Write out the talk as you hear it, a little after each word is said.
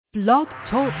Blog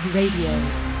Talk Radio.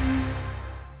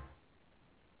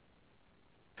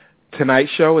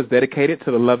 Tonight's show is dedicated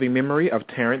to the loving memory of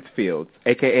Terrence Fields,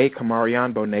 a.k.a.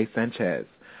 Camarion Bonet Sanchez,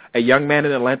 a young man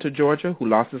in Atlanta, Georgia, who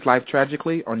lost his life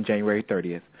tragically on January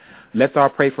 30th. Let's all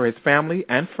pray for his family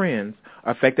and friends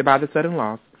affected by the sudden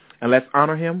loss, and let's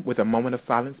honor him with a moment of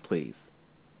silence, please.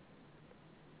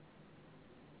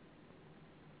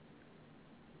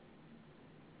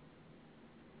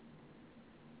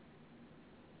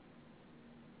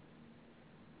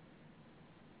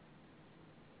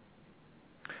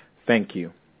 Thank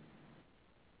you.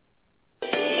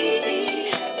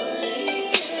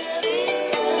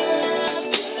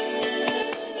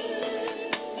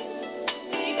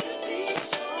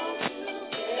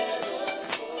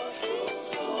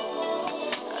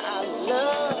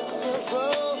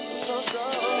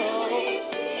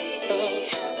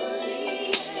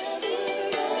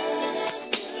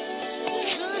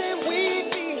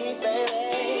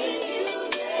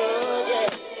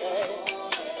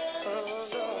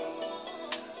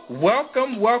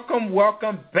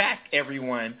 Welcome back,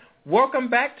 everyone. Welcome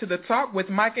back to the Talk with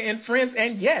Micah and Friends,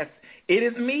 and yes, it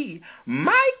is me,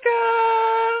 Micah.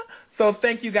 So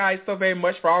thank you guys so very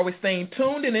much for always staying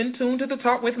tuned and in tune to the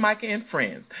Talk with Micah and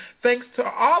Friends. Thanks to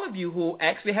all of you who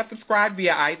actually have subscribed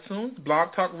via iTunes,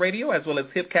 Blog Talk Radio, as well as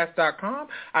hipcast.com.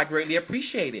 I greatly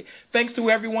appreciate it. Thanks to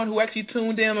everyone who actually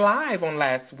tuned in live on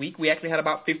last week. We actually had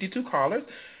about 52 callers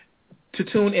to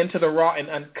tune into the Raw and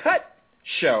Uncut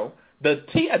show, the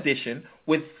T edition,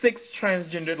 with 6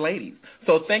 transgendered ladies.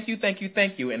 So thank you.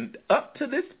 And up to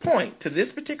this point, to this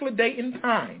particular date and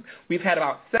time, we've had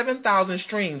about 7,000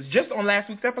 streams just on last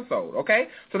week's episode, okay?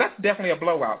 So that's definitely a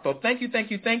blowout. So thank you.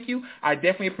 I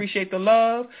definitely appreciate the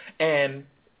love. And,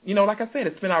 you know, like I said,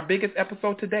 it's been our biggest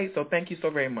episode to date, so thank you so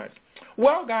very much.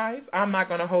 Well, guys, I'm not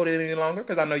going to hold it any longer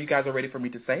because I know you guys are ready for me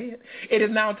to say it. It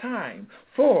is now time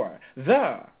for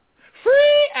the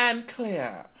Free and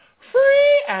Clear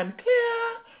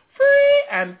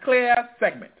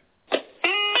segment.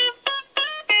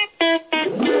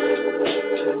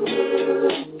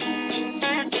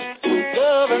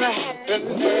 Love and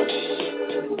happiness.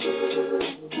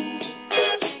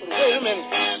 Wait a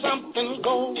minute, something's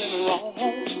going wrong.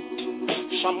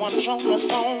 Someone's on the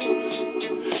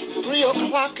phone, 3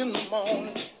 o'clock in the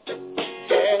morning.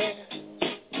 Yeah,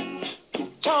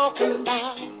 talking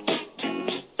about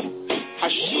how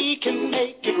she can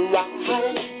make it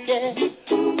right, yeah.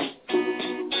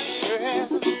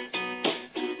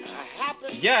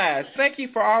 Yes, thank you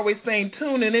for always staying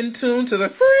tuned and in tune to the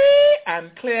Free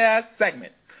and Clear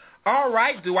segment. All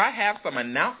right, do I have some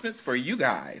announcements for you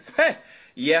guys?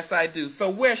 Yes, I do.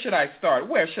 So where should I start?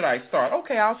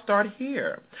 Okay, I'll start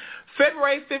here.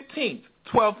 February 15th,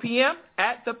 12 p.m.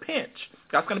 at The Pinch.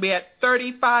 That's going to be at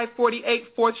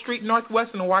 3548 4th Street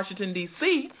Northwest in Washington,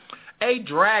 D.C., A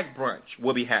drag brunch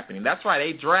will be happening. That's right,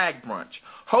 a drag brunch,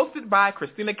 hosted by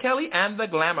Christina Kelly and the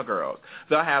Glamour Girls.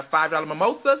 They'll have $5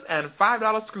 mimosas and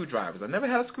 $5 screwdrivers. I've never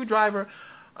had a screwdriver,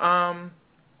 or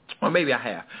maybe I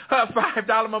have.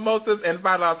 $5 mimosas and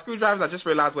 $5 screwdrivers. I just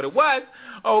realized what it was.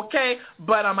 Okay,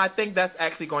 but I think that's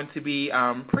actually going to be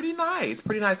pretty nice.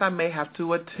 I may have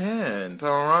to attend,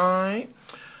 all right?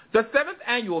 The 7th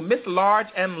annual Miss Large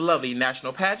and Lovely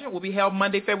National Pageant will be held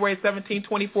Monday, February 17,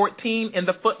 2014 in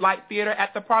the Footlight Theater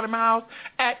at the Parliament House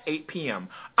at 8 p.m.,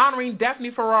 honoring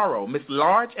Daphne Ferraro, Miss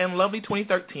Large and Lovely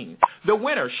 2013. The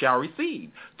winner shall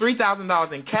receive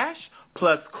 $3,000 in cash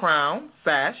plus crown,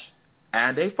 sash,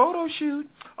 and a photo shoot.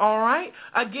 All right?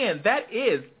 Again, that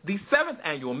is the 7th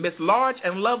annual Miss Large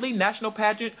and Lovely National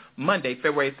Pageant, Monday,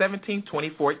 February 17,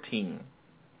 2014.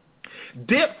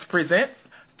 DIPS presents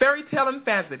Fairy Tale and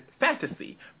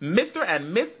Fantasy, Mr.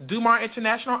 and Miss Dumar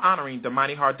International, honoring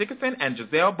Damani Hart Dickinson and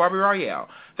Giselle Barbie Royale.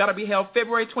 That'll be held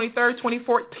February 23rd,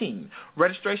 2014.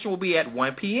 Registration will be at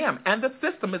 1 p.m., and the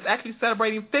system is actually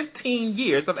celebrating 15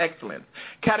 years of excellence.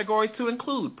 Categories to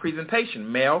include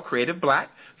presentation, male, creative black,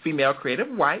 female, creative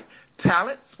white,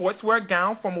 talent, sportswear,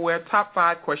 gown, formal wear, top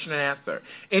 5, question and answer.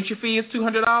 Entry fee is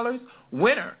 $200.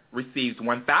 Winner receives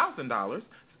 $1,000.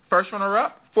 First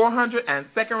runner-up, $400, and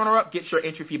second runner-up gets your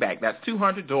entry fee back. That's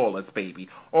 $200, baby.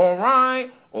 All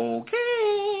right.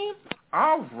 Okay.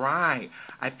 All right.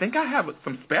 I think I have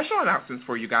some special announcements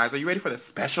for you guys. Are you ready for the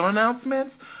special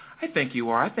announcements? I think you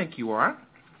are.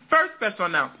 First special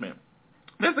announcement.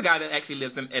 There's a guy that actually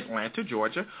lives in Atlanta,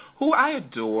 Georgia, who I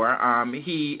adore.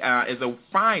 He is a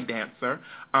fine dancer,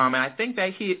 and I think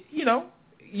that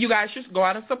you guys should go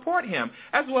out and support him,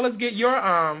 as well as get your,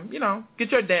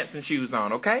 get your dancing shoes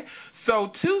on, okay?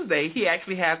 So Tuesday, he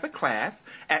actually has a class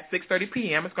at 6:30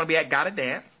 p.m. It's going to be at Gotta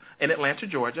Dance in Atlanta,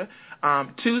 Georgia.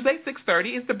 Tuesday,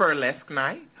 6:30 is the burlesque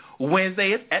night.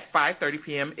 Wednesday is at 5:30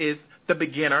 p.m. is the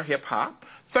beginner hip-hop.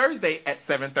 Thursday at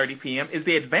 7:30 p.m. is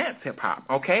the advanced hip-hop,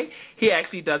 okay? He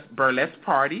actually does burlesque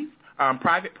parties,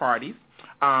 private parties,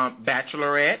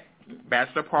 bachelor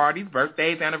parties,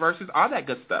 birthdays, anniversaries, all that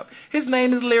good stuff. His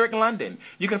name is Lyric London.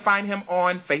 You can find him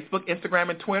on Facebook, Instagram,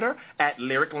 and Twitter at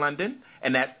Lyric London,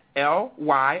 and that's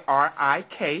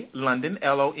Lyrik London,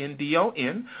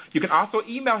 London. You can also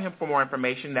email him for more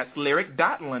information. That's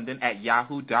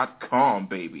lyric.london@yahoo.com,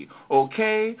 baby.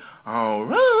 Okay? All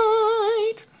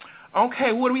right.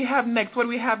 Okay, what do we have next?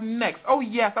 Oh,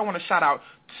 yes, I want to shout out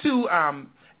two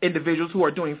individuals who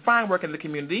are doing fine work in the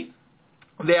community.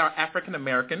 They are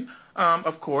African-American,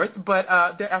 of course, but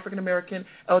they're African-American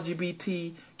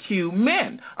LGBTQ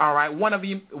men, all right? One of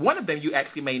them you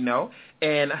actually may know,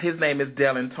 and his name is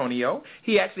Del Antonio.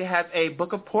 He actually has a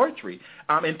book of poetry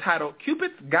entitled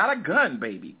Cupid's Got a Gun,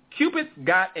 Baby. Cupid's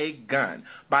Got a Gun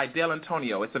by Del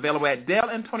Antonio. It's available at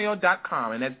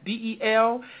delantonio.com, and that's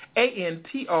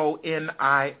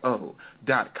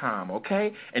DELANTONIO.com,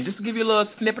 okay? And just to give you a little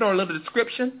snippet or a little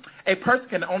description, a person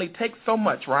can only take so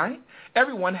much, right?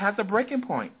 Everyone has a breaking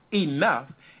point. Enough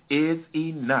is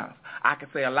enough. I can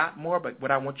say a lot more, but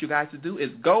what I want you guys to do is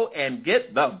go and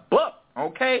get the book,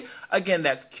 okay? Again,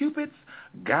 that's Cupid's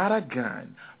Got a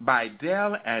Gun by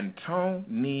Del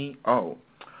Antonio.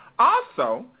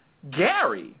 Also,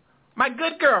 Gary, my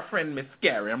good girlfriend, Miss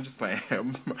Gary, I'm just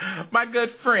playing. My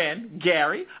good friend,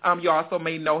 Gary, you also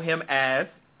may know him as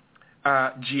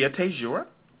Gia Tejour.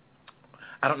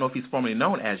 I don't know if he's formally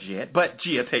known as yet, but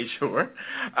Gia Tejour.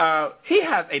 He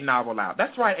has a novel out.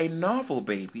 That's right, a novel,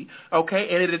 baby, okay?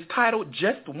 And it is titled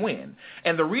Just Win.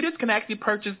 And the readers can actually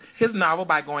purchase his novel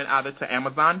by going either to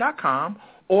Amazon.com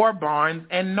or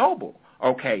BarnesandNoble,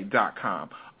 .com.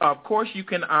 Of course, you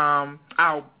can,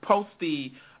 I'll post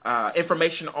the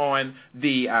information on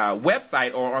the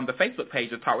website or on the Facebook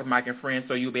page of Talk with Mike and Friends,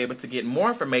 so you'll be able to get more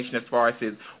information as far as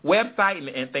his website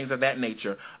and things of that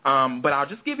nature. But I'll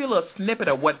just give you a little snippet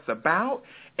of what it's about,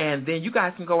 and then you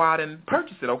guys can go out and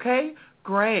purchase it, okay?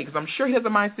 Great, because I'm sure he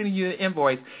doesn't mind sending you an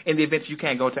invoice in the event you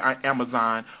can't go to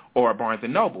Amazon or Barnes &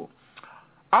 Noble.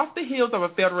 Off the heels of a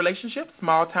failed relationship,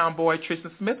 small-town boy Tristan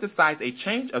Smith decides a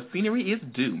change of scenery is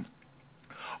due.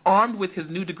 Armed with his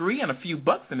new degree and a few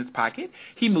bucks in his pocket,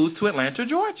 he moves to Atlanta,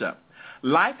 Georgia.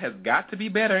 Life has got to be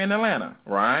better in Atlanta,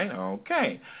 right?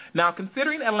 Okay. Now,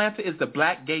 considering Atlanta is the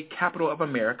black gay capital of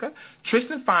America,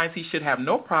 Tristan finds he should have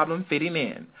no problem fitting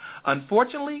in.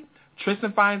 Unfortunately,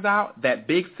 Tristan finds out that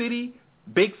big cities,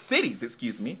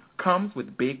 comes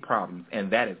with big problems,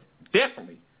 and that is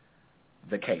definitely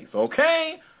the case,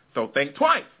 okay? So think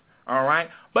twice. All right?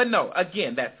 But no,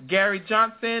 again, that's Gary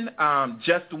Johnson.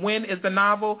 Just Win is the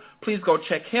novel. Please go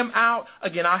check him out.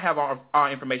 Again, I'll have our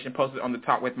information posted on the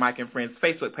Talk with Mike and Friends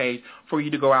Facebook page for you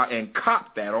to go out and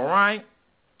cop that, all right?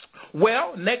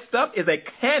 Well, next up is a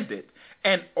candid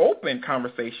and open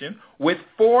conversation with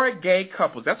 4 gay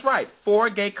couples. That's right,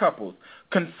 4 gay couples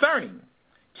concerning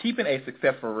keeping a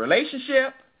successful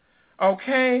relationship,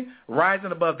 okay,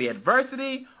 rising above the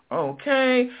adversity,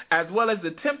 okay, as well as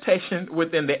the temptation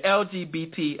within the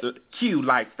LGBTQ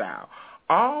lifestyle,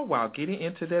 all while getting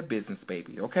into their business,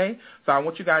 baby, okay? So I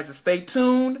want you guys to stay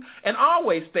tuned and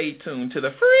always stay tuned to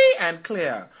the free and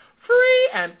clear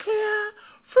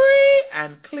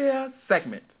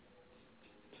segment.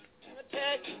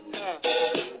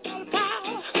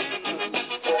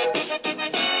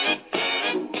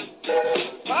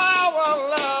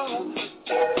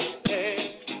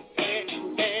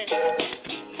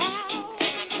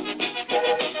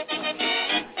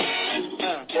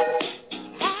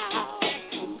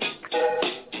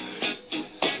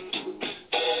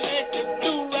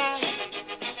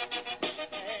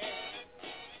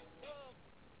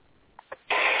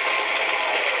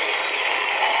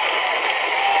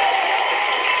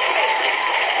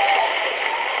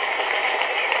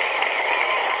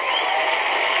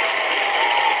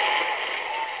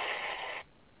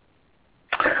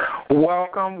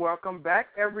 Welcome back,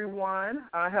 everyone.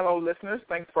 Hello, listeners.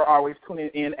 Thanks for always tuning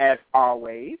in, as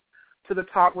always, to the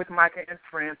Talk with Micah and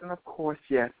Friends. And, of course,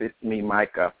 yes, it's me,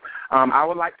 Micah. I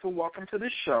would like to welcome to the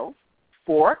show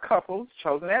 4 couples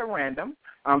chosen at random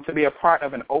to be a part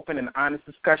of an open and honest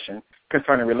discussion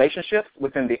concerning relationships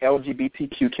within the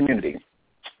LGBTQ community.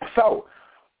 So,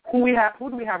 who do we have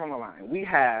on the line? We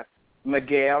have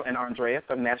Miquel and Andreas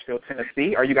of Nashville,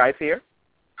 Tennessee. Are you guys here?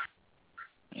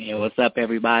 Hey, what's up,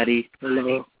 everybody?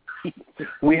 Hello.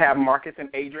 We have Marcus and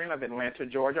Adrian of Atlanta,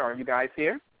 Georgia. Are you guys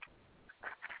here?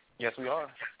 Yes, we are.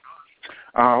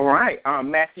 All right.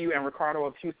 Matthew and Riccardo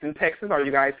of Houston, Texas. Are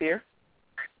you guys here?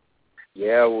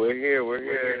 Yeah, we're here.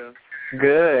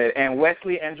 Good. And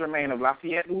Wesley and Jermaine of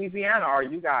Lafayette, Louisiana, are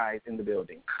you guys in the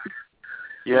building?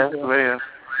 Yes, ma'am.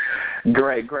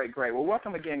 Great. Well,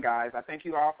 welcome again, guys. I thank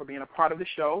you all for being a part of the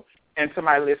show. And to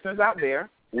my listeners out there,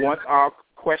 once our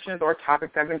questions or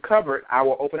topics have been covered, I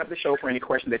will open up the show for any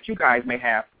questions that you guys may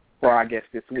have for our guests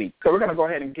this week. So we're going to go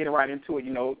ahead and get right into it.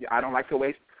 You know, I don't like to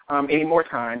waste any more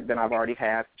time than I've already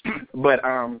had. But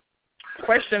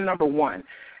question number one,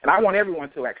 and I want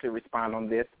everyone to actually respond on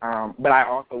this, but I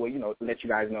also will, let you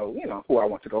guys know, who I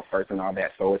want to go first and all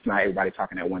that, so it's not everybody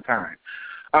talking at one time.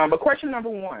 But question number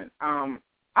one,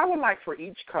 I would like for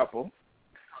each couple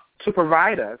to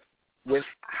provide us with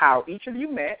how each of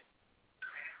you met,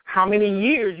 how many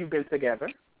years you've been together,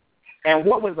 and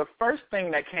what was the first thing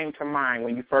that came to mind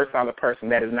when you first saw the person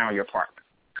that is now your partner.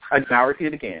 I'll repeat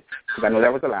it again, because I know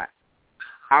that was a lot.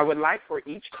 I would like for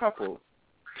each couple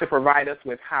to provide us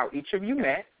with how each of you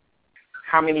met,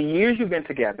 how many years you've been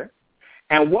together,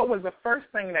 and what was the first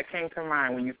thing that came to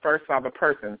mind when you first saw the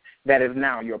person that is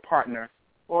now your partner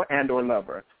or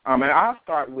lover. And I'll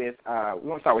start with, we're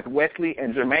going to start with Wesley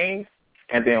and Jermaine,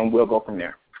 and then we'll go from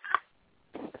there.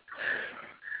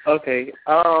 Okay.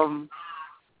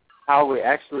 How we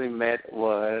actually met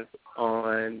was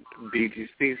on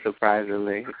BGC,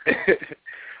 surprisingly. It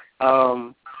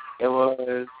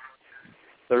was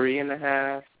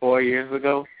 3.5, 4 years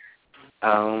ago.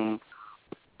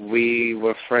 We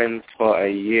were friends for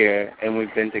a year, and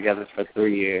we've been together for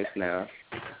 3 years now.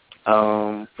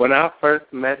 When I first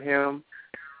met him,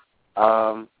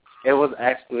 it was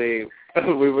actually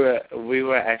we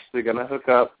were actually gonna hook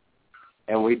up,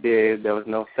 and we did. There was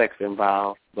no sex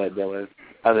involved, but there was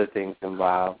other things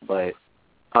involved. But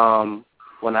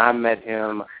when I met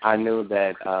him, I knew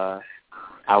that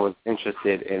I was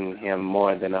interested in him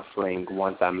more than a fling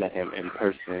once I met him in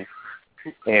person,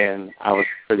 and I was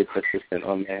pretty persistent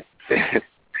on that.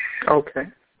 Okay.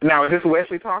 Now, is this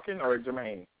Wesley talking or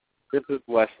Jermaine? This is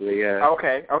Wesley, yeah.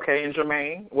 Okay. And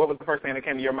Jermaine, what was the first thing that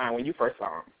came to your mind when you first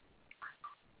saw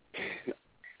him?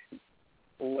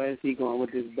 Where is he going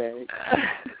with this bag?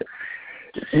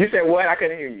 You said what? I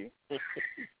couldn't hear you.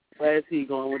 Where is he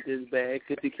going with this bag?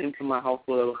 Because he came to my house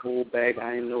with a whole bag.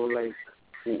 I didn't know,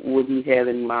 what he had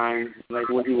in mind,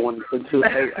 what he wanted to do.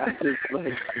 I just,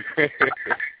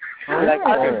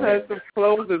 I just had some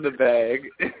clothes in the bag.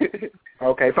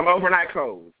 Okay, some overnight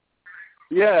clothes.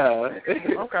 Yeah.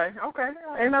 Okay.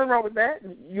 Ain't nothing wrong with that.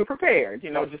 You're prepared,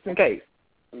 just in case.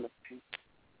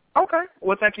 Okay.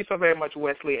 Well, thank you so very much,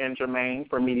 Wesley and Jermaine,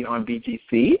 for meeting on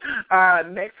BGC.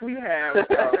 Next we have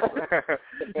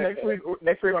next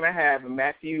we're going to have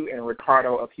Matthew and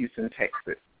Riccardo of Houston,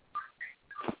 Texas.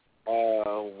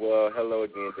 Well, hello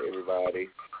again to everybody.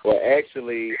 Well,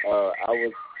 actually, I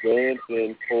was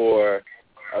dancing for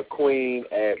a queen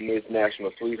at Miss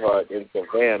National Sweetheart in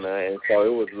Savannah, and so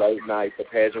it was late night. The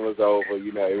pageant was over.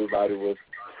 Everybody was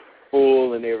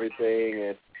full and everything,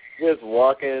 and just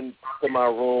walking to my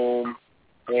room,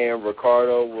 and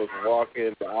Riccardo was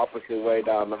walking the opposite way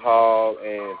down the hall,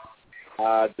 and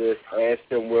I just asked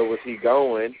him where was he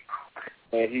going,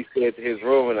 and he said to his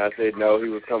room, and I said no, he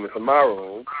was coming to my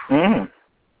room. Mm.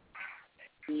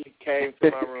 He came to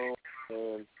my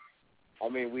room,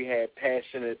 and we had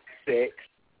passionate sex,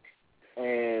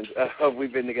 and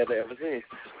we've been together ever since.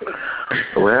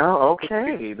 Well,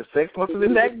 okay. The sex must have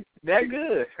been that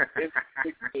good.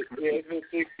 It's been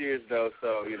 6 years, though,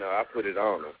 so, I put it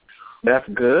on him. That's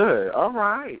good. All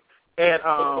right. And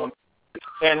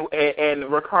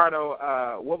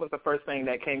Riccardo, what was the first thing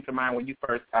that came to mind when you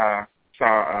first saw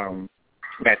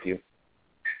Matthew?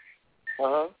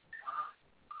 I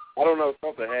don't know.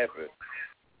 Something happened.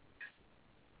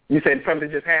 You said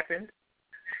something just happened?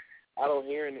 I didn't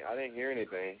hear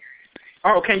anything.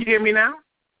 Oh, can you hear me now?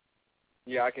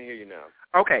 Yeah, I can hear you now.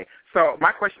 Okay. So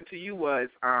my question to you was,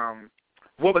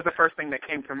 what was the first thing that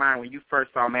came to mind when you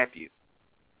first saw Matthew?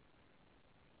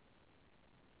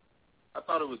 I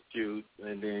thought it was cute,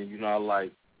 and then, I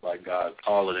like God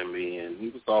taller than me, and he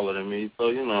was taller than me,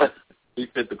 so, he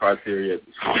fit the criteria at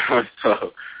the time.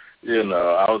 So,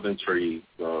 I was intrigued,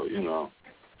 so,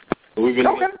 we've been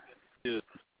okay.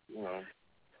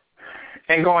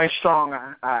 And going strong,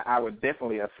 I would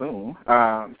definitely assume.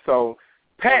 So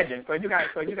pageant. So you guys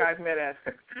met at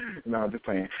no, just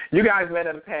playing. You guys met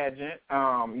at a pageant.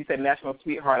 You said National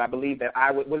Sweetheart. I believe that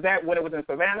was that when it was in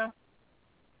Savannah?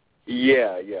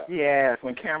 Yeah. Yes,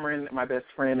 when Cameron, my best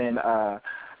friend, and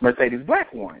Mercedes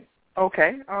Black won.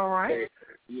 Okay, all right.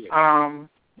 Yeah.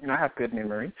 I have good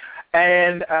memory.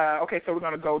 And okay, so we're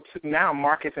gonna go to now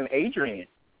Marcus and Adrian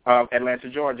of Atlanta,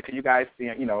 Georgia. Can you guys,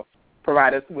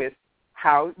 provide us with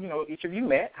how, each of you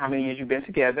met, how many years you've been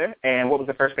together, and what was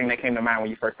the first thing that came to mind when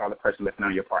you first saw the person that's now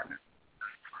your partner?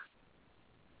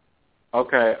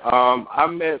 Okay. I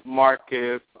met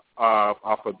Marcus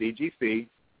off of BGC.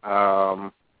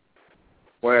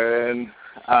 When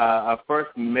I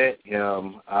first met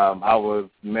him, I was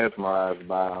mesmerized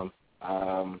by him.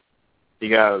 He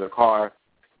got out of the car,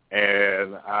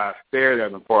 and I stared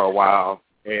at him for a while,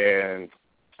 and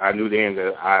I knew then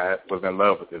that I was in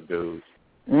love with this dude.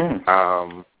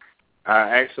 I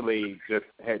actually just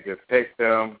texted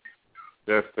him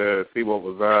just to see what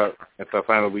was up, and so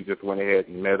finally we just went ahead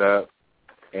and met up,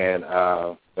 and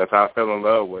that's how I fell in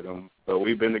love with him. So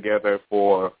we've been together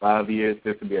for 5 years.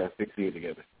 This will be our 6th year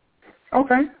together.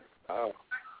 Okay.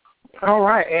 All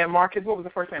right. And Marcus, what was the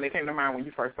first thing that came to mind when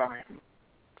you first saw him?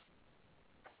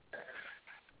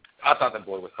 I thought that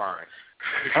boy was fine.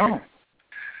 Oh.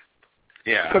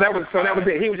 Yeah. So that was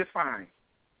it. He was just fine.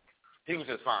 He was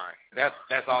just fine.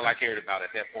 That's all I cared about at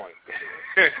that point.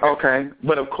 Okay.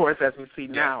 But of course, as we see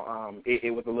now,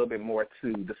 it was a little bit more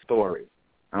to the story.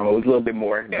 It was a little bit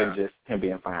more than just him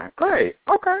being fine. Great.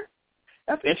 Okay.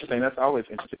 That's interesting. That's always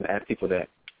interesting to ask people that.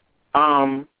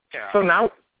 So now,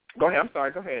 go ahead. I'm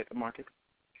sorry. Go ahead, Marcus.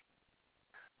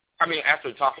 I mean,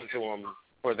 after talking to him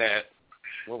for that,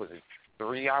 what was it,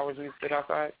 3 hours we stood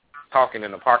outside? Talking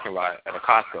in the parking lot at a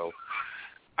Costco,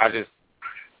 I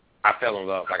fell in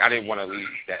love. Like, I didn't want to leave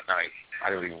that night. I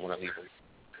didn't even want to leave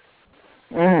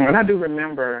him. And I do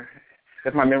remember,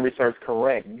 if my memory serves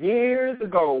correct, years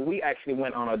ago, we actually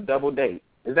went on a double date.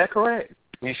 Is that correct?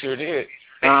 We sure did.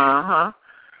 Uh-huh.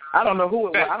 I don't know who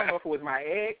it was. I don't know if it was my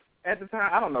ex at the time.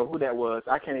 I don't know who that was.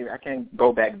 I can't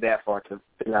go back that far to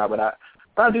figure out, but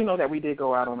I do know that we did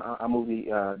go out on a movie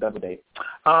double date.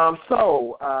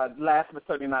 So last but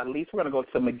certainly not least, we're going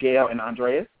to go to Miquel and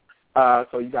Andreas.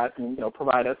 So you guys can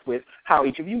provide us with how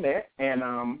each of you met and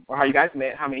or how you guys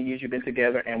met, how many years you've been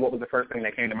together, and what was the first thing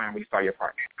that came to mind when you saw your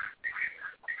partner.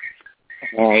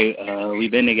 All right,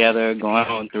 we've been together going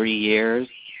on 3 years.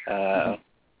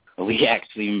 We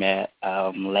actually met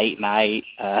late night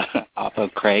off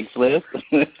of Craigslist.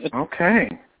 Okay.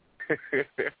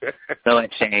 So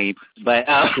it changed, but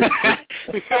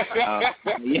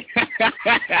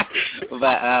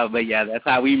but yeah, that's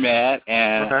how we met,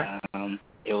 and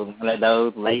it was one of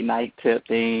those late night tip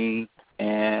things,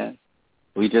 and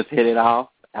we just hit it off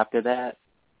after that.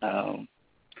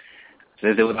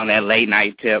 Since it was on that late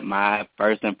night tip, my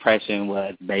first impression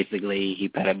was basically he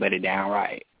better put it down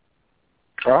right.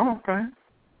 Oh, okay.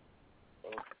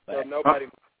 So nobody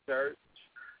went to church?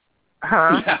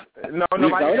 Huh? No,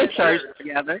 nobody we go to church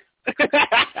together.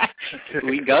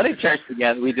 We go to church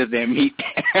together. We just didn't meet.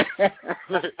 I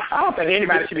don't think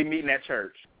anybody should be meeting at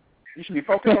church. You should be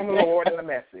focused on the Lord and the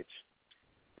message.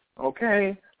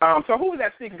 Okay. So who was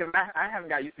that speaking? Because I haven't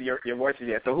got used to your voices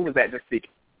yet. So who was that just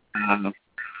speaking?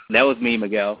 That was me,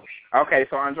 Miquel. Okay.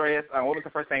 So Andreas, what was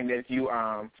the first thing that you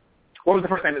what was the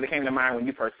first thing that came to mind when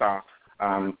you first saw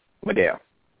Miquel?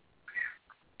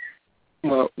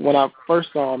 Well, when I first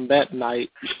saw him that night,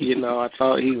 I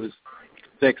thought he was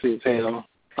sexy as hell.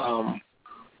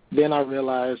 Then I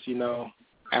realized,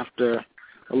 after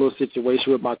a little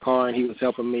situation with my car and he was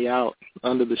helping me out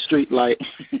under the street light,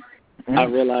 I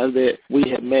realized that we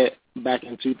had met back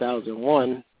in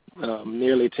 2001,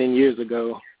 nearly 10 years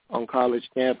ago on college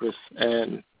campus.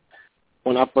 And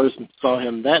when I first saw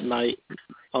him that night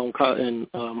on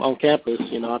campus,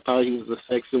 I thought he was a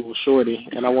sexual shorty,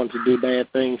 and I wanted to do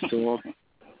bad things to him.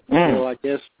 So I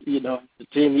guess, for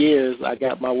 10 years, I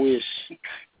got my wish.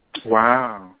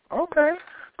 Wow. Okay.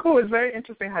 Cool. It's very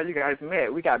interesting how you guys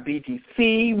met. We got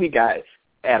BGC, we got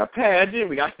at a pageant,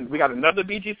 we got another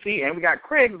BGC, and we got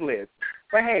Craigslist.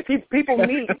 But hey, people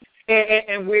meet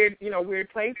in weird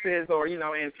places, or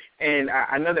and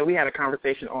I know that we had a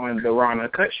conversation on the Raw and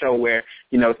Uncut show where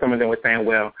some of them were saying,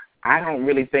 well, I don't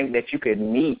really think that you could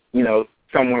meet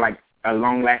someone like a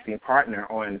long-lasting partner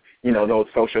on those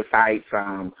social sites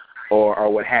or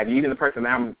what have you. Even the person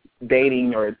I'm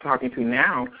dating or talking to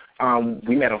now,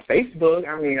 we met on Facebook.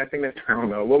 I mean, I think that's, I don't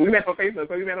know. Well, we met on Facebook,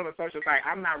 so we met on a social site.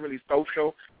 I'm not really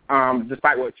social,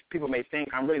 despite what people may think.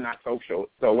 I'm really not social.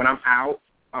 So when I'm out,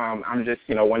 I'm just,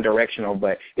 one directional.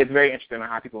 But it's very interesting on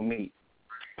how people meet.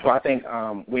 So I think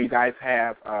when you guys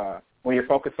have, when you're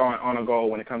focused on a goal,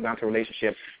 when it comes down to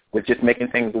relationships, with just making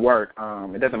things work,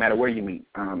 it doesn't matter where you meet.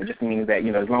 It just means that,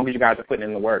 as long as you guys are putting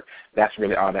in the work, that's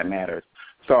really all that matters.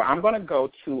 So I'm going to go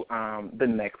to the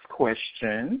next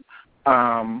question,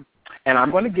 and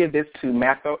I'm going to give this to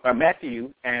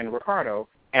Matthew and Riccardo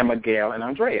and Miquel and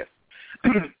Andreas.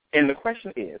 And the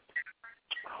question is,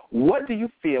 what do you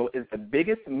feel is the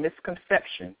biggest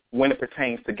misconception when it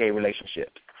pertains to gay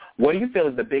relationships? What do you feel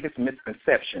is the biggest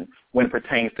misconception when it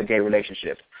pertains to gay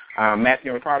relationships?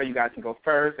 Matthew and Riccardo, you guys can go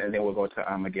first, and then we'll go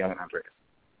to Miquel and Andreas.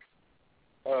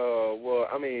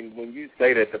 I mean, when you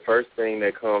say that, the first thing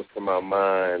that comes to my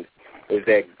mind is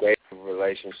that gay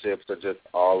relationships are just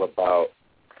all about,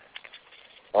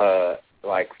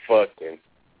 like, fucking.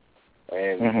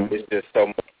 And it's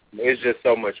just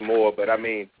so much more. But, I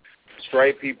mean,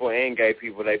 straight people and gay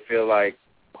people, they feel like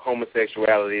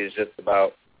homosexuality is just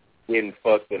about getting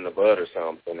fucked in the butt or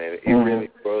something. And it really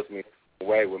throws me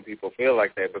away when people feel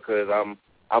like that, because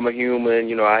I'm a human.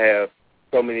 You know, I have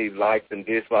so many likes and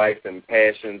dislikes and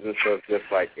passions and stuff just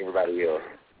like everybody else.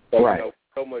 So, right. You know,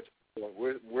 so much,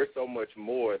 we're so much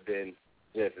more than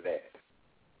just that.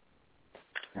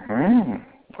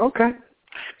 Okay.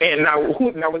 And now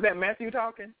was that Matthew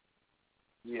talking?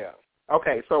 Yeah.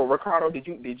 Okay, so Riccardo, do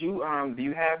you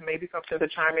have maybe something to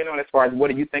chime in on as far as what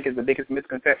do you think is the biggest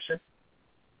misconception?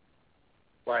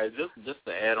 Right, just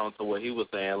to add on to what he was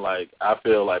saying, like, I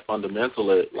feel like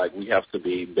fundamentally, like, we have to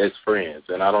be best friends.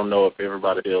 And I don't know if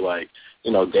everybody feel like,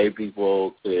 you know, gay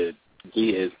people could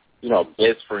be as, you know,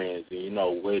 best friends and, you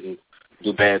know, wouldn't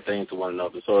do bad things to one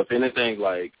another. So if anything,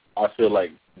 like, I feel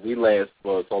like we last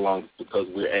for so long because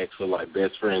we're actually, like,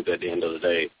 best friends at the end of the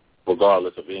day,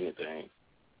 regardless of anything.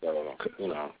 So, you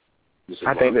know.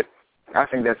 I think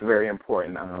that's very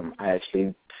important. I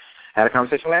actually had a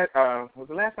conversation was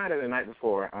it last night or the night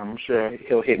before? I'm sure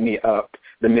he'll hit me up,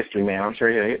 the mystery man. I'm sure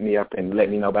he'll hit me up and let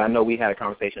me know. But I know we had a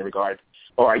conversation in regards,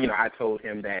 or, you know, I told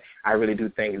him that I really do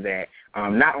think that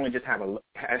not only just having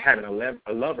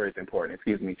a lover is important,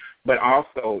 but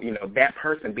also, you know, that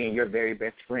person being your very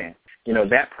best friend. You know,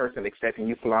 that person accepting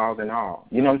you flaws and all.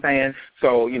 You know what I'm saying?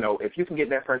 So, you know, if you can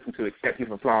get that person to accept you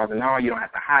for flaws and all, you don't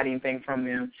have to hide anything from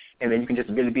them, and then you can just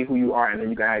really be who you are, and then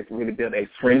you guys really build a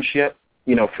friendship,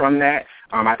 you know, from that.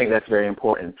 I think that's very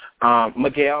important.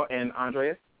 Miquel and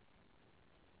Andreas?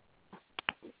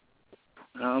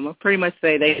 I'll pretty much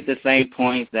say they hit the same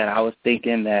point that I was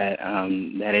thinking, that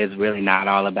that is really not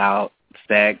all about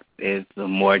sex. It's a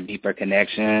more deeper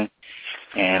connection.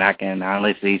 And I can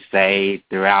honestly say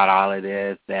throughout all of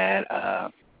this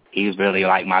that he's really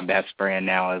like my best friend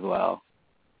now as well.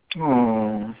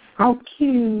 Oh, how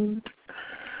cute.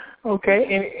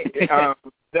 Okay. And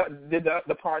did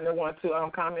the partner want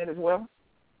to comment as well?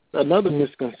 Another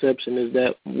misconception is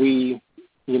that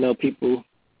people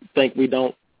think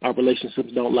our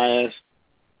relationships don't last,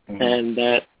 and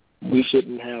that we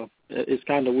shouldn't have. It's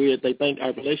kind of weird. They think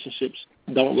our relationships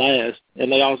don't last, and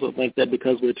they also think that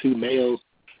because we're two males,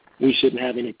 we shouldn't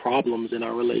have any problems in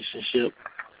our relationship,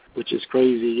 which is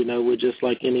crazy. You know, we're just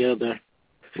like any other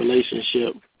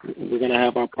relationship. We're going to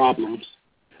have our problems,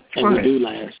 and we do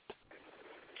last.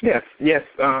 Yes.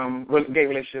 Gay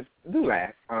relationships do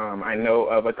last. I know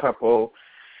of a couple,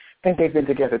 I think they've been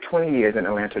together 20 years in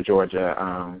Atlanta,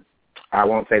 Georgia. I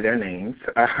won't say their names,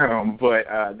 but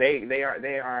they've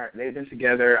been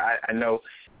together, I know,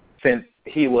 since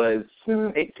he was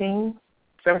 17,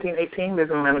 18,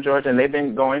 lives in Atlanta, Georgia, and they've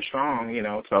been going strong, you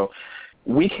know, so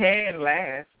we can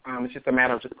last. It's just a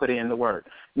matter of just putting in the work.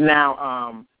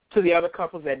 Now, to the other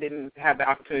couples that didn't have the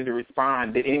opportunity to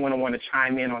respond, did anyone want to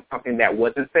chime in on something that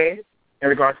wasn't said in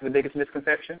regards to the biggest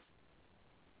misconception?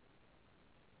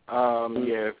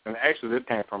 Yes, and actually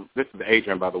this is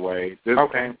Adrian, by the way. This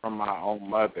came from my own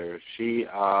mother. She,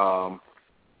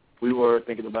 we were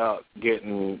thinking about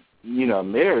getting, you know,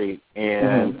 married,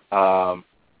 and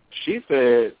she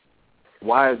said,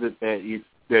 why is it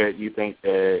that you think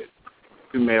that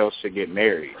two males should get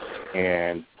married?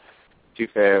 And she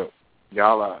said,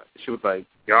 y'all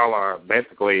are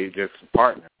basically just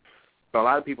partners. So a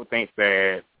lot of people think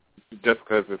that just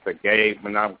because it's a gay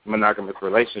monogamous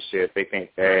relationship, they think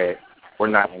that we're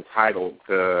not entitled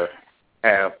to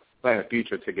plan a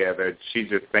future together. She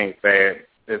just thinks that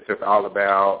it's just all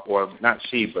about, or not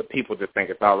she, but people just think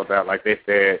it's all about, like they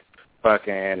said,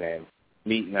 fucking and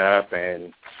meeting up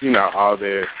and, you know, all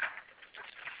this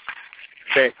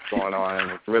sex going on.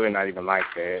 And it's really not even like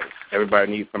that.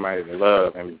 Everybody needs somebody to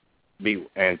love and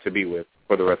to be with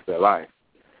for the rest of their life.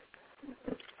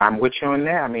 I'm with you on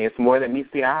that. I mean, it's more than meets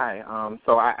the eye.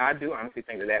 So I do honestly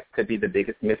think that could be the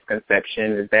biggest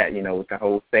misconception, is that, you know, with the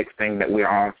whole sex thing, that we're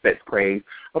all sex crazed.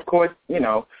 Of course, you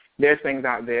know, there's things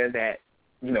out there that,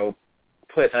 you know,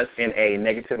 put us in a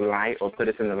negative light, or put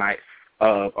us in the light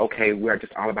of, okay, we're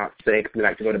just all about sex. We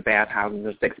like to go to bathhouses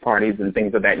and sex parties and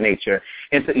things of that nature,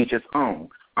 and to each its own.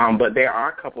 But there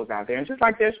are couples out there, and just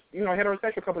like there's, you know,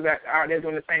 heterosexual couples that are out there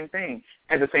doing the same thing.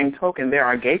 At the same token, there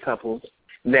are gay couples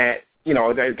that, you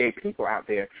know, there's gay people out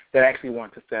there that actually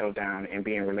want to settle down and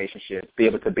be in relationships, be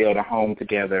able to build a home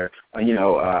together, you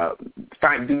know,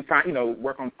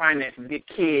 work on finances, get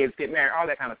kids, get married, all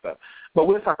that kind of stuff. But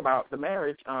we'll talk about the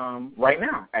marriage right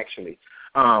now, actually.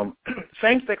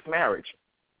 Same-sex marriage.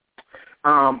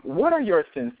 What are your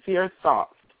sincere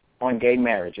thoughts on gay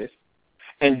marriages?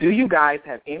 And do you guys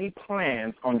have any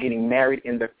plans on getting married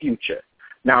in the future?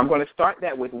 Now, I'm going to start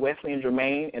that with Wesley and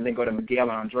Jermaine and then go to Miquel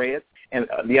Andreas. And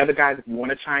the other guys, if you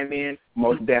want to chime in,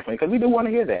 most definitely, because we do want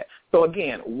to hear that. So,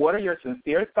 again, what are your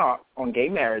sincere thoughts on gay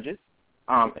marriages?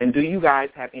 And do you guys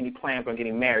have any plans on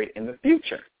getting married in the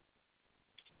future?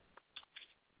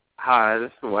 Hi,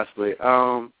 this is Wesley.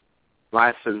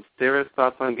 My sincerest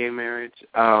thoughts on gay marriage,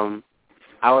 I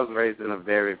was raised in a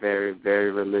very, very,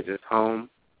 very religious home.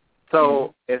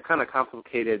 So it's kind of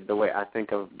complicated the way I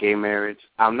think of gay marriage.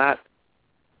 I'm not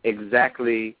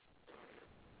exactly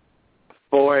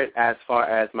for it as far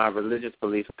as my religious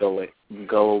beliefs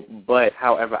go, but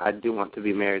however, I do want to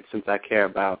be married since I care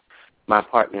about my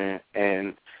partner,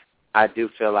 and I do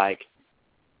feel like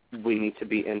we need to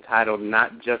be entitled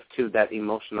not just to that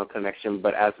emotional connection,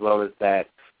 but as well as that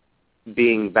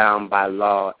being bound by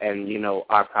law and, you know,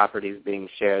 our properties being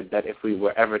shared, that if we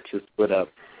were ever to split up,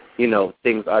 you know,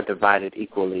 things are divided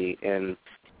equally. And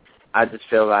I just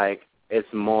feel like it's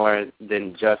more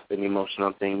than just an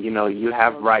emotional thing. You know, you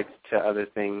have rights to other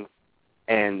things,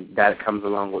 and that comes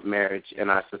along with marriage in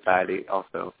our society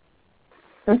also.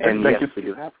 And yes, we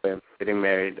do have plans getting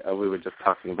married. We were just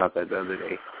talking about that the other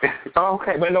day.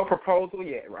 Okay, but no proposal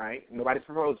yet, right? Nobody's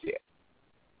proposed yet.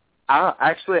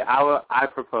 I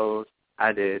proposed.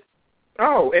 I did.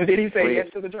 Oh, and did he say yes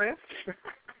to the dress?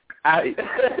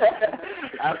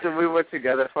 After we were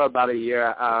together for about a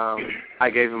year, I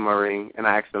gave him a ring, and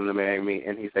I asked him to marry me,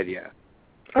 and he said yes.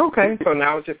 Okay, so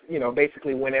now it's just, you know,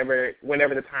 basically whenever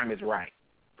the time is right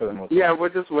for the most part. Yeah, we're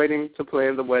just waiting to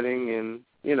plan the wedding and,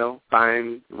 you know,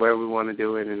 find where we want to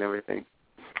do it and everything.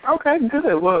 Okay,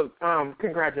 good. Well,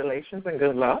 congratulations and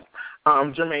good luck.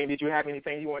 Jermaine, did you have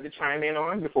anything you wanted to chime in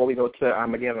on before we go to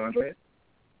Miguel Andreas?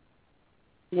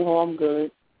 No, I'm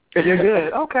good. You're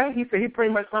good. Okay, he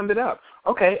pretty much summed it up.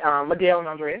 Okay, Miguel and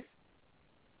Andreas.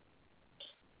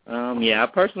 Yeah, I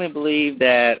personally believe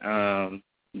that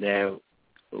that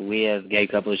we as gay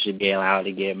couples should be allowed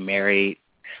to get married.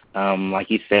 Like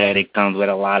you said, it comes with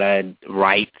a lot of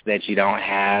rights that you don't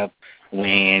have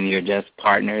when you're just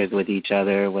partners with each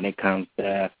other when it comes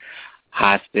to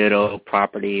hospital,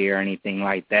 property, or anything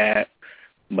like that.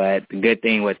 But the good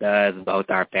thing with us, both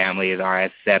our families are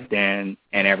accepting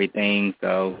and everything.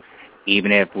 So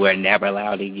even if we're never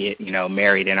allowed to get, you know,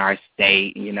 married in our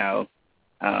state, you know,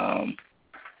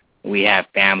 we have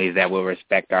families that will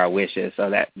respect our wishes. So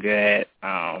that's good.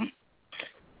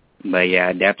 But yeah,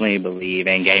 I definitely believe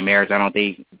in gay marriage. I don't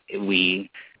think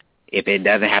if it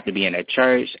doesn't have to be in a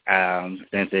church,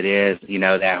 since it is, you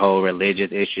know, that whole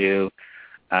religious issue,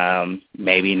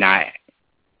 maybe not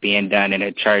being done in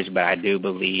a church, but I do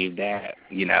believe that,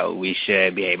 you know, we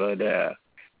should be able to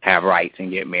have rights and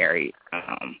get married.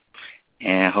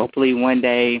 And hopefully one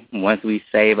day, once we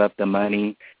save up the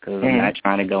money, because I'm not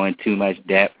trying to go in too much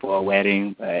debt for a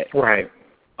wedding, but right.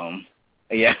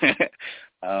 Yeah.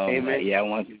 Yeah,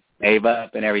 once we save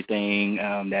up and everything,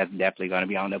 that's definitely going to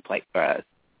be on the plate for us.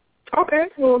 Okay,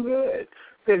 well, good.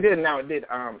 Now, did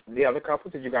the other couple,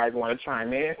 did you guys want to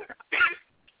chime in?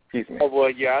 Excuse me. Oh, well,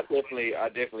 yeah, I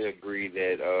definitely agree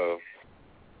that,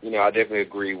 you know, I definitely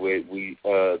agree with, we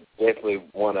definitely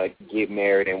want to get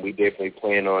married, and we definitely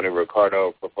plan on it.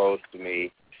 Riccardo proposed to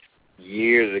me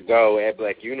years ago at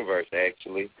Black Universe,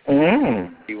 actually.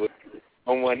 He was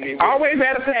on one knee. Always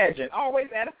at a pageant. I'm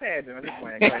just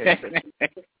playing. Go ahead.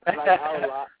 Like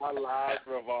our lives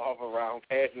revolve around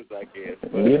pageants, I guess.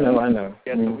 But, you know, I know.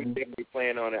 Yeah, so we definitely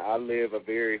plan on it. I live a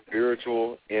very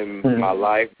spiritual in my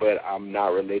life, but I'm not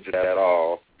religious at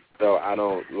all. So I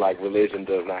don't, like, religion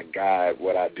does not guide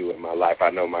what I do in my life.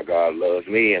 I know my God loves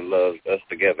me and loves us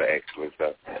together, actually.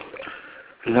 So.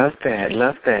 Love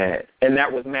that. And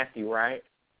that was Matthew, right?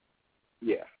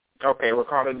 Yeah. Okay,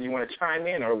 Riccardo, do you want to chime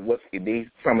in, or did he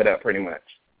sum it up pretty much?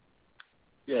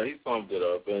 Yeah, he summed it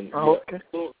up. And okay.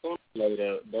 Sooner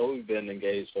later, though we've been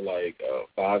engaged for like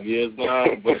 5 years now,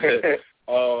 but,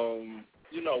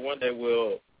 you know, one day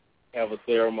we'll have a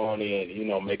ceremony and, you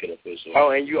know, make it official.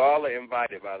 Oh, and you all are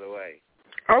invited, by the way.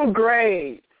 Oh,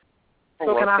 great.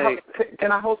 So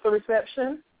can I host a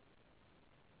reception?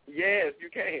 Yes, you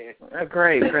can.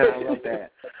 Great.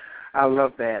 I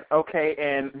love that. Okay,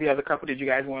 and the other couple, did you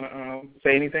guys want to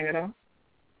say anything at all?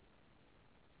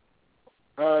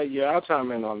 Yeah, I'll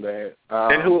chime in on that.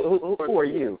 And who are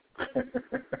you?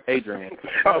 Adrian.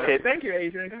 Okay, thank you,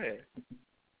 Adrian. Go ahead.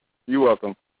 You're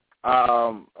welcome.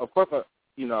 Of course,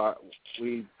 you know,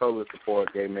 we totally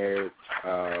support gay marriage.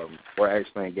 We're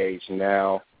actually engaged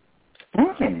now.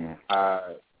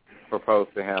 I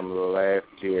proposed to him last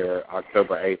year,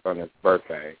 October 8th, on his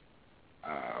birthday.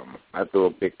 I threw a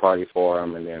big party for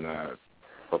him and then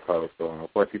proposed to him.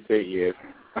 Of course, he said yes.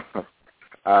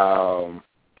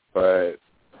 But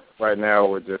right now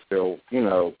we're just still,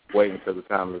 waiting till the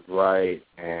time is right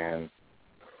and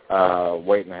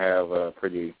waiting to have a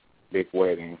pretty big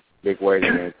wedding. Big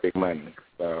wedding means big money.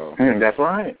 So that's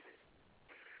right.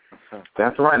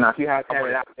 That's right. Now, if you have to have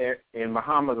it out there in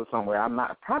Bahamas or somewhere, I'm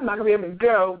probably not gonna be able to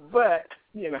go. But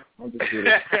I'm just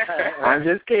kidding. I'm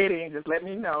just kidding. Just let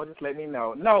me know.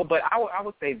 No, but I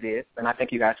would say this, and I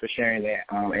thank you guys for sharing that.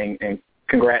 And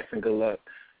congrats and good luck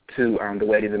to the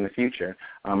weddings in the future.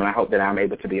 And I hope that I'm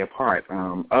able to be a part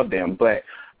of them. But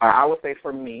I would say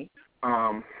for me,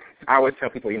 I would tell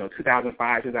people,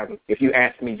 2005, 2000. If you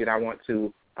asked me, did I want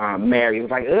to marry? It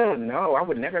was like, oh no, I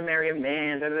would never marry a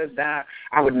man. Da da da.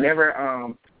 I would never.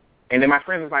 And then my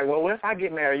friend was like, well, what if I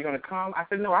get married? Are you going to come? I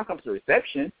said, no, I'll come to the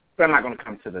reception, but I'm not going to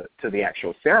come to the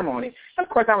actual ceremony. And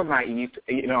of course, I was naive.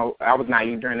 I was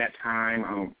naive during that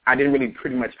time. I didn't really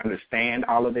pretty much understand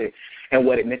all of it and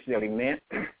what it necessarily meant.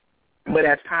 But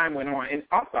as time went on, and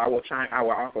also I will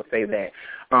also say that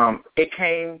it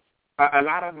came. A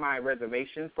lot of my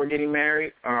reservations for getting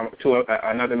married to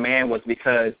another man was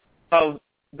because of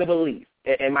the belief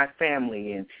and my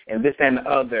family and this and the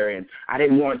other, and I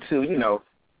didn't want to,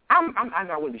 I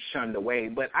know I wouldn't be shunned away,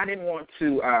 but I didn't want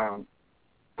to,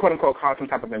 quote unquote, cause some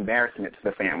type of embarrassment to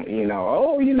the family.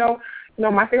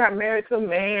 My family got married to a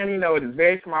man. It's a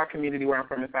very small community where I'm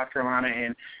from in South Carolina,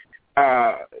 and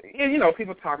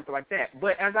people talk like that.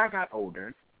 But as I got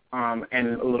older,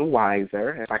 and a little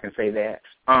wiser, if I can say that,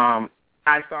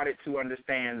 I started to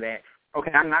understand that,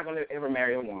 okay, I'm not going to ever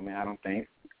marry a woman, I don't think.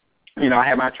 I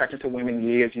had my attraction to women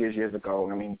years ago,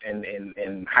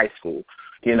 in high school,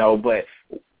 but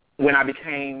when I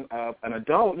became an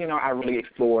adult, I really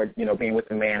explored, being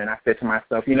with a man, and I said to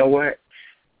myself, you know what,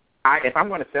 if I'm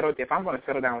going to settle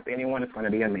down with anyone, it's going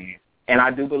to be a man. And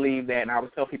I do believe that, and I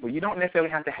would tell people, you don't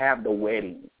necessarily have to have the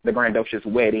wedding, the grandiose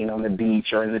wedding on the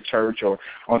beach or in the church or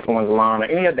on someone's lawn or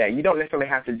any of that. You don't necessarily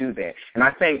have to do that. And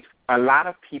I think a lot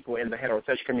of people in the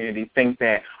heterosexual community think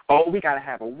that, we got to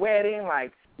have a wedding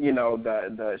like,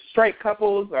 the straight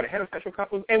couples or the heterosexual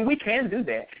couples, and we can do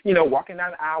that. Walking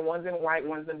down the aisle, one's in white,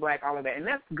 one's in black, all of that, and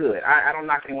that's good. I don't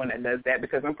knock anyone that does that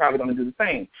because I'm probably going to do the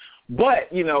same. But,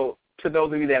 to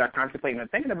those of you that are contemplating and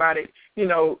thinking about it, you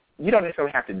don't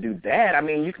necessarily have to do that. I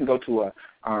mean, you can go to a,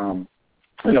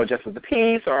 just with the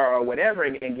peace or whatever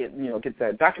and get, get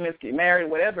the documents, get married,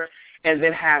 whatever, and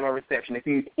then have a reception. If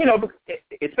you,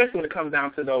 especially when it comes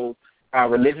down to those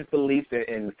religious beliefs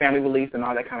and family beliefs and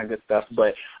all that kind of good stuff.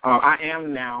 But I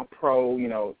am now pro,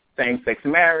 same-sex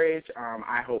marriage.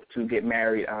 I hope to get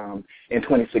married in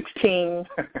 2016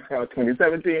 or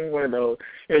 2017, one of those.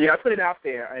 I put it out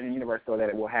there in the universe so that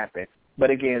it will happen. But,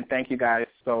 again, thank you guys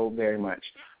so very much.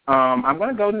 I'm going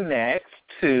to go next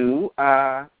to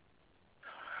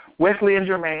Wesley and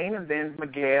Jermaine, and then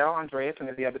Miquel Andreas, and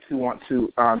if the other two want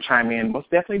to chime in, most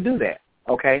definitely do that,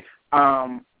 okay?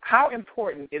 How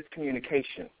important is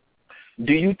communication?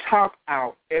 Do you talk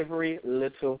out every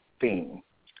little thing?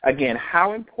 Again,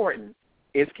 how important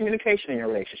is communication in your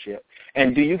relationship?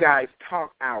 And do you guys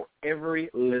talk out every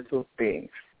little thing?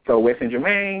 So Wesley and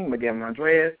Jermaine, Miquel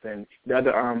Andreas, and the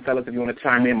other fellas, if you want to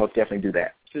chime in, most definitely do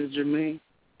that. This is Jermaine.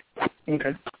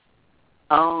 Okay.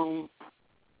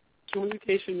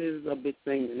 Communication is a big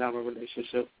thing in our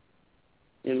relationship.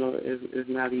 It's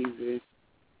not easy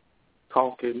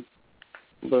talking,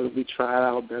 but we try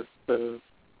our best to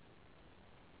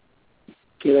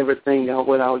get everything out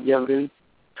without yelling,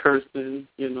 cursing,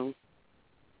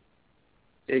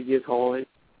 It gets hard.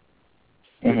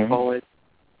 It's hard.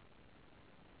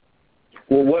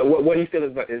 Well, what do you feel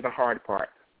is the hard part?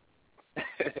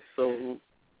 So,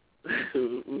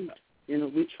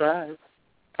 we try.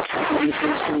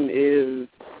 Communication is,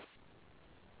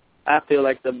 I feel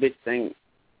like, the big thing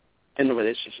in the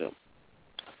relationship.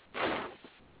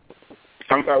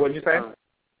 I'm sorry, what did you say?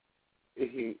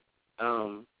 He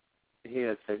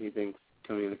had said he thinks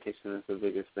communication is the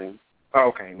biggest thing. Oh,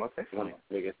 okay, most definitely. One of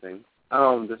the biggest things.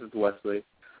 This is Wesley.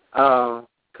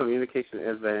 Communication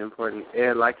is very important.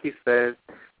 And like he said,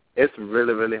 it's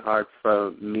really, really hard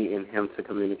for me and him to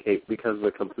communicate because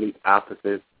we're complete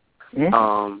opposites.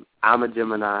 Mm-hmm. I'm a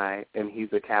Gemini, and he's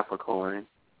a Capricorn.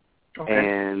 Okay.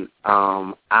 And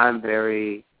I'm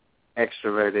very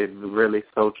extroverted, really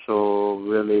social,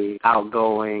 really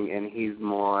outgoing, and he's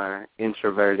more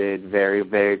introverted, very,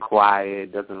 very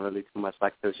quiet, doesn't really too much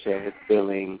like to share his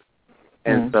feelings.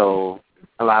 And so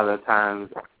a lot of the times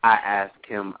I ask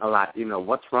him a lot,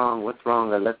 what's wrong,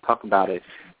 or let's talk about it.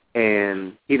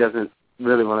 And he doesn't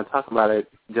really want to talk about it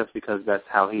just because that's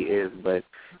how he is. But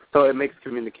so it makes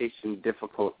communication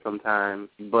difficult sometimes.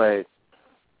 But,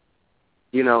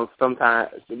 you know, sometimes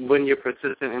when you're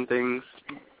persistent in things,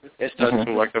 it still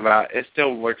doesn't work out. It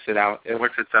still works it out. It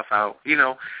works itself out. You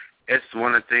know, it's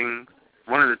one of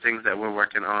the things that we're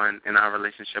working on in our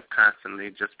relationship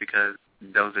constantly, just because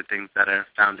those are things that are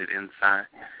founded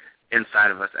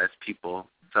inside of us as people.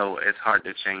 So it's hard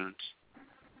to change.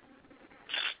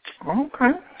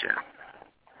 Okay. Yeah.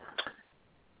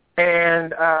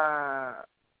 And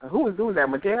who is that,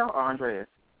 Miquel or Andreas?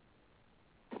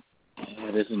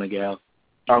 This is Miquel.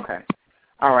 Okay.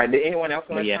 All right. Did anyone else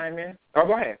want to chime in? Oh,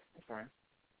 go ahead. Sorry.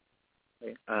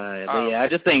 I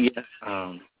just think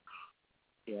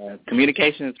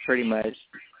communication is pretty much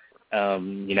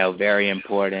very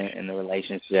important in the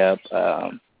relationship.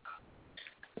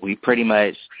 We pretty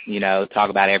much talk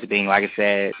about everything. Like I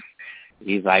said,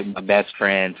 he's like my best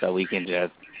friend, so we can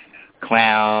just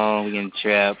clown, we can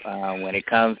trip. When it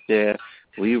comes to,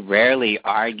 we rarely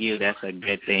argue. That's a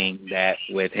good thing that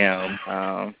with him.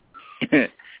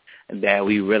 That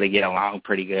we really get along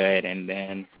pretty good. And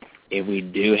then if we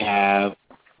do have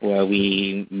where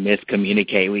we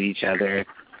miscommunicate with each other,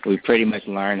 we pretty much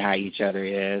learn how each other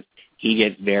is. He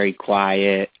gets very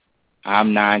quiet.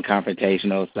 I'm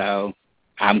non-confrontational, so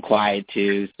I'm quiet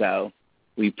too. So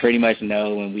we pretty much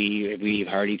know when we've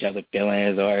hurt each other's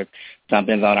feelings or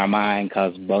something's on our mind,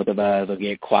 because both of us will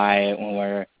get quiet when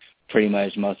we're pretty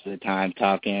much most of the time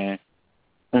talking.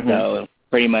 Mm-hmm. So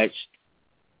pretty much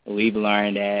we've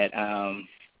learned that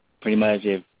pretty much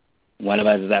if one of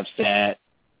us is upset,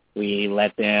 we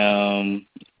let them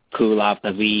cool off,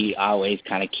 because we always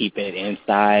kind of keep it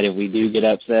inside. If we do get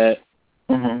upset,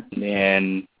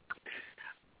 then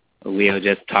we'll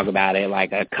just talk about it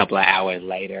like a couple of hours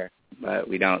later. But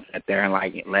we don't sit there and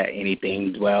let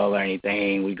anything dwell or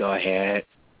anything. We go ahead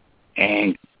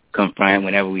and confront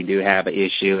whenever we do have an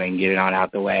issue and get it on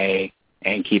out the way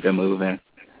and keep it moving.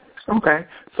 Okay.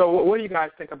 So what do you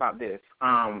guys think about this?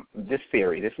 This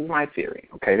theory. This is my theory.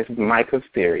 Okay. This is Micah's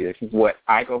theory. This is what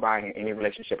I go by in any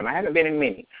relationship, and I haven't been in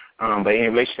many. But any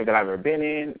relationship that I've ever been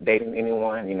in, dating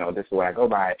anyone, this is what I go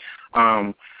by.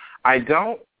 I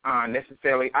don't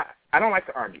necessarily. I don't like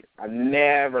to argue. I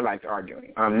never liked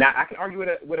arguing. Now I can argue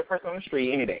with a person on the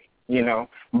street any day.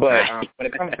 But when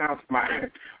it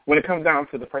comes down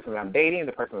to the person that I'm dating,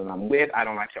 the person that I'm with, I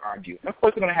don't like to argue. Of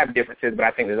course, we're going to have differences, but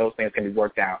I think that those things can be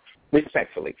worked out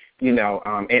respectfully, in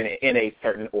a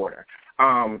certain order.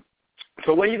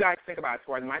 So what do you guys think about as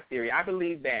far as my theory? I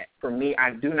believe that for me,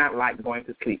 I do not like going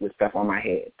to sleep with stuff on my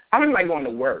head. I don't like going to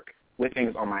work with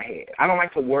things on my head. I don't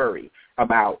like to worry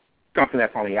about something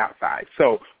that's on the outside.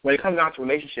 So when it comes down to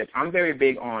relationships, I'm very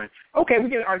big on, okay, we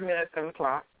get an argument at 7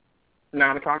 o'clock.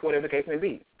 9 o'clock, whatever the case may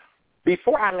be.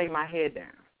 Before I lay my head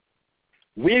down,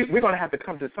 we're going to have to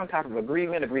come to some type of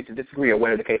agreement, agree to disagree, or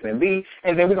whatever the case may be,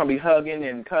 and then we're going to be hugging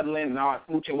and cuddling and all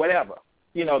smooching, whatever.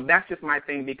 That's just my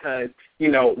thing, because,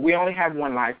 we only have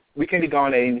one life. We can be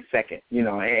gone at any second,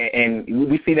 and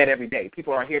we see that every day.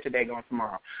 People are here today, gone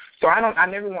tomorrow. So I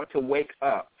never want to wake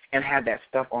up and have that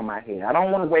stuff on my head. I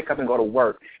don't want to wake up and go to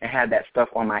work and have that stuff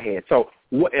on my head. So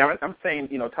I'm saying,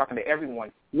 talking to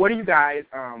everyone, what do you guys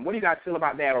feel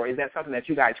about that? Or is that something that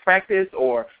you guys practice,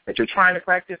 or that you're trying to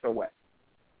practice, or what?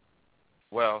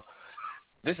 Well,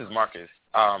 this is Marcus.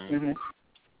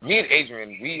 Me and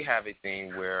Adrian, we have a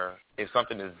thing where if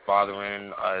something is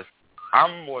bothering us,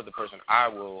 I'm more the person, I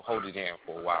will hold it in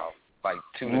for a while, like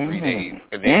 2 to 3 days,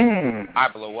 and then I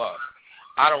blow up.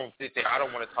 I don't sit there. I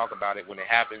don't want to talk about it when it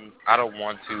happens. I don't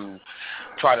want to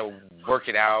try to work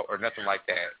it out or nothing like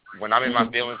that. When I'm in my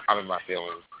feelings, I'm in my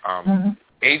feelings.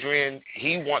 Adrian,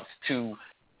 he wants to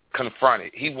confront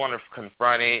it. He wants to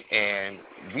confront it, and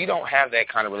we don't have that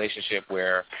kind of relationship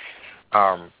where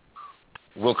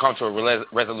we'll come to a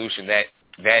resolution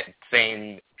that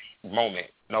same moment.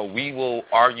 No, we will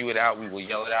argue it out. We will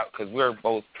yell it out, because we're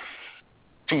both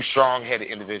two strong-headed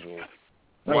individuals.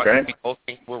 Okay. We both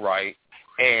think we're right.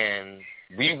 And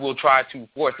we will try to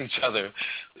force each other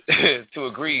to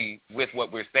agree with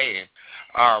what we're saying.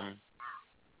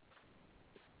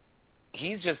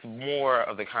 He's just more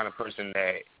of the kind of person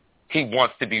that he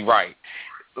wants to be right.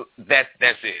 That's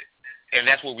it. And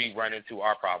that's where we run into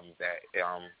our problems at.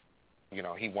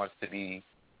 He wants to be,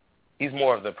 he's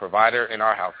more of the provider in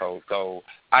our household. So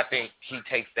I think he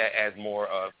takes that as more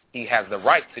of, he has the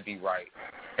right to be right,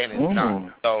 and it's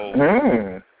not.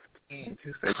 So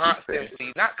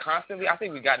not constantly, I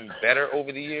think we've gotten better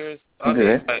over the years of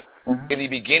it, but in the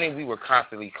beginning we were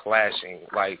constantly clashing,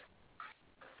 like,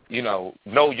 no,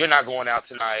 you're not going out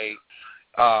tonight,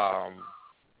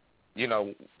 you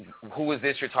know, who is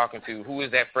this you're talking to? Who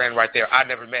is that friend right there? I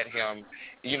never met him,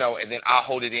 you know, and then I'll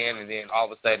hold it in, and then all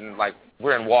of a sudden, like,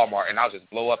 we're in Walmart, and I'll just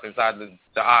blow up inside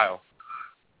the aisle.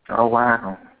 Oh,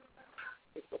 wow.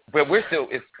 But we're still,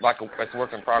 it's like it's a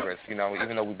work in progress, you know,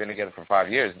 even though we've been together for 5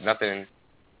 years, nothing,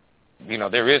 you know,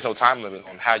 there is no time limit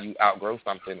on how you outgrow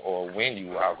something or when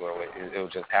you outgrow it. It'll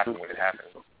just happen when it happens.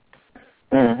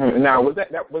 Mm-hmm. Now, was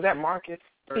that Marcus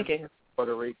speaking?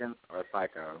 Puerto Rican or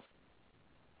psycho?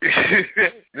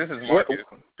 This is Marcus.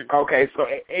 Okay, so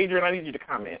Adrian, I need you to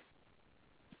comment.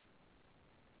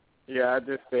 Yeah, I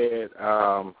just said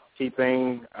key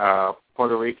thing,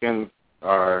 Puerto Ricans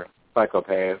are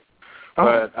psychopaths.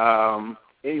 But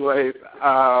anyways,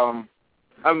 I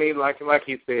mean, like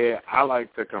he said, I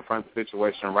like to confront the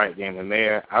situation right then and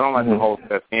there. I don't like to hold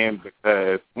stuff in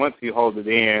because once you hold it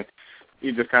in,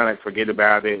 you just kind of forget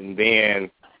about it, and then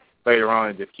later on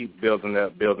it just keeps building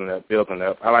up.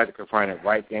 I like to confront it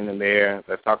right then and there.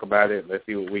 Let's talk about it. Let's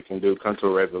see what we can do. Come to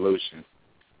a resolution.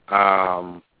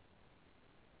 Now,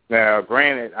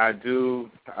 granted, I do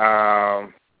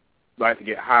like to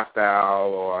get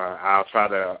hostile, or I'll try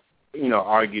to, you know,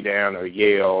 argue down or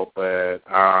yell, but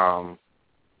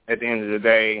at the end of the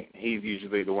day, he's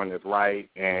usually the one that's right,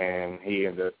 and he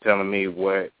ends up telling me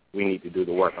what we need to do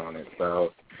to work on it.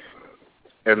 So,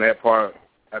 in that part,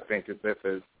 I think that's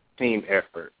a team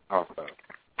effort also.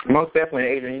 Most definitely,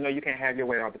 Adrian. You know you can't have your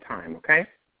way all the time, okay?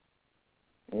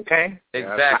 Okay?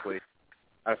 Exactly.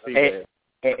 I see that.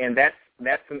 And that's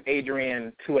from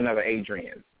Adrian to another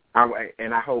Adrian.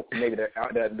 And I hope maybe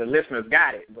the listeners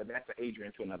got it, but that's an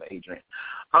Adrian to another Adrian.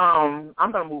 I'm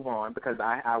going to move on because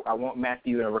I want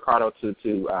Matthew and Riccardo to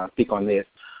speak on this.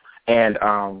 And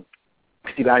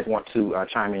if you guys want to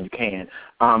chime in, you can.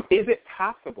 Is it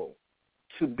possible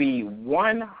to be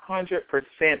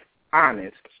 100%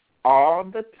 honest all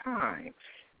the time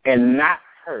and not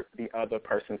hurt the other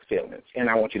person's feelings? And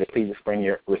I want you to please explain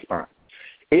your response.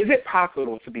 Is it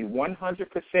possible to be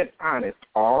 100% honest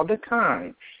all the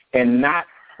time and not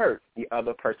hurt the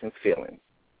other person's feelings?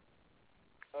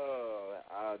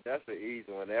 That's an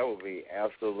easy one. That would be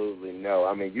absolutely no.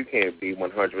 I mean, you can't be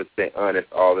 100% honest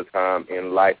all the time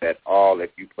in life at all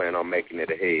if you plan on making it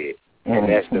ahead. And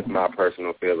that's just my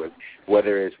personal feeling.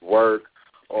 Whether it's work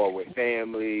or with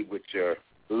family, with your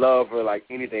lover, like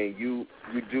anything you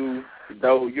do,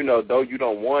 though you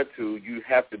don't want to, you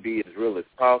have to be as real as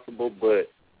possible, but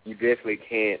you definitely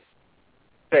can't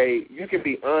say, you can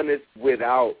be honest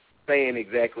without saying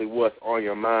exactly what's on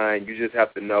your mind. You just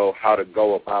have to know how to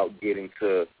go about getting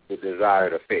to the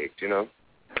desired effect, you know?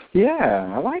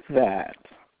 Yeah, I like that.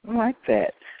 I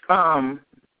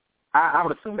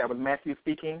would assume that was Matthew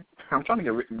speaking. I'm trying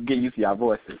to get used to your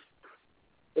voices.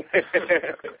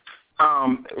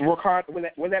 Riccardo,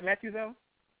 was that Matthew, though?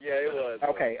 Yeah, it was.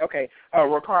 Okay.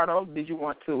 Riccardo, did you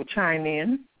want to chime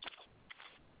in?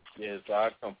 Yes,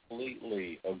 I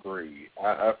completely agree.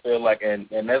 I feel like, and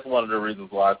that's one of the reasons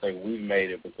why I think we've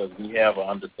made it, because we have an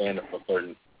understanding for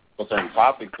certain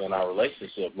topics in our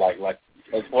relationship. Like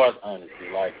as far as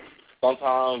honesty, like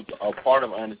sometimes a part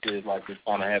of honesty is like just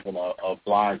kind of having a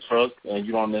blind trust, and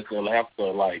you don't necessarily have to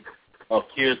like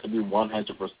appear to be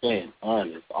 100%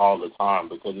 honest all the time,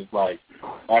 because it's like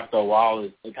after a while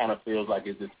it kind of feels like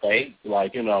it's just fake.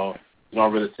 Like, you know, you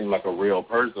don't really seem like a real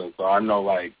person. So I know,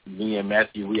 like, me and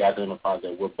Matthew, we identify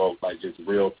that we're both, like, just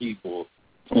real people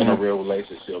in a real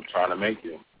relationship trying to make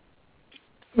it.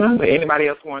 Well, anybody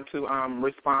else want to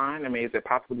respond? I mean, is it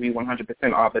possible to be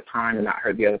 100% all the time and not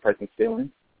hurt the other person's feelings?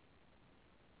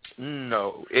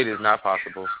 No, it is not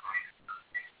possible.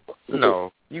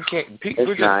 No, you can't.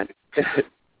 It's not.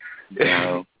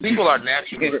 No. People are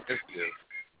naturally sensitive.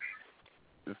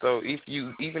 So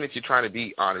even if you're trying to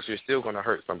be honest, you're still going to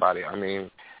hurt somebody. I mean,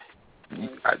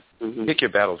 pick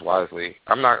your battles wisely.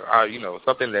 I'm not,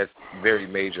 something that's very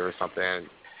major or something,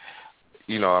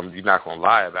 you're not going to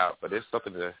lie about, but it's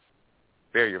something to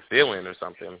bear your feeling or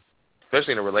something,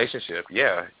 especially in a relationship.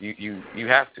 Yeah, you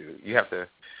have to. You have to.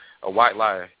 A white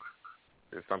lie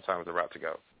is sometimes the route to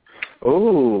go.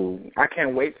 Ooh, I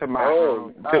can't wait to my I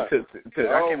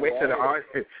can't wait to the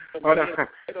audience. Hold on.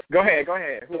 Go ahead.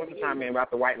 Who wants to chime in about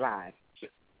the white lie?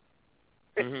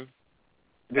 Mm-hmm.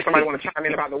 Does somebody want to chime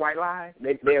in about the white lie?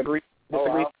 They agree?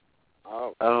 Disagree?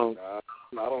 I don't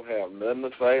have nothing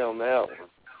to say on that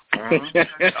one.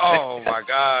 Oh my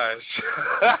gosh.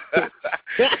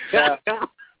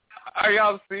 Are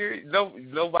y'all serious?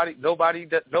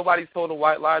 Nobody's told a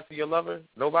white lie to your lover?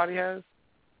 Nobody has?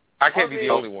 I can't be the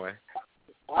only one.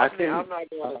 I'm not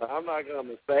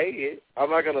gonna say it. I'm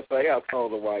not gonna say I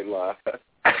told a white lie.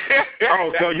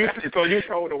 So you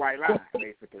told a white lie,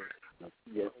 basically.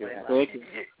 Yes.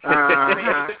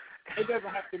 it doesn't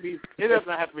have to be. It doesn't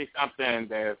have to be something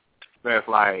that's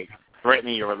like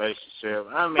threatening your relationship.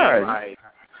 I mean, like,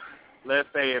 let's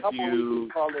say if you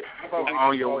are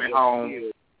on your way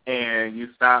home and you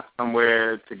stop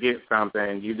somewhere to get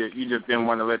something, you just didn't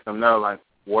want to let them know like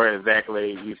where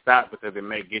exactly you stopped because it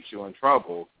may get you in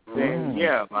trouble. Then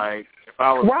yeah, like if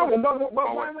I was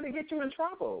why would it get you in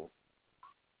trouble?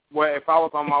 Well, if I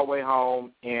was on my way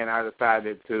home and I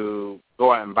decided to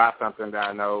go out and buy something that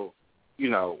I know,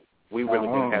 we really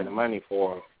didn't have the money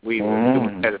for, we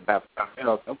would set it up for something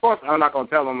else. Of course, I'm not going to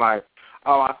tell them like,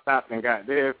 oh, I stopped and got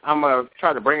this. I'm going to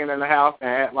try to bring it in the house and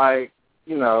act like,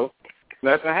 nothing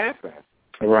happened.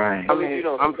 Right. I mean,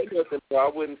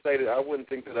 I wouldn't say that. I wouldn't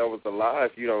think that was a lie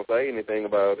if you don't say anything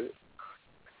about it.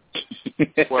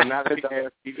 Well, now that they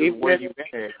ask you where you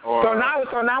been at, or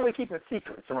so now we're keeping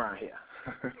secrets around here.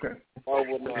 Oh,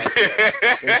 well, no.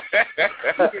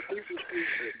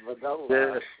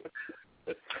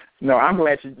 No, I'm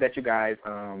glad that you guys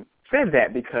said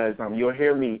that because you'll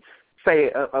hear me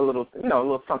say a little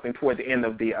something toward the end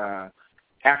of the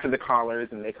after the callers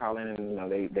and they call in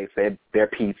and they said their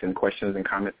piece and questions and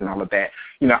comments and all of that.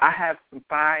 I have some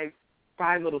five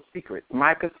little secrets.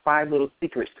 Micah's 5 little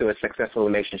secrets to a successful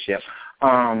relationship.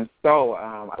 So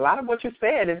a lot of what you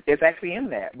said is actually in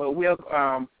that, but we'll.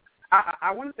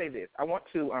 I want to say this. I want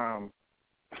to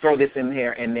throw this in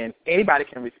here, and then anybody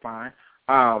can respond.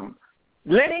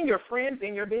 Letting your friends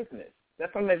in your business.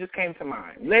 That's something that just came to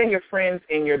mind. Letting your friends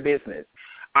in your business.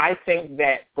 I think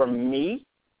that for me,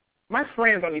 my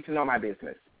friends don't need to know my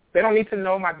business. They don't need to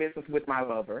know my business with my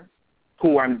lover,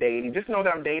 who I'm dating. Just know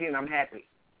that I'm dating and I'm happy.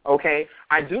 Okay?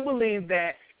 I do believe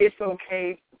that it's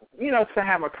okay, to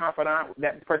have a confidant,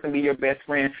 that person be your best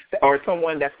friend, or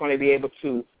someone that's going to be able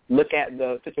to look at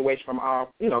the situation from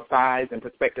all, sides and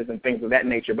perspectives and things of that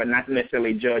nature, but not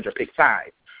necessarily judge or pick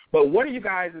sides. But what are you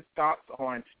guys' thoughts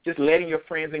on just letting your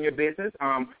friends in your business?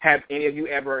 Have any of you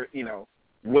ever,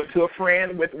 went to a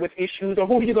friend with issues, or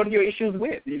who do you go to your issues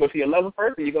with? Do you go to your lover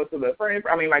first, or you go to the friend?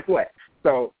 I mean, like what?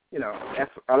 So,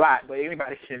 that's a lot, but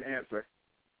anybody can answer.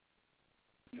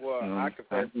 Well, I could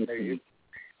say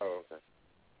oh, okay.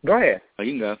 Go ahead. Oh,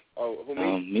 you can go. Oh, who,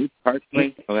 me? Me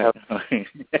personally?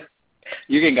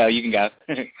 You can go.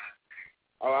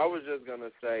 Oh, I was just going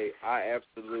to say I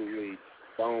absolutely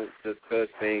don't discuss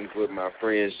things with my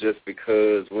friends just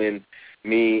because when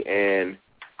me and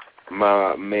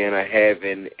my man are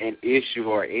having an issue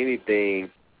or anything,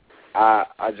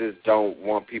 I just don't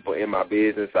want people in my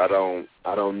business. I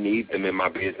don't need them in my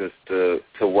business to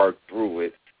work through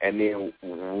it. And then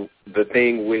the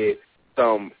thing with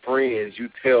some friends, you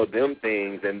tell them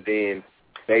things and then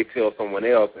they tell someone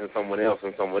else and someone else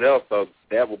and someone else. So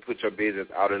that will put your business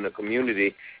out in the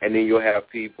community, and then you'll have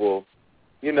people,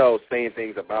 saying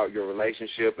things about your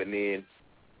relationship, and then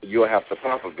you'll have to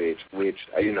pop a bitch, which,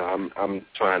 I'm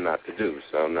trying not to do.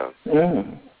 So, no.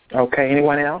 Okay.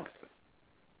 Anyone else?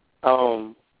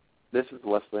 This is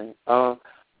Wesley.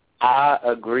 I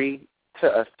agree to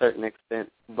a certain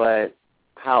extent, but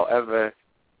however,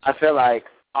 I feel like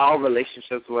all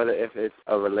relationships, whether if it's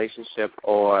a relationship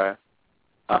or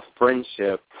a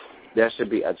friendship, there should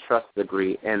be a trust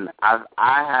degree. And I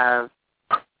have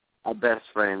a best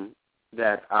friend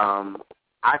that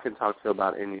I can talk to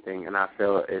about anything, and I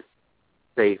feel it's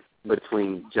safe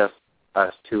between just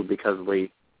us two because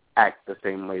we act the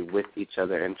same way with each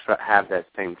other and have that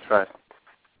same trust.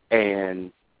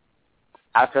 And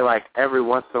I feel like every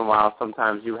once in a while,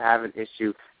 sometimes you have an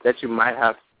issue that you might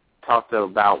have talked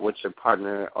about with your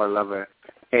partner or lover,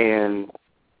 and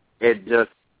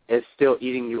it's still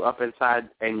eating you up inside,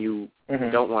 and you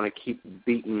don't want to keep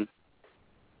beating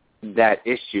that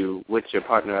issue with your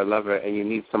partner or lover, and you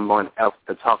need someone else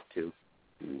to talk to.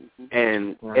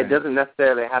 And it doesn't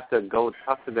necessarily have to go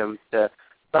talk to them to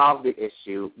solve the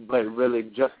issue, but really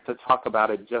just to talk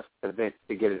about it, just to vent,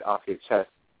 to get it off your chest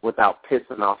without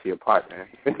pissing off your partner,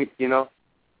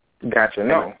 Gotcha.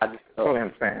 No, I just totally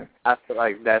understand. I feel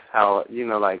like that's how,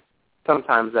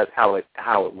 sometimes that's how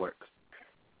it works.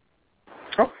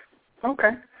 Oh, okay.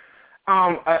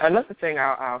 Another thing,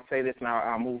 I'll say this and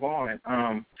I'll move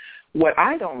on. What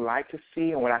I don't like to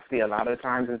see and what I see a lot of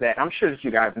times is that I'm sure that you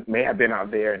guys may have been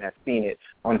out there and have seen it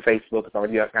on Facebook, or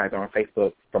you guys are on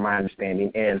Facebook from my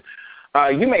understanding, and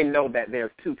you may know that there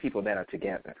are two people that are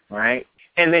together, right?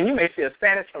 And then you may see a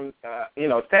status from,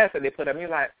 status that they put up, and you're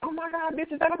like, oh, my God,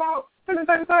 bitch, is that about such and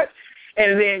such and such?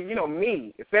 And then,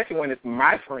 me, especially when it's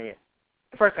my friend,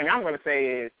 the first thing I'm going to say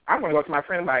is I'm going to go to my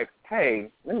friend like, hey,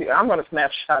 I'm going to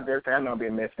snapshot everything. I know I'm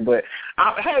being messy, but,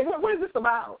 hey, what is this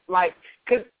about? Like,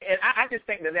 and I just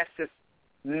think that that's just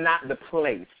not the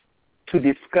place to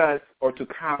discuss or to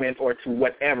comment or to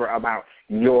whatever about,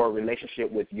 your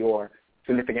relationship with your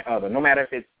significant other, no matter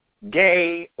if it's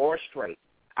gay or straight.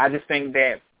 I just think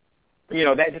that,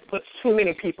 that just puts too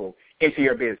many people into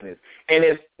your business. And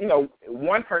if,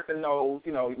 one person knows,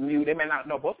 you, they may not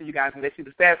know both of you guys, and they see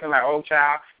the stats and like, oh,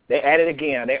 child, they at it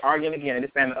again, they arguing again, and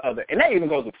this and the other. And that even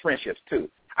goes with friendships, too.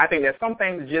 I think that some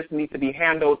things just need to be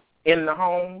handled in the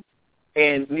home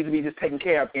and need to be just taken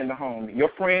care of in the home. Your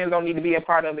friends don't need to be a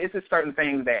part of it. It's just certain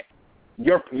things that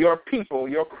your people,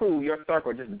 your crew, your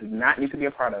circle just do not need to be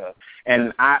a part of.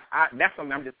 And I that's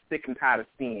something I'm just sick and tired of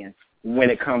seeing when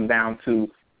it comes down to,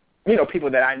 people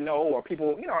that I know or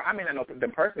people, I may not know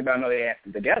them personally, but I know they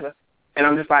act together. And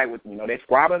I'm just like, they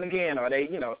squabbling again or they,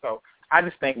 so I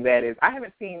just think that is, I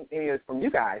haven't seen any of this from you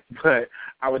guys, but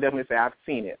I would definitely say I've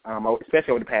seen it,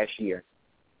 especially over the past year.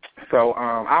 So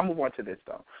I'll move on to this,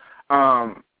 though.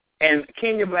 And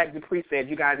Kenya Black Dupree said,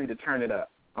 you guys need to turn it up.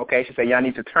 Okay, she said, y'all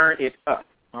need to turn it up.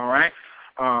 All right?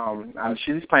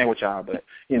 She's just playing with y'all, but,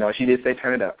 she did say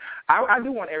turn it up. I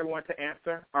do want everyone to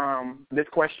answer this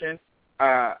question.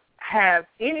 Have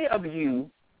any of you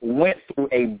went through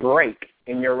a break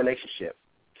in your relationship?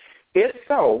 If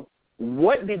so,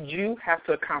 what did you have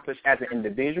to accomplish as an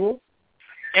individual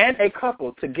and a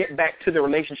couple to get back to the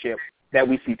relationship that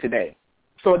we see today?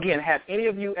 So, again, have any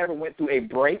of you ever went through a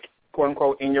break,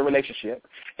 quote-unquote, in your relationship?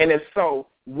 And if so,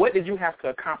 what did you have to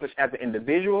accomplish as an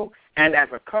individual and as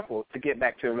a couple to get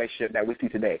back to the relationship that we see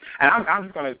today? And I'm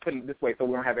just going to put it this way so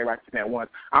we don't have everybody speak at once.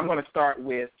 I'm going to start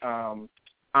with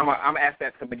I'm going to ask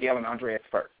that to Miquel and Andreas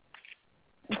first.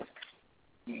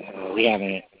 We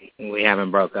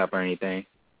haven't broke up or anything.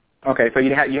 Okay, so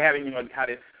you haven't, how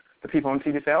did the people on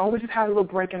TV say, oh, we just had a little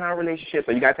break in our relationship.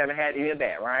 So you guys haven't had any of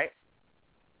that, right?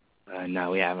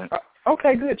 No, we haven't.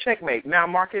 Okay, good. Checkmate. Now,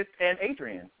 Marcus and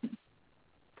Adrian.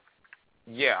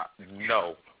 Yeah,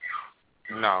 no.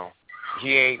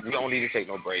 We don't need to take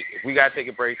no break. If we got to take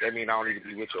a break, that means I don't need to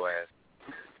be with your ass.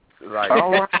 Like,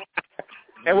 all right.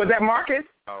 And was that Marcus?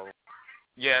 No.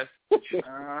 Yes.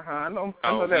 I know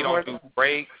that we don't do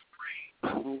breaks.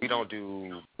 We don't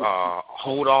do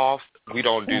hold off. We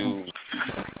don't do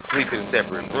sleep in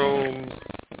separate rooms.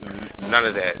 None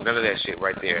of that shit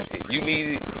right there. If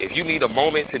you need a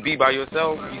moment to be by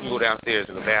yourself, you can go downstairs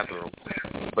in the bathroom.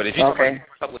 But if you take a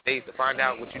couple of days to find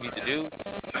out what you need to do,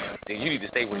 then you need to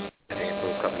stay where you're staying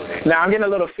for a couple of days. Now, I'm getting a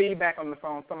little feedback on the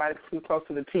phone. Somebody too close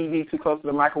to the TV, too close to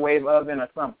the microwave oven or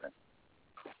something.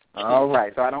 All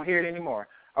right, so I don't hear it anymore.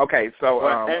 Okay, so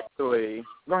actually,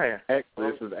 go ahead.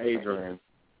 Actually, this is Adrian.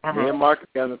 Me and Marcus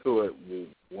got into it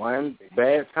one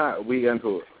bad time. We got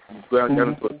into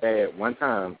it bad one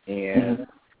time, and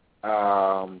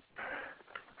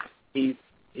he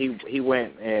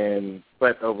went and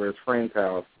slept over his friend's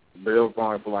house, but it was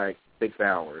going for like 6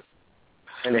 hours,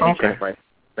 and then he came back.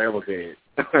 That was it.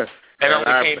 And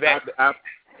came back.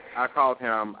 I called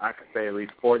him, I could say at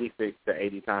least 46 to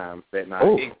 80 times that night.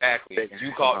 Ooh. Exactly.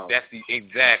 You called.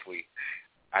 Exactly.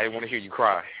 I didn't want to hear you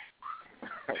cry.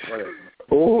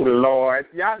 Oh, Lord.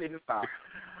 Y'all need to stop.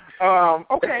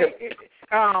 Okay.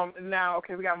 Now,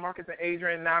 we got Marcus and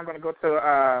Adrian. Now I'm going to go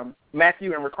to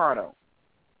Matthew and Riccardo.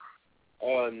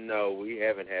 Oh, no, we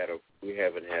haven't had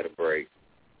a break.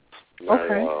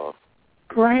 Not at all.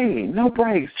 Great. No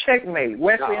breaks. Checkmate.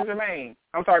 Wesley and Jermaine.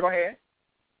 I'm sorry, go ahead.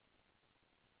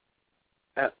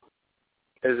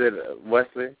 Is it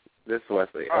Wesley? This is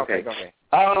Wesley. Okay, go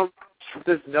ahead.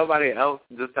 Since nobody else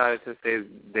decided to say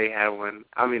they had one,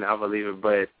 I mean, I believe it,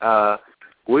 but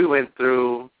we went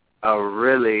through a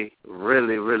really,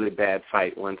 really, really bad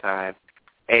fight one time,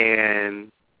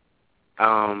 and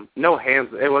no hands.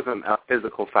 It wasn't a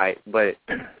physical fight, but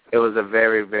it was a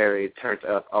very, very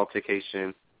turned-up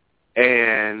altercation,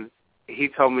 and he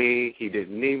told me he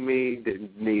didn't need me,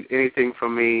 didn't need anything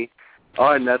from me,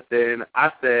 or nothing.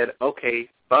 I said, okay,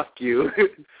 fuck you.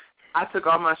 I took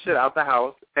all my shit out the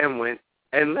house and went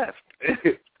and left.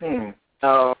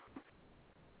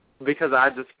 Because I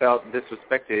just felt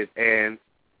disrespected. And,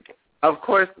 of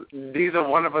course, neither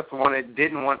one of us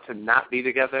didn't want to not be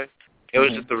together. It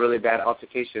was just a really bad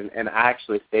altercation, and I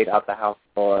actually stayed out the house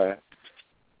for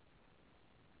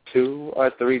 2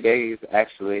 or 3 days,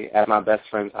 actually, at my best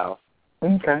friend's house.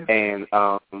 Okay. And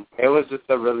it was just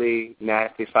a really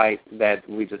nasty fight that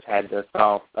we just had to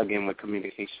solve, again, with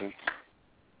communication.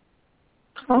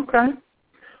 Okay.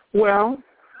 Well,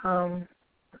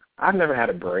 I've never had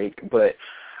a break, but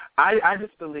I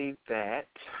just believe that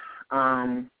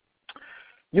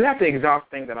you have to exhaust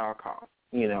things at all costs,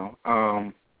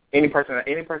 Any person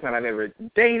I've ever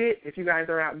dated, if you guys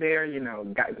are out there, and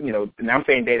I'm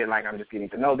saying dated like I'm just getting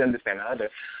to know them, this and the other,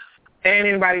 and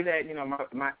anybody that,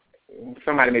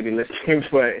 somebody may be listening,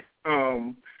 but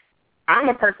I'm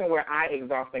a person where I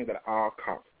exhaust things at all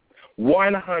costs,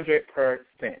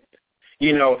 100%.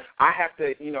 You know, I have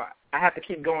to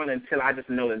keep going until I just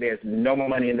know that there's no more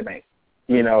money in the bank.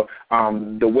 You know,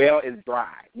 the well is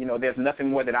dry. You know, there's nothing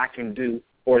more that I can do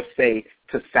or say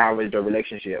to salvage the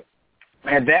relationship.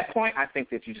 At that point, I think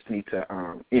that you just need to,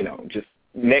 just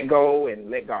let go and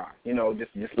let God. You know,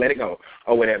 just let it go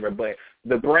or whatever. But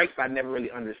the breaks I never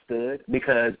really understood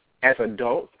because as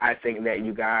adults, I think that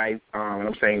you guys, and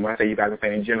I'm saying when I say you guys, I'm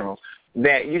saying in general,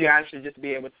 that you guys should just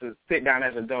be able to sit down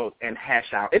as adults and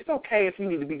hash out. It's okay if you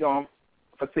need to be gone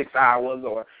for 6 hours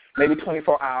or maybe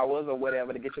 24 hours or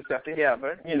whatever to get yourself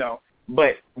together, you know.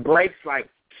 But breaks like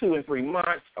 2 and 3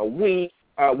 months, a week,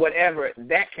 whatever,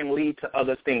 that can lead to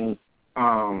other things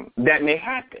that may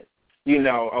happen, you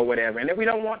know, or whatever. And if we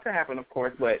don't want to happen, of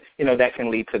course, but, you know, that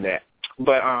can lead to that.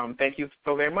 But thank you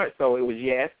so very much. So it was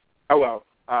yes. Oh, well,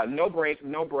 no break,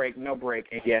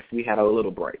 and yes, we had a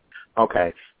little break.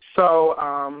 Okay.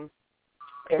 So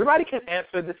everybody can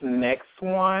answer this next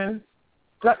one.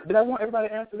 Did I want everybody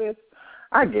to answer this?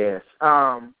 I guess.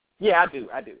 Yeah, I do.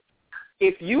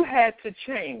 If you had to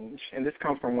change, and this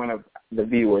comes from one of the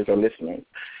viewers or listeners,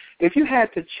 if you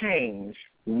had to change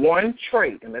one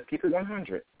trait, and let's keep it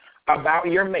 100, about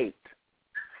your mate,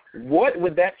 what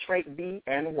would that trait be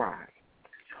and why?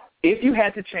 If you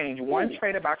had to change one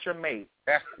trait about your mate,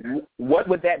 what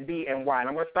would that be and why? And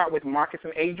I'm going to start with Marcus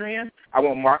and Adrian. I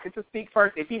want Marcus to speak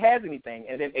first, if he has anything,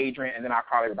 and then Adrian, and then I'll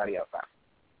call everybody else out.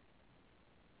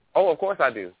 Oh, of course I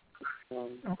do.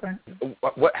 Okay.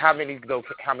 How many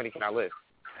can I list?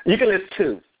 You can list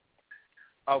 2.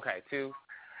 Okay, 2.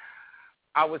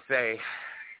 I would say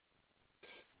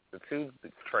the 2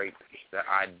 traits that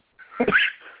I'd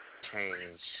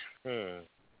change.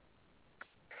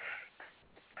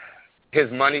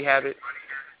 His money habit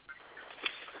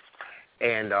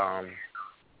and No,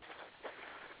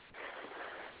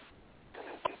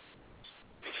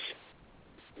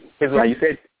 you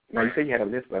said you had a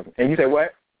list of them. And you said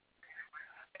what?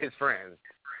 His friends.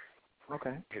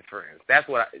 Okay. His friends. That's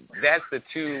the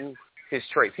 2 his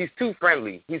traits. He's too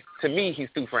friendly. He's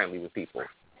too friendly with people.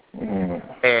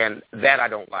 And that I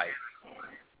don't like.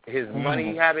 His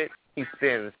money habit, he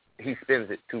spends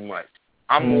it too much.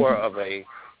 I'm more of a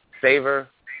saver.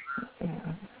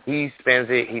 He spends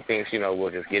it. He thinks, we'll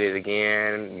just get it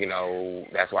again.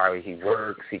 That's why he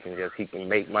works. He can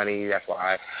make money. That's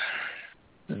why.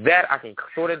 That I can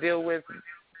sort of deal with,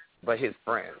 but his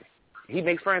friends. He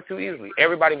makes friends too easily.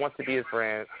 Everybody wants to be his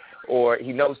friend, or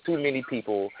he knows too many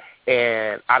people,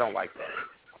 and I don't like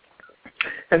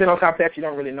that. And then on top of that, you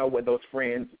don't really know what those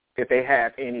friends, if they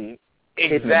have any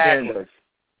hidden agendas,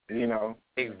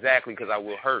 Exactly, because I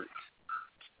will hurt.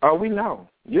 Oh, we know.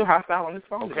 You're hostile on this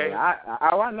phone today.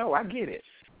 I know. I get it.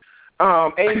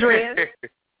 Adrian,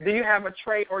 do you have a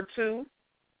trait or 2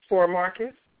 for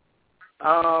Marcus?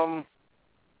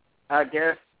 I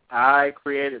guess I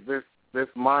created this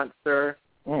monster.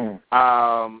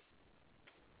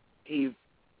 He's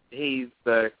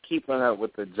the keeping up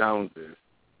with the Joneses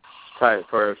type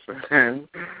person.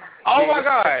 Oh my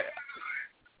God!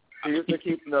 He's the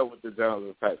keeping up with the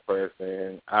Joneses type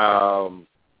person.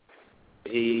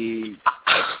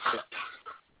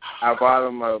 I bought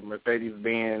him a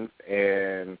Mercedes-Benz,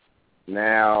 and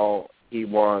now he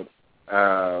wants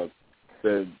the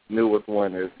newest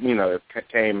one that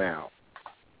came out.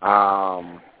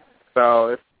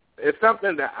 So it's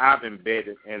something that I've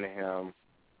embedded in him,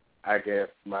 I guess,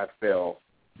 myself,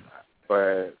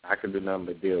 but I can do nothing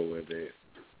but deal with it.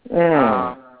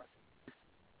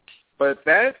 But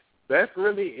that's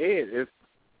really it. It's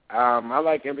I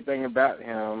like everything about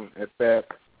him,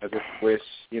 except I just wish,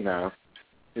 he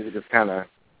could just kind of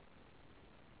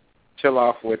chill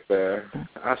off with the.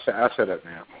 I'll shut up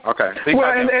now. Okay. Well,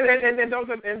 and those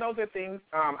are things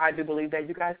I do believe that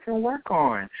you guys can work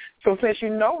on. So since you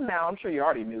know now, I'm sure you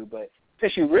already knew, but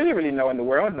since you really, really know and the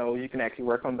world knows, you can actually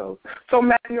work on those. So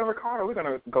Matthew and Riccardo, we're going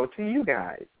to go to you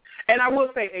guys. And I will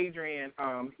say, Adrian,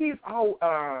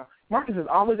 Marcus is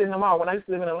always in the mall. When I used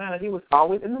to live in Atlanta, he was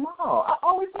always in the mall. I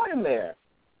always saw him there.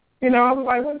 I was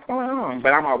like, what's going on?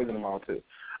 But I'm always in the mall, too.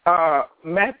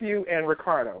 Matthew and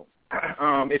Riccardo,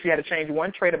 if you had to change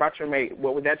one trait about your mate,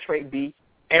 what would that trait be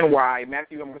and why?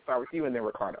 Matthew, I'm going to start with you and then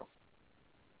Riccardo.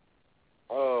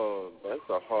 Oh, that's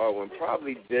a hard one.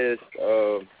 Probably just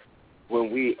when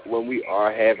we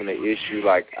are having an issue,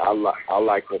 like I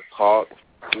like to talk,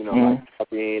 like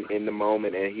being in the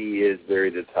moment, and he is very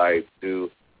the type to,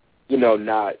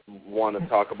 not want to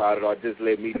talk about it or just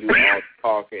let me do all the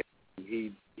talking.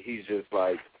 He's just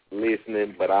like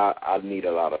listening, but I need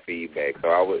a lot of feedback. So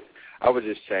I would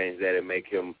just change that and make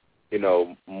him,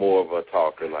 more of a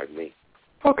talker like me.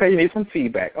 Okay, you need some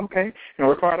feedback. Okay. And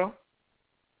Riccardo?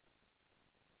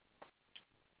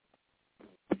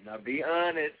 Now be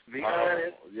honest. Be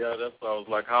honest. Yeah, that's what I was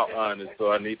like. How honest do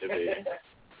I need to be?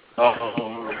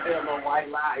 White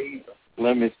lie either.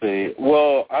 Let me see.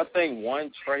 Well, I think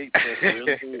one trait that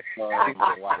really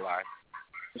white lie.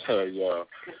 Yeah,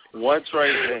 one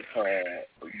trait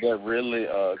that really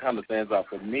kind of stands out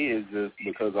for me is just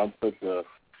because I'm such a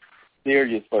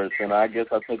serious person. I guess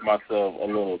I take myself a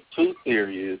little too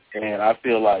serious, and I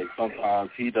feel like sometimes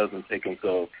he doesn't take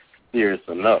himself serious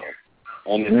enough,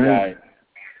 and it's like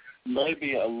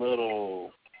maybe a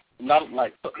little, not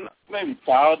like maybe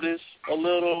childish a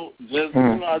little. Just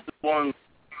I just want to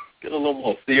get a little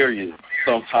more serious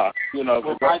sometimes,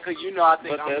 Well, Micah, I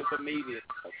think I'm a comedian.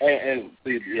 And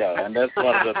see, yeah, and that's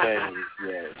one of the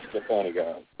things, the funny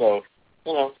guy. So,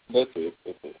 that's it.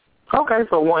 Okay,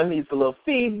 so one needs a little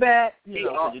feedback,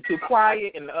 you're too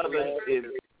quiet, and the other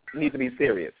needs to be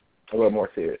serious, a little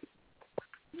more serious.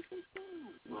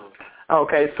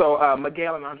 Okay, so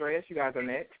Miquel and Andreas, you guys are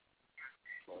next.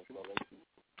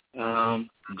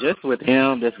 Just with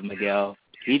him, this is Miquel.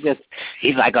 He's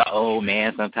like an old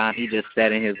man sometimes. He just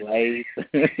set in his ways.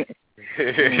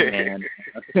 And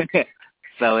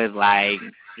so it's like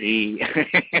he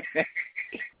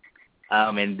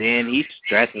and then he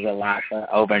stresses a lot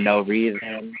over no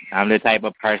reason. I'm the type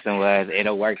of person where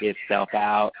it'll work itself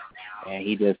out, and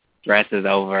he just stresses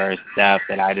over stuff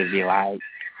that I just be like,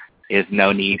 there's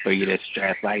no need for you to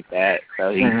stress like that.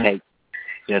 So he takes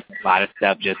just a lot of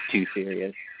stuff just too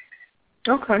serious.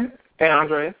 Okay. And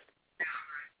Andreas?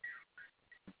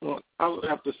 Well, I would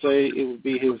have to say it would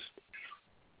be his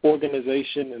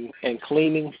organization and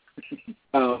cleaning.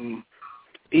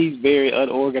 He's very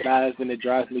unorganized, and it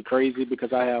drives me crazy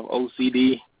because I have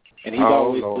OCD, and he's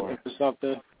always looking for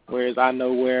something, whereas I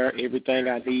know where everything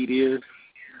I need is.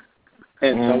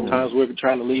 And sometimes we're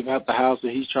trying to leave out the house,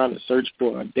 and he's trying to search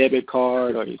for a debit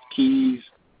card or his keys,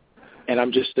 and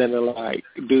I'm just standing there like,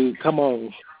 dude, come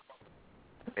on.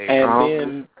 And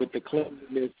then with the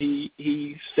cleanliness,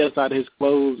 he steps out of his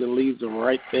clothes and leaves them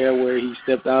right there where he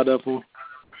stepped out of them.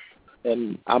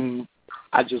 And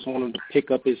I just want him to pick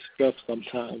up his stuff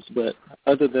sometimes. But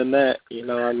other than that,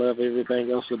 I love everything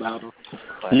else about him.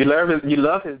 You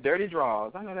love his dirty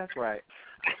drawers. I know that's right.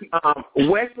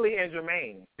 Wesley and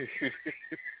Jermaine.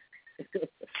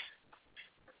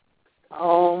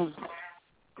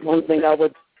 One thing I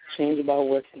would change about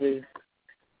Wesley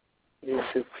is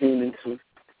his cleaning too.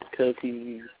 Because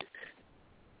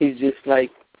he's just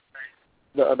like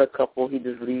the other couple. He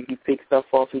picks stuff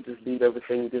off. He just leave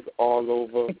everything just all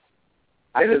over.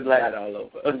 I could all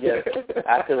over. Yes,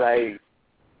 I could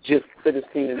just put his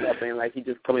cleaning up and he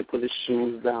just come and put his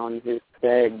shoes down, his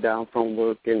bag down from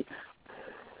work, and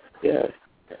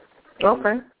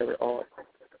Okay. Very odd.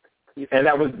 And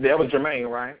that was Jermaine,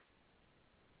 right?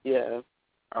 Yeah.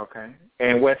 Okay.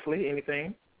 And Wesley,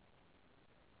 anything?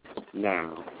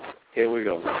 No. Here we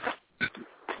go.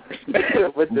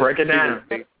 Break it down.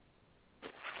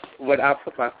 When I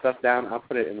put my stuff down, I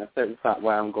put it in a certain spot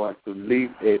where I'm going to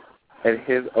leave it, and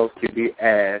his OCD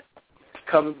ass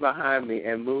comes behind me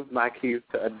and moves my keys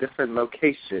to a different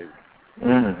location.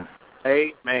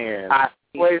 Hey, man. I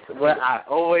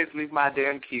always leave my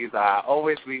damn keys. I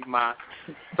always leave my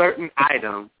certain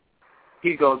item.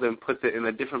 He goes and puts it in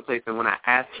a different place, and when I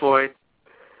ask for it,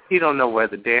 he don't know where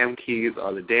the damn keys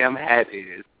or the damn hat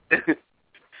is.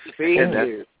 And that's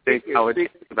the thing I would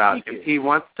think about. If he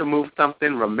wants to move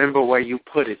something, remember where you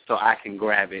put it so I can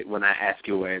grab it when I ask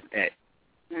you where it's at.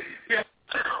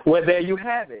 Well, there you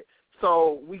have it.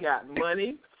 So we got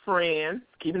money, friends,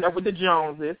 keeping up with the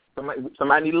Joneses.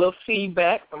 Somebody needs a little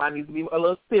feedback. Somebody needs to be a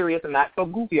little serious and not so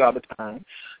goofy all the time.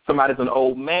 Somebody's an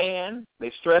old man.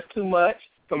 They stress too much.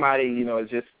 Somebody, is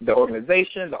just the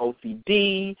organization, the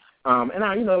OCD. And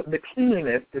the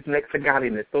cleanliness is next to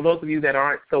godliness. So those of you that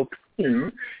aren't so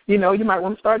clean, you might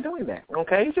want to start doing that,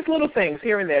 okay? It's just little things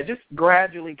here and there. Just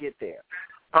gradually get there.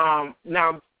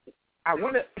 Now, I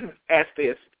want to ask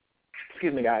this.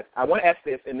 Excuse me, guys. I want to ask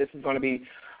this, and this is going to be,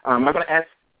 I'm not going to ask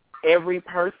every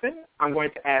person. I'm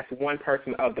going to ask one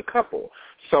person of the couple.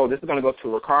 So this is going to go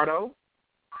to Riccardo,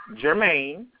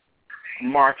 Jermaine,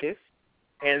 Marcus,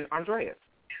 and Andreas.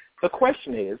 The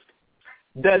question is,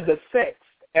 does the sex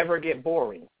ever get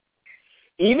boring?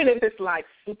 Even if it's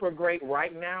super great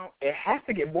right now, it has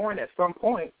to get boring at some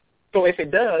point. So if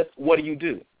it does, what do you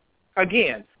do?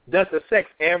 Again, does the sex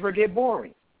ever get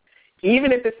boring?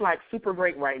 Even if it's super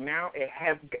great right now, it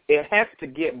has to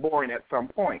get boring at some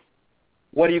point.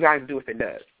 What do you guys do if it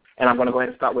does? And I'm going to go ahead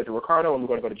and start with Riccardo, and we're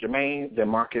going to go to Jermaine, then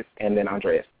Marcus, and then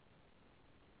Andreas.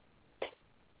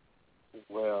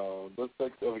 Well, the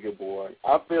sex ever get boring.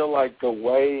 I feel like the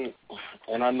way,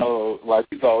 and I know, like,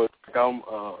 he's always like,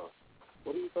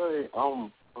 what do you say?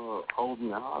 Holding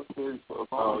the hostage.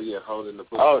 Oh, yeah, holding the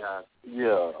pussy hostage.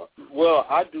 Yeah. Well,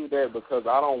 I do that because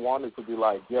I don't want it to be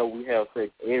like, yeah, we have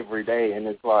sex every day, and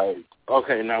it's like,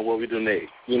 okay, now what we do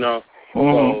next, you know?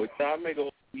 Mm-hmm. So I may go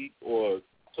a week or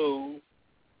two,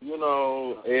 you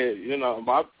know,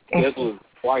 my schedule is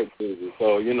quite busy.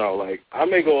 So, you know, like, I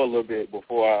may go a little bit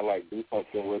before I, like, do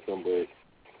something with them, but,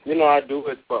 you know, I do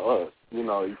it for us, you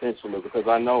know, essentially, because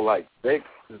I know, like, sex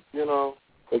is, you know,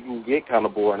 it can get kind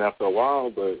of boring after a while,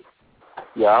 but,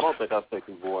 yeah, I don't think our sex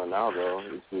is boring now, though.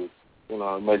 It's just, you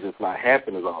know, it may just not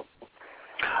happen as often.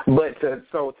 But to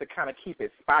kind of keep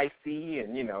it spicy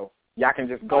and, you know, y'all can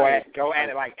just go at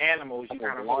it like animals, you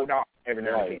kind of hold off every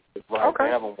now and again. It's like they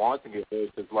haven't wanted to get there.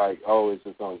 It's just like, oh, it's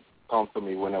just going to come to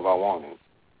me whenever I want it.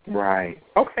 Right.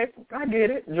 Okay, I get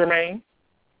it. Jermaine?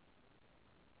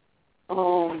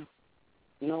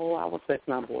 No, I would say it's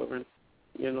not boring.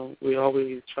 You know, we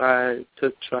always try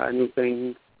new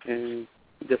things in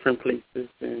different places,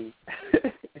 and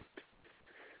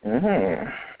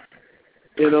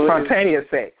you know, spontaneous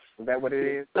sex. Is that what it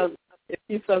is? It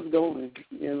keeps us going.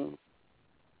 You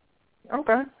know.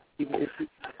 Okay. It's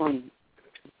fun.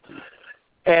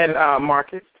 And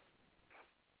Marcus?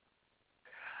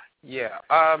 Yeah,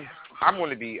 I'm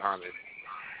going to be honest.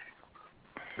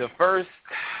 The first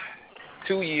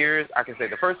 2 years, I can say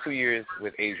the first 2 years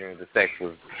with Adrian, the sex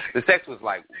was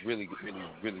like really, really,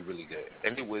 really, really good,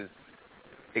 and it was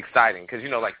exciting because, you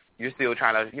know, like, you're still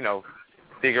trying to, you know,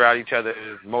 figure out each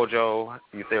other's mojo,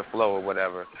 their flow or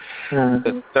whatever. Mm-hmm.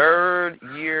 The third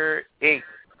year, it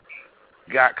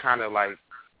got kind of like,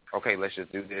 okay, let's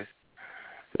just do this.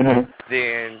 Mm-hmm.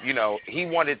 Then, you know, he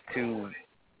wanted to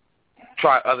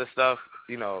try other stuff,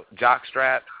 you know, jock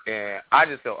strap, and I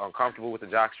just felt uncomfortable with the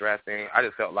jock strap thing. I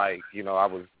just felt like, you know, I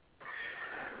was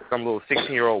some little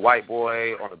 16-year-old white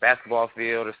boy on a basketball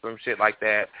field or some shit like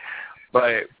that.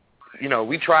 But, you know,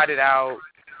 we tried it out,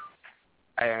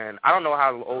 and I don't know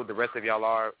how old the rest of y'all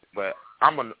are, but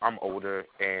I'm older,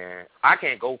 and I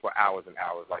can't go for hours and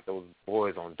hours like those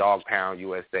boys on Dog Pound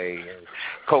USA and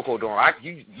Coco Dorm. I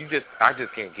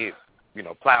just can't get, you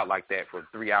know, plowed like that for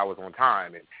 3 hours on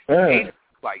time. And he's,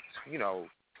 like, you know,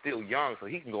 still young, so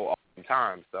he can go all the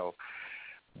time. So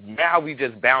now we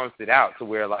just balanced it out to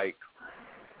where, like,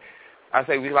 I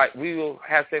say we will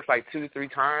have sex like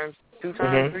 2-3 times, 3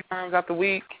 times out the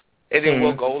week, and then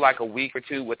we'll go like a week or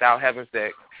two without having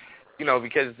sex, you know,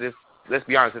 because let's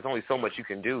be honest, there's only so much you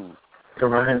can do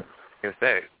in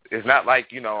sex. It's not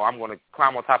like, you know, I'm going to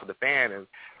climb on top of the fan and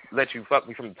let you fuck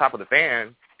me from the top of the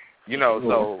fan, you know,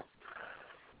 so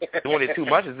doing it too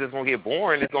much is just going to get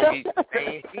boring. It's going to be the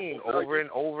same thing over and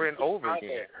over and over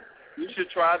again. You should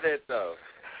try that, though.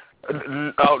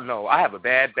 Oh, no, I have a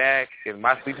bad back, and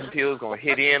my sleeping pills going to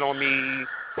hit in on me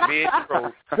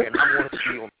mid-throat, and I'm going to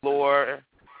be on the floor.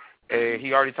 And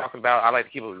he already talking about I like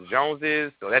to keep it with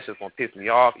Joneses, so that's just going to piss me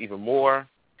off even more.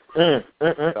 And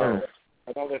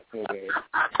okay,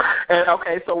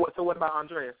 so what about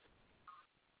Andreas?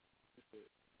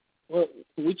 Well,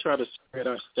 we try to spread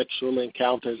our sexual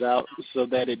encounters out so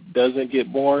that it doesn't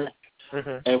get boring,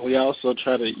 and we also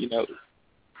try to, you know,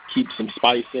 keep some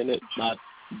spice in it by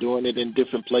doing it in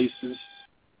different places.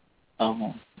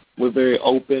 We're very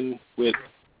open with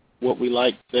what we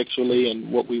like sexually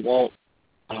and what we want.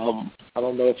 I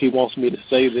don't know if he wants me to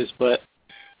say this, but,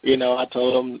 you know, I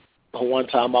told him one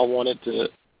time I wanted to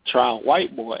try a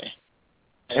white boy.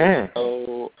 And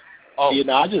so, you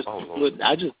know, I just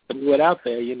threw it out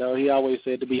there. You know, he always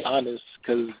said to be honest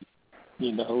because,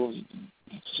 you know,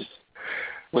 it's just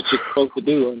what you're supposed to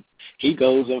do. And he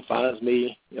goes and finds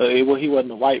me. Well, he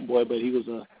wasn't a white boy, but he was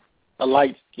a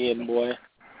light-skinned boy.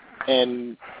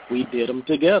 And we did them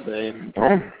together. And it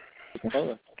was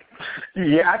fun.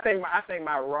 Yeah, I think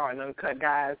my raw and uncut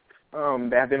guys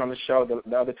that have been on the show,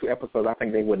 the other 2 episodes, I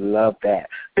think they would love that.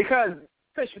 Because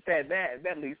since you said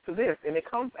that leads to this, and it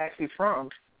comes actually from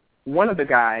one of the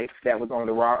guys that was on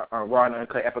the raw and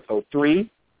uncut episode 3,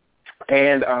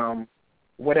 and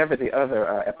whatever the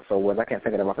other episode was, I can't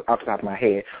think of it off the top of my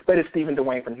head, but it's Stephen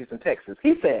Dwayne from Houston, Texas.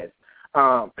 He says,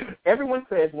 everyone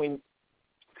says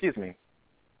excuse me,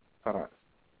 hold on.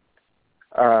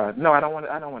 No, I don't want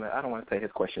to say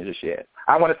his question just yet.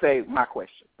 I want to say my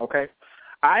question. Okay,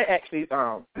 I actually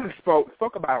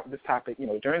spoke about this topic, you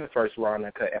know, during the first Raw and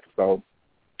Uncut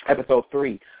episode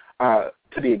 3,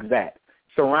 to be exact,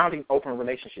 surrounding open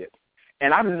relationships.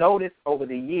 And I've noticed over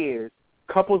the years,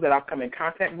 couples that I've come in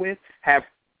contact with have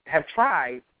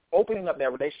tried opening up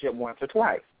their relationship once or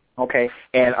twice. Okay,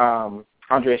 and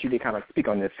Andreas, you did kind of speak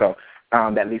on this. So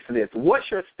that leads to this. What's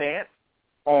your stance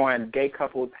on gay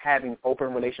couples having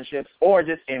open relationships or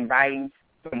just inviting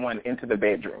someone into the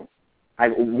bedroom?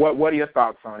 Like, what are your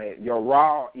thoughts on it? Your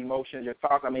raw emotions, your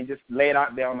thoughts. I mean, just lay it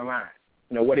out there on the line.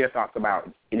 What are your thoughts about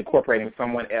incorporating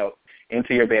someone else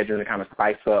into your bedroom to kind of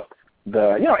spice up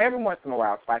every once in a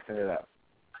while, spicing it up?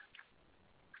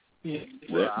 Yeah,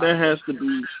 there has to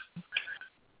be.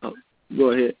 Oh,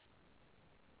 go ahead.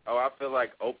 Oh, I feel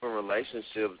like open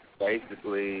relationships,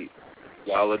 basically,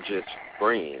 y'all are just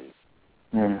friends.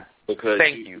 Because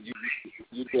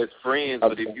you're just friends,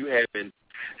 but if you having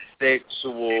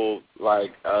sexual,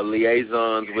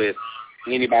 liaisons with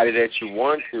anybody that you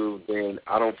want to, then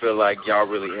I don't feel like y'all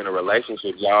really in a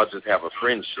relationship. Y'all just have a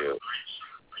friendship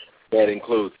that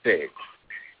includes sex.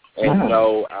 And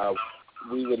so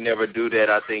we would never do that.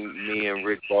 I think me and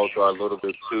Rick both are a little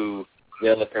bit too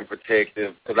jealous and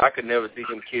protective, because I could never see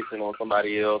him kissing on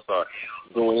somebody else or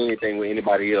doing anything with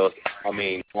anybody else. I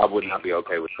mean, I would not be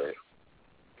okay with that.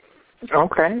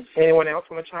 Okay. Anyone else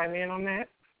want to chime in on that?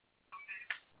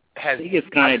 I think it's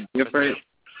kind of different.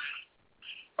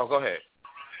 Oh, go ahead.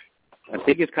 I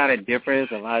think it's kind of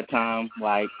different a lot of times.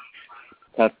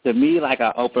 Cause to me,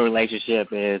 an open relationship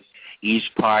is each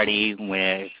party,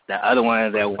 when the other one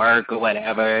is at work or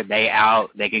whatever, they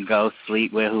out, they can go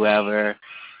sleep with whoever,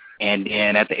 and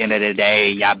then at the end of the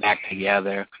day, y'all back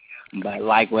together. But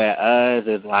with us,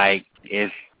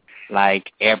 it's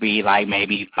every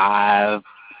maybe 4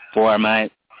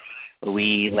 months,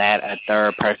 we let a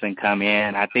third person come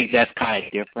in. I think that's kind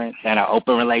of different than an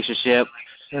open relationship,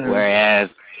 whereas,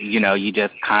 you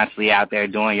just constantly out there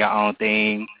doing your own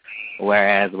thing.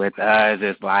 Whereas with us,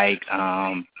 it's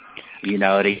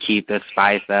to keep the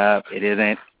spice up. It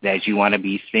isn't that you want to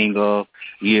be single.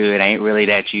 It ain't really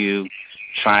that you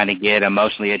trying to get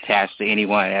emotionally attached to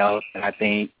anyone else. I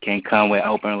think can come with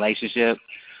open relationships.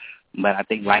 But I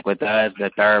think with us, the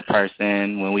third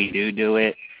person, when we do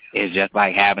it, it's just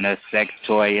like having a sex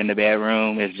toy in the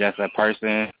bedroom. It's just a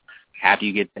person. After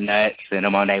you get the nuts, send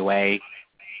them on their way.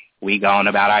 We go on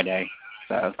about our day.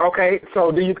 So. Okay,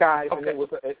 so do you guys,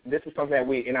 this is something that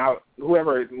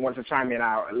whoever wants to chime in,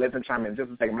 let them chime in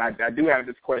just a second, but I do have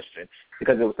this question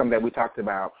because it was something that we talked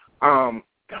about.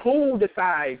 Who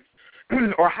decides,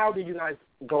 or how do you guys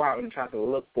go out and try to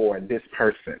look for this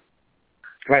person?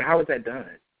 How is that done?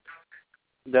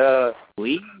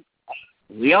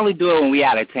 We only do it when we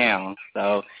out of town,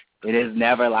 so it is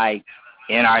never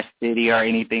in our city or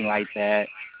anything like that.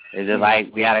 It's just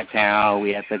we out of town,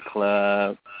 we at the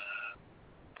club,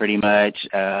 pretty much.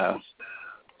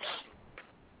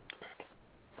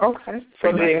 Okay.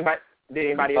 So did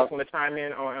anybody else want to chime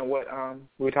in on what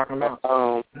we were talking about?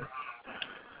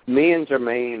 Me and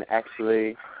Jermaine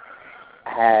actually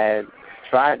had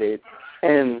tried it,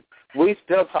 and we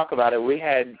still talk about it. We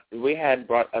had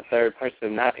brought a third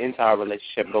person not into our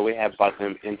relationship, but we had brought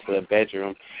them into the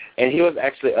bedroom, and he was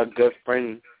actually a good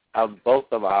friend of both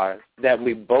of ours that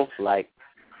we both liked.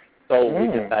 So we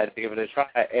decided to give it a try,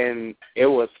 and it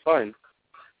was fun.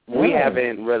 We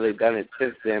haven't really done it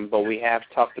since then, but we have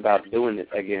talked about doing it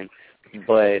again.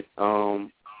 But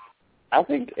I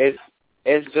think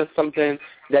it's just something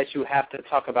that you have to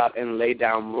talk about and lay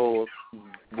down rules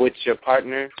with your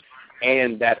partner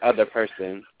and that other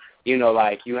person. You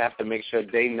have to make sure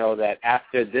they know that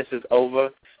after this is over,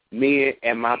 me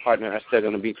and my partner are still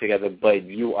going to be together, but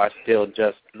you are still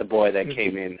just the boy that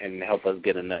came in and helped us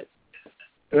get a nut.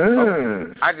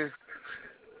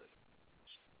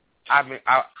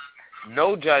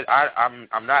 No judge.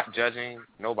 I'm not judging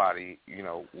nobody.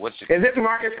 Is this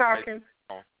Marcus talking?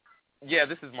 Yeah,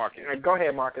 this is Marcus. Go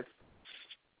ahead, Marcus.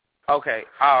 Okay.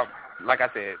 Like I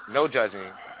said, no judging.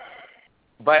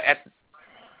 But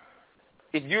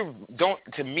if you don't,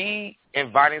 to me,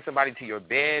 inviting somebody to your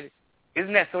bed,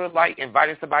 isn't that sort of like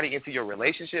inviting somebody into your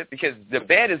relationship? Because the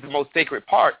bed is the most sacred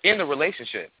part in the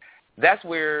relationship. That's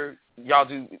where y'all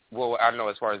do, well, I know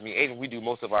as far as me, Adrian, we do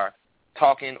most of our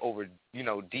talking over,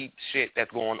 deep shit that's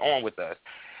going on with us.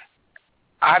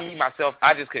 Myself,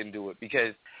 I just couldn't do it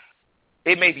because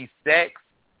it may be sex,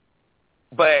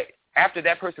 but after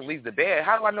that person leaves the bed,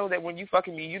 how do I know that when you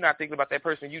fucking me, you're not thinking about that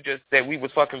person you just said we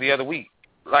was fucking the other week?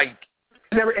 Has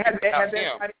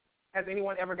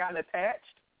anyone ever gotten attached?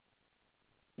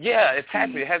 Yeah,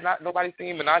 attachment. Has nobody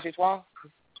seen Menage a Trois?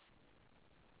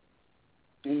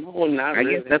 No, not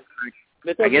really.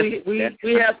 Because we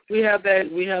have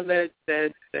that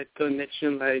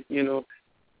connection,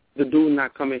 the dude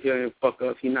not coming here and fuck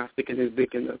us. He not sticking his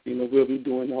dick in us. We'll be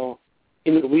doing all,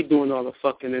 we doing all the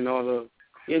fucking and all the,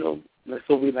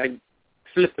 so we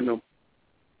flipping him.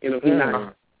 He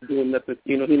not doing nothing.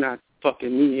 He not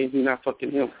fucking me and he not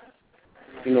fucking him.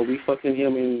 we fucking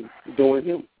him and doing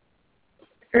him.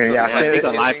 Yeah, I think a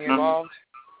lot of times.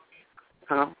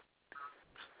 Huh?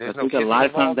 I think a lot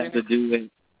of times that to do with.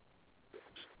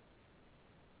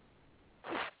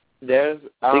 There's,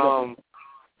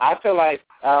 I feel like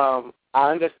I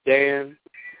understand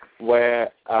where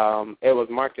it was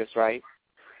Marcus, right?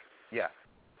 Yeah.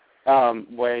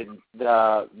 Where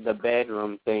the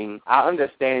bedroom thing. I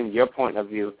understand your point of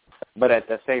view, but at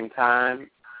the same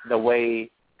time, the way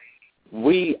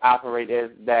we operate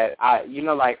is that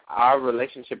our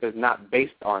relationship is not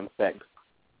based on sex.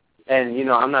 And,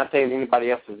 I'm not saying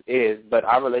anybody else's is, but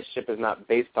our relationship is not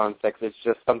based on sex. It's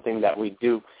just something that we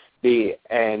do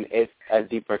and it's a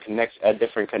different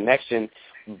connection,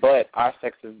 but our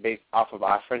sex is based off of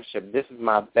our friendship. This is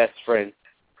my best friend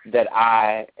that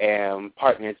I am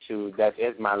partnered to, that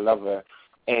is my lover,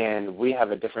 and we have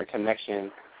a different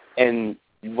connection. And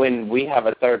when we have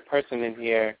a third person in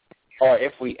here, or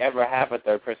if we ever have a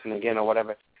third person again or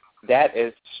whatever, that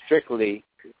is strictly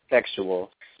sexual,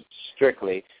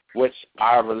 which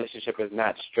our relationship is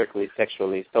not strictly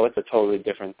sexually, so it's a totally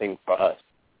different thing for us.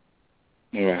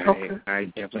 Right. Okay. I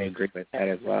definitely agree with that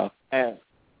as well. And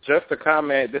just a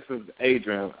comment, this is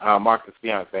Adrian, Marcus'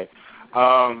 fiance.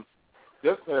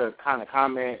 Just a kind of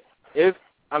comment, to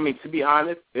be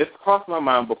honest, it's crossed my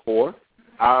mind before.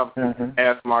 I've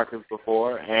asked Marcus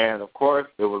before, and of course,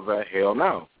 it was a hell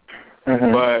no.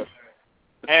 But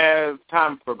as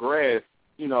time progressed,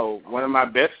 one of my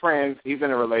best friends, he's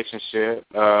in a relationship,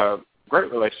 great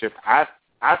relationship, I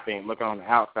think, looking on the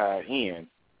outside in.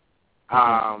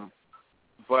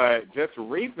 But just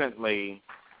recently,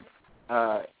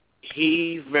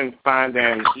 he's been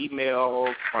finding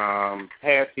emails from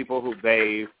past people who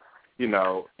they've,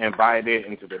 invited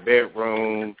into the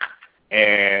bedroom,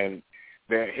 and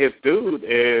his dude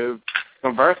is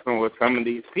conversing with some of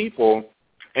these people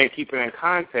and keeping in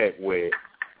contact with.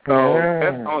 So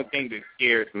that's the only thing that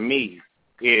scares me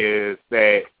is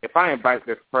that if I invite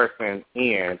this person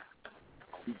in,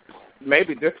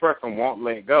 maybe this person won't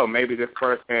let go. Maybe this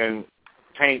person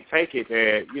can't take it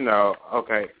that,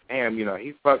 okay, damn,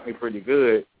 he fucked me pretty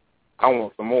good. I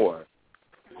want some more.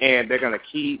 And they're going to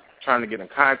keep trying to get in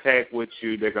contact with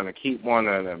you. They're going to keep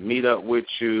wanting to meet up with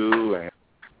you. And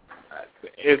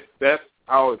that's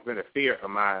always been a fear of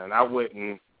mine. And I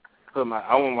wouldn't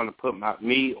want to put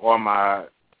me or my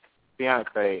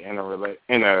fiance in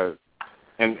a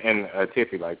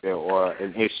tiffy like that or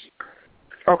an issue.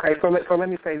 Okay, so let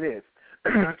me say this.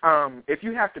 If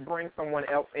you have to bring someone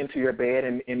else into your bed,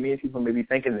 and many people may be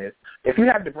thinking this, if you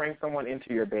have to bring someone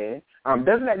into your bed,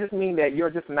 doesn't that just mean that you're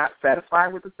just not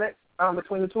satisfied with the sex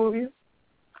between the two of you?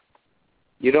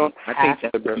 You don't have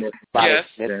to bring somebody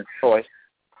in. It's a choice.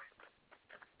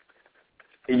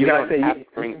 You don't have to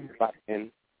bring somebody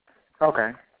in.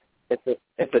 Okay.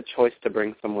 It's a choice to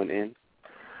bring someone in.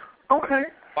 Okay.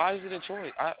 Why is it a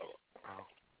choice?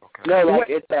 Okay. No,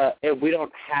 we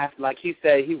don't have, like he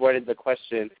said, he worded the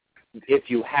question, if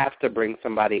you have to bring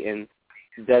somebody in,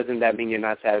 doesn't that mean you're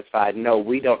not satisfied? No,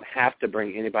 we don't have to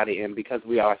bring anybody in because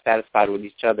we are satisfied with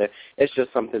each other. It's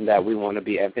just something that we want to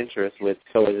be adventurous with,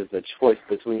 so it is a choice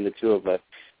between the two of us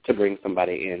to bring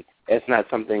somebody in. It's not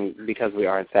something because we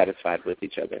aren't satisfied with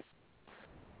each other.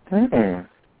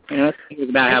 It's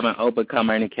about having open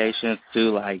communications,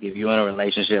 too. Like, if you're in a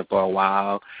relationship for a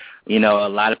while, a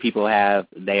lot of people have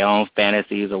their own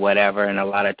fantasies or whatever, and a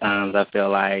lot of times I feel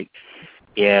like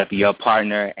if your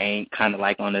partner ain't kind of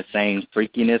like on the same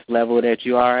freakiness level that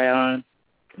you are on,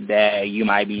 that you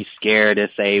might be scared to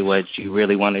say what you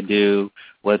really want to do,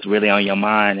 what's really on your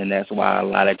mind, and that's why a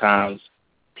lot of times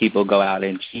people go out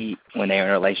and cheat when they're in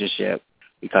a relationship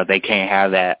because they can't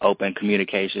have that open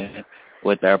communication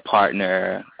with their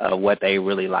partner of what they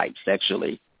really like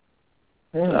sexually.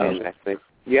 Exactly.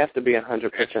 You have to be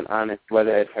 100% honest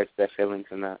whether it hurts their feelings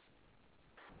or not.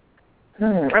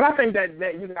 And I think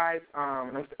that you guys,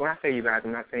 when I say you guys,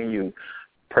 I'm not saying you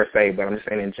per se, but I'm just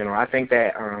saying in general, I think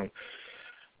that,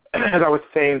 as I was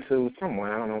saying to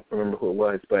someone, I don't remember who it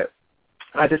was, but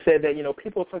I just said that,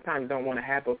 people sometimes don't want to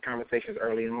have those conversations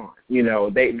early on.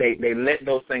 They let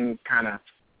those things kind of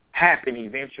happen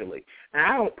eventually. And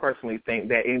I don't personally think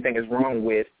that anything is wrong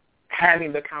with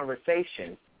having the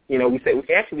conversation. We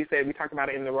talked about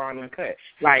it in the Raw and Uncut.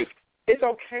 Like, it's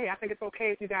okay. I think it's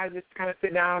okay if you guys just kind of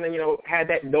sit down and, have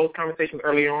those conversations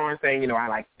early on saying, I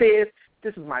like this,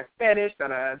 this is my fetish,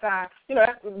 da-da-da-da. You know,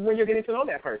 that's when you're getting to know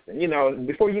that person. You know,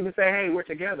 before you even say, hey, we're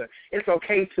together, it's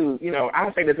okay to, you know, I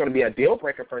don't think there's going to be a deal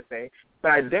breaker per se,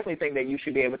 but I definitely think that you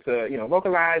should be able to, you know,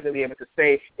 vocalize and be able to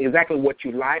say exactly what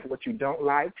you like, what you don't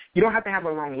like. You don't have to have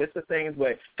a long list of things,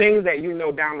 but things that you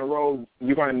know down the road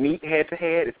you're going to meet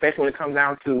head-to-head, especially when it comes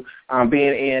down to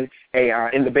being in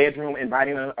the bedroom,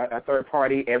 inviting a third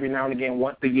party every now and again,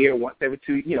 once a year, once every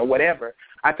 2, you know, whatever.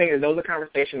 I think that those are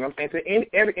conversations. I'm saying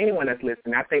to anyone that's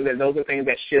listening, I think that those are things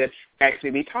that should actually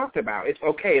be talked about. It's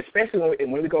okay, especially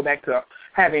when we go back to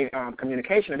having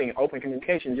communication and being open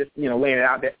communication, just, you know, laying it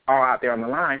out there, all out there on the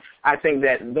line. I think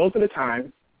that those are the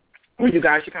times where you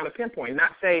guys should kind of pinpoint,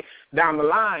 not say down the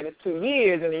line, it's 2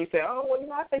 years, and then you say, oh, well, you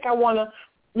know, I think I want to,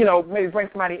 you know, maybe bring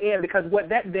somebody in, because what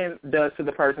that then does to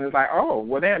the person is like, oh,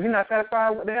 well, damn, you're not satisfied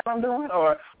with what the hell I'm doing,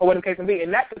 or what the case may be.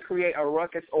 And that could create a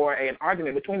ruckus or an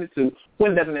argument between the two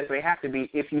when it doesn't necessarily have to be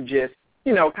if you just,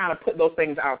 you know, kind of put those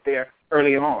things out there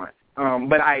early on.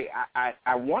 But I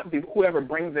want whoever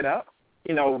brings it up,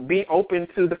 you know, be open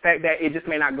to the fact that it just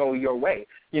may not go your way,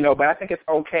 you know, but I think it's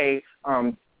okay,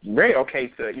 very okay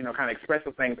to, you know, kind of express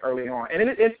those things early on. And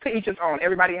it's to each his own.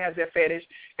 Everybody has their fetish.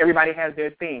 Everybody has their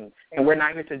thing. And we're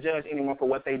not here to judge anyone for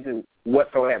what they do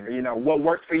whatsoever. You know, what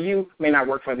works for you may not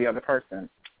work for the other person.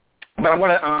 But I'm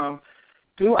going to,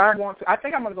 I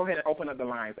think I'm going to go ahead and open up the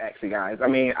lines, actually, guys. I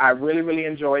mean, I really, really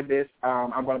enjoyed this.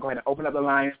 I'm going to go ahead and open up the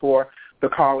lines for the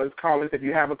callers. Callers, if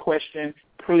you have a question,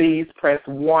 please press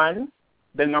 1.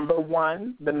 The number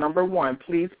one,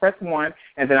 please press 1,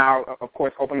 and then I'll, of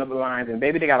course, open up the lines. And,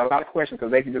 baby, they got a lot of questions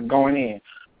because they can just going in.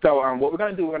 So what we're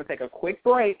going to do, we're going to take a quick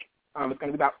break. It's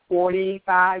going to be about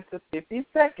 45 to 50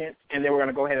 seconds, and then we're going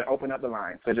to go ahead and open up the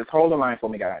line. So just hold the line for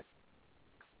me, guys.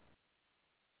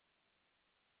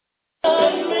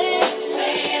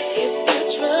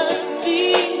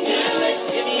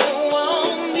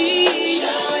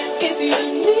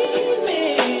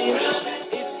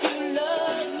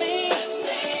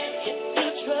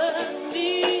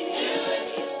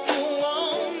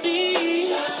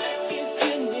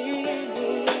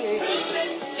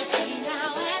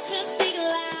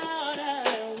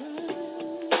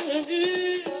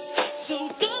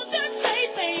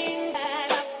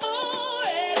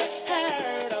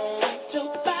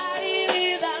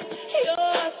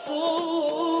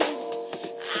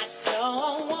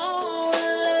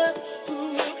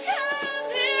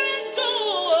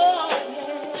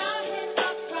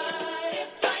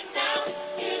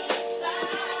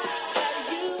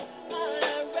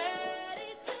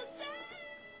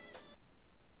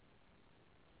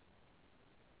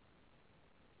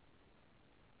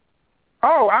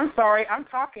 Oh, I'm sorry. I'm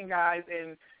talking, guys,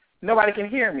 and nobody can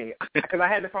hear me because I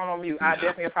had the phone on mute. I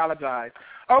definitely apologize.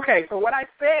 Okay, so what I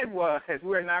said was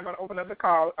we're now going to open up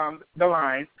the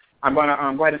lines. I'm going to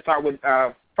go ahead and start with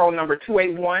phone number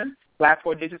 281. Last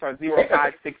 4 digits are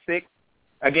 0566.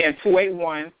 Again,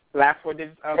 281. Last 4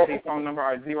 digits of the phone number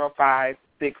are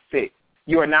 0566.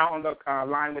 You are now on the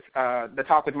line with the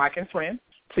Talk with Mike and Friends.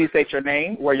 Please state your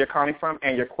name, where you're calling from,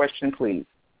 and your question, please.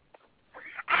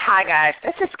 Hi, guys.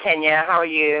 This is Kenya. How are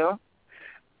you?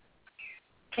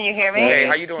 Can you hear me? Hey,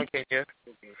 how you doing, Kenya?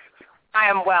 I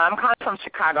am well. I'm calling from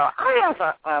Chicago. I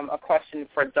have a question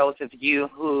for those of you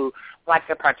who like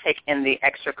to partake in the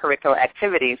extracurricular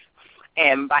activities.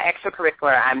 And by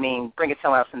extracurricular, I mean bring it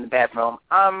somewhere else in the bedroom.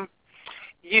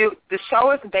 The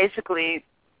show is basically,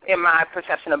 in my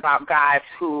perception, about guys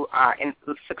who are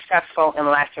successful in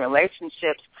lasting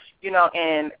relationships, you know,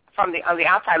 and from on the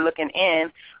outside looking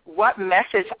in, what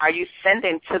message are you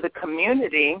sending to the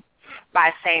community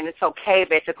by saying it's okay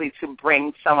basically to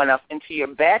bring someone else into your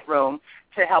bedroom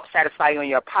to help satisfy you and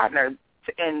your partner?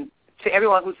 And to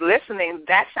everyone who's listening,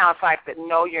 that sounds like that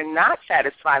no, you're not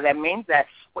satisfied. That means that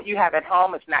what you have at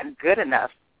home is not good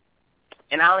enough.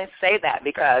 And I only say that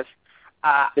because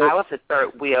I was a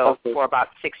third wheel for about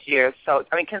 6 years. So,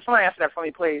 I mean, can someone answer that for me,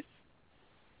 please?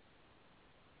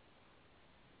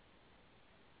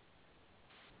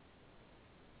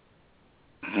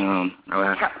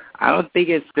 I don't think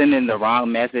it's sending the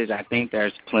wrong message. I think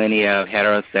there's plenty of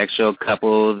heterosexual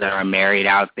couples that are married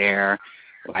out there.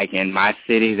 Like in my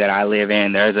city that I live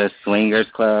in, there's a swingers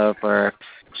club for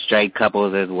straight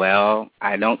couples as well.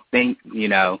 I don't think,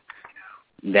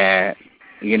 that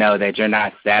you're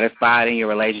not satisfied in your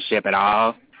relationship at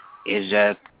all. It's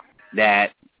just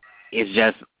that it's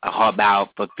just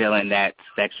about fulfilling that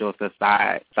sexual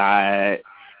side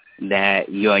that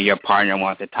you and your partner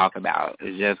want to talk about.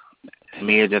 It's just, to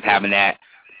me, it's just having that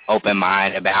open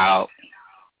mind about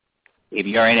if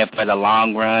you're in it for the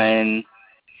long run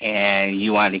and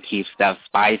you want to keep stuff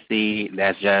spicy,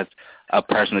 that's just a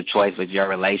personal choice with your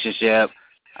relationship.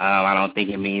 I don't think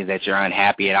it means that you're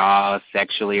unhappy at all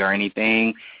sexually or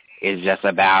anything. It's just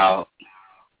about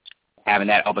having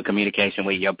that open communication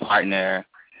with your partner,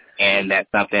 and that's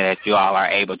something that you all are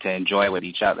able to enjoy with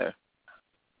each other.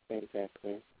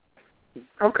 Exactly.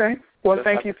 Okay. Well,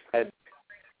 thank you.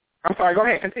 I'm sorry. Go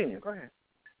ahead. Continue. Go ahead.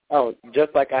 Oh,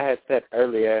 just like I had said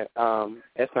earlier,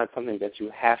 it's not something that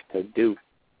you have to do.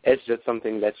 It's just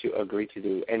something that you agree to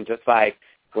do. And just like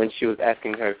when she was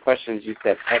asking her questions, you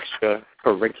said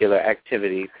extracurricular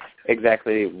activities.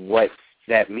 Exactly what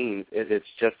that means is it's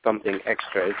just something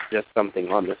extra. It's just something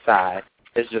on the side.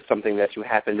 It's just something that you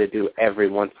happen to do every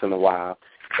once in a while.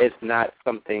 It's not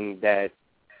something that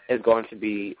is going to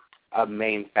be a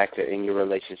main factor in your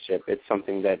relationship. It's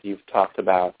something that you've talked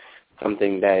about,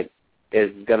 something that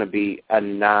is going to be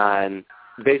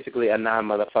basically a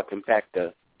non-motherfucking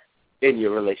factor in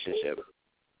your relationship.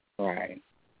 Right.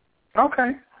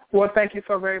 Okay. Well, thank you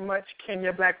so very much,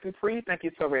 Kenya Black Dupree. Thank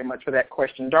you so very much for that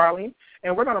question, darling.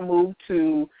 And we're going to move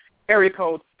to area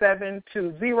code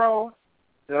 720.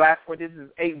 The last 4 digits is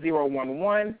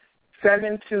 8011.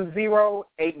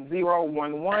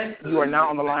 720-8011. You are now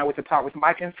on the line with the Talk with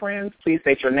Micah and Friends. Please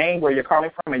state your name, where you're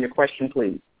calling from, and your question,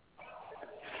 please.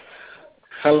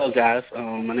 Hello, guys.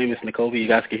 My name is Nicole. You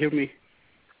guys can hear me?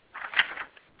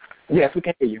 Yes, we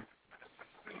can hear you.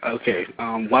 Okay.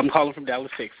 Well, I'm calling from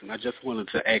Dallas, Texas, and I just wanted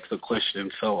to ask a question.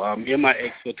 So me and my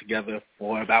ex were together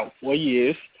for about 4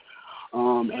 years,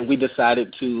 and we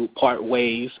decided to part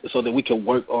ways so that we could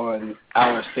work on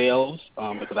ourselves,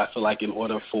 because I feel like in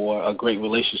order for a great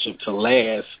relationship to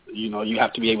last, you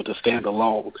have to be able to stand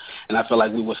alone, and I feel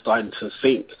like we were starting to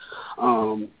sink.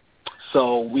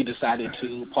 So we decided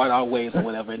to part our ways or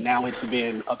whatever. Now it's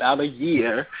been about a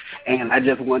year, and I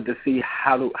just wanted to see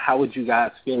how would you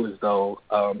guys feel as though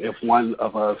if one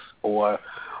of us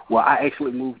I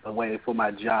actually moved away for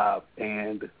my job,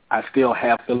 and I still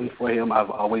have feelings for him. I've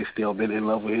always still been in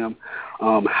love with him.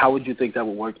 How would you think that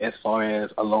would work as far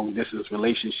as a long-distance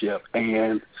relationship,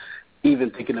 and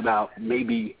even thinking about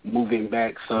maybe moving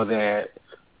back so that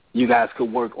you guys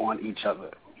could work on each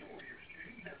other?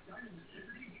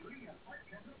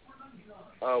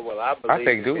 Oh, well, I believe I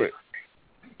think do it.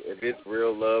 If it's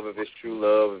real love, if it's true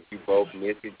love, if you both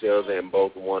miss each other and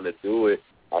both want to do it,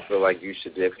 I feel like you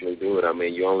should definitely do it. I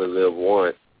mean, you only live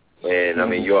once. And, I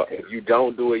mean, if you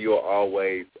don't do it, you'll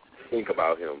always think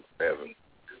about him forever.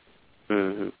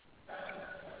 Mm-hmm.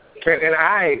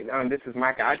 And this is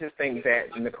Micah, I just think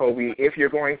that, Nicole, if you're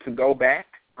going to go back,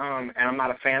 and I'm not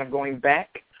a fan of going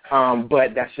back,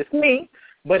 but that's just me.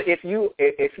 But if you,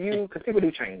 because people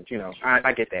do change,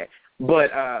 I get that.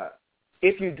 But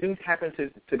if you do happen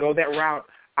to go that route,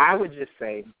 I would just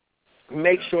say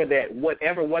make sure that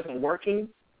whatever wasn't working,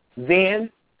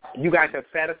 then you guys have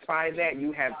satisfied that.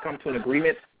 You have come to an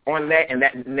agreement on that, and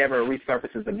that never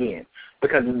resurfaces again.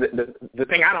 Because the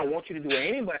thing I don't want you to do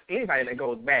with anybody that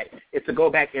goes back is to go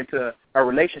back into a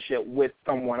relationship with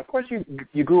someone. Of course,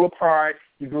 you grew apart,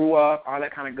 you grew up, all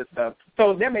that kind of good stuff.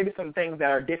 So there may be some things that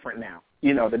are different now.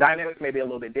 The dynamics may be a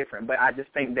little bit different, but I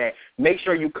just think that make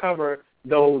sure you cover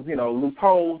those,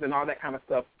 loopholes and all that kind of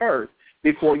stuff first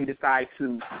before you decide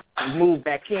to move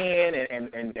back in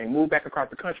and move back across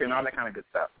the country and all that kind of good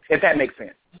stuff, if that makes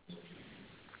sense.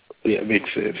 Yeah, it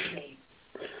makes sense.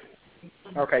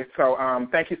 Okay, so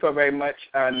thank you so very much,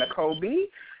 Nicole B.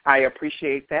 I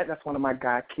appreciate that. That's one of my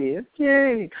god kids.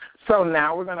 Yay. So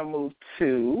now we're going to move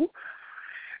to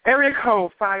area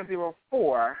code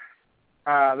 504.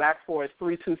 Last 4 is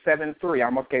 3273. I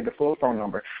almost gave the full phone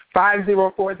number.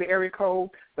 504 is the area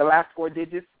code. The last 4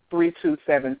 digits,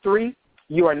 3273.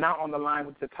 You are now on the line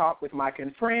with the Talk with Micah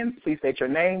and Friends. Please state your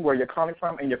name, where you're calling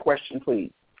from, and your question,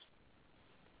 please.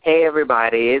 Hey,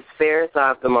 everybody. It's Ferris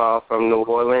Optimal from New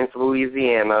Orleans,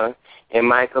 Louisiana. And,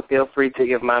 Micah, feel free to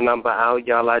give my number out.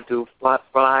 Y'all, I do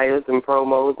flyers and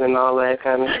promos and all that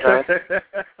kind of stuff.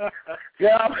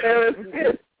 Yeah,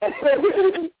 Ferris.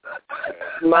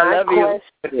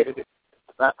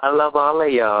 I love all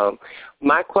of y'all.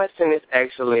 My question is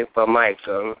actually for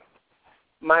Micah.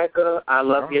 Micah, I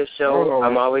love your show.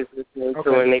 I'm always listening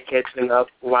to it and catching up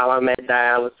while I'm at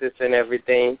dialysis and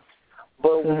everything.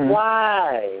 But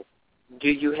why do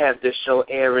you have the show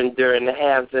airing during the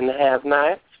haves and the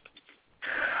have-nots?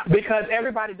 Because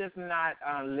everybody does not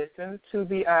listen to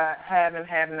the have and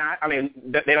have-not. I mean,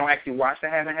 they don't actually watch the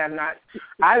have and have-not.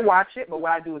 I watch it, but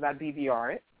what I do is I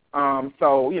DVR it.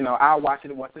 So, I'll watch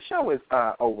it once the show is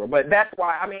over. But that's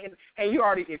why, and you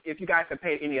already, if you guys have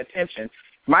paid any attention,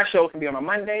 my show can be on a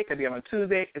Monday, it can be on a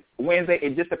Tuesday, it's Wednesday.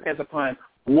 It just depends upon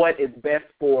what is best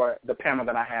for the panel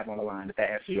that I have on the line, if that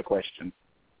answers your question.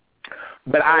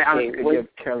 But I honestly could give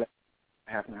Carolyn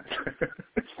have not.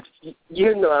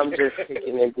 You know I'm just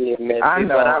kicking and being messy,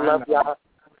 but I love y'all,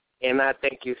 and I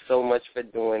thank you so much for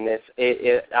doing this.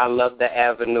 I love the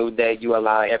avenue that you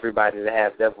allow everybody to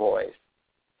have their voice.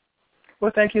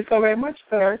 Well, thank you so very much,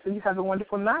 sir. So you have a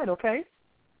wonderful night, okay?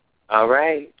 All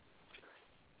right.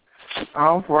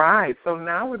 All right. So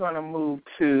now we're going to move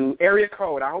to area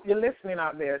code. I hope you're listening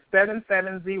out there.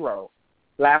 770.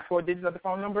 Last 4 digits of the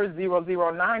phone number is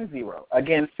 0090.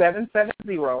 Again,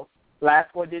 770.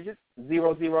 Last 4 digits,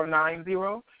 0090.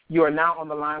 You are now on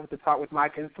the line with the Talk with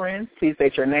Mike and Friends. Please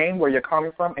state your name, where you're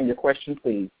calling from, and your question,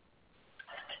 please.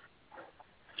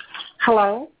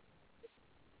 Hello.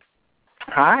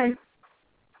 Hi.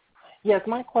 Yes,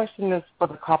 my question is for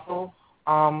the couple.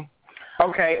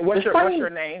 Okay, what's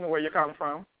your name and where you're calling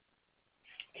from?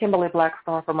 Kimberly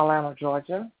Blackstar from Atlanta,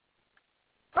 Georgia.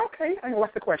 Okay, and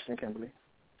what's the question, Kimberly?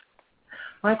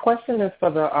 My question is for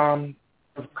the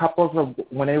couples of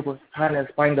when they were trying to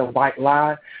explain the white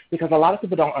lie, because a lot of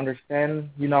people don't understand,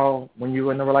 when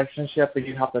you're in a relationship and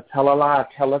you have to tell a lie,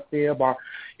 tell a fib, or,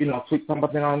 sweep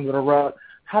something under the rug.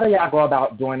 How do y'all go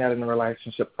about doing that in a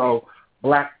relationship so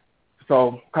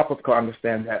couples can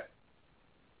understand that?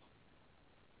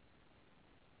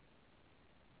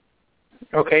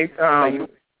 Okay,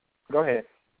 go ahead.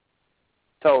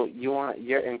 So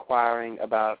you're inquiring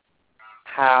about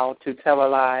how to tell a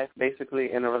lie,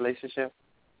 basically, in a relationship?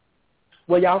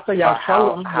 Well, y'all say y'all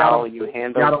tell them how you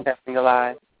handle testing a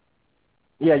lie?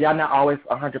 Yeah, y'all not always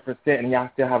 100%, and y'all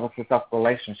still have a successful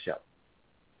relationship.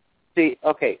 See,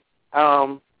 okay,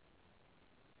 I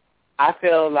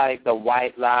feel like the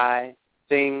white lie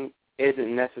thing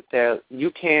isn't necessarily,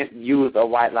 you can't use a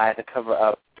white lie to cover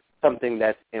up something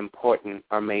that's important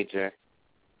or major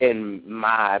in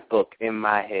my book, in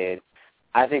my head.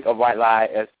 I think a white lie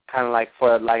is kind of like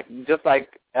just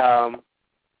like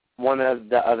one of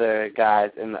the other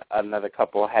guys in another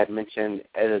couple had mentioned,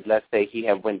 let's say he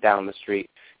had went down the street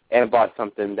and bought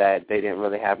something that they didn't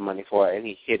really have money for, and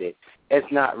he hid it. It's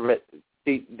not,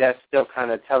 see, that's still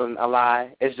kind of telling a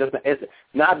lie. It's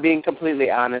not being completely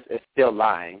honest. It's still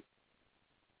lying.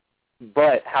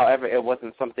 But, however, it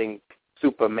wasn't something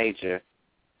super major,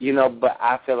 but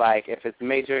I feel like if it's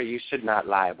major, you should not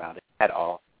lie about it at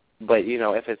all. But,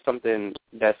 if it's something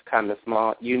that's kind of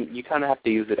small, you kind of have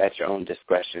to use it at your own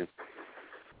discretion.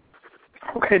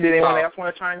 Okay, did anyone else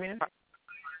want to chime in?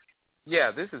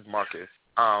 Yeah, this is Marcus.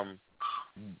 I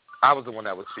was the one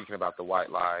that was speaking about the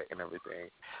white lie and everything.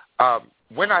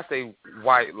 When I say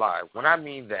white lie, when I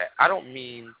mean that, I don't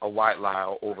mean a white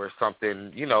lie over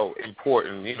something,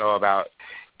 important, about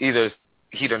either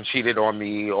he done cheated on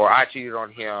me or I cheated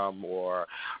on him or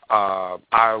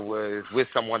I was with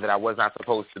someone that I was not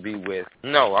supposed to be with.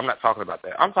 No, I'm not talking about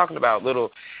that. I'm talking about little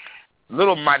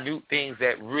minute things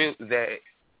that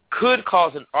could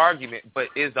cause an argument, but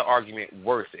is the argument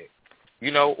worth it?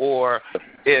 Or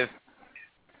if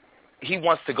he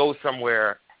wants to go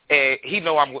somewhere and he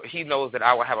knows that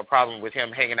I will have a problem with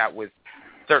him hanging out with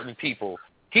certain people,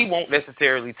 he won't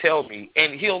necessarily tell me,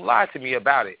 and he'll lie to me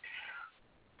about it.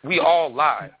 We all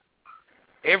lie.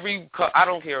 I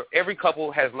don't care. Every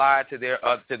couple has lied to their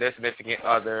significant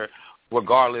other,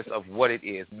 regardless of what it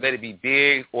is. Let it be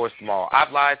big or small.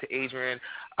 I've lied to Adrian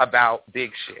about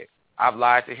big shit. I've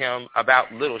lied to him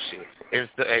about little shit,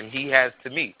 and he has to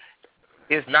me.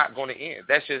 It's not going to end.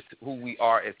 That's just who we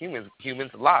are as humans.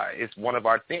 Humans lie. It's one of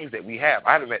our things that we have.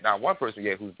 I haven't met not one person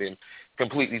yet who's been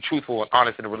completely truthful and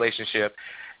honest in a relationship,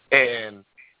 and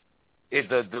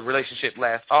the relationship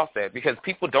lasts off that, because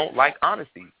people don't like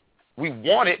honesty. We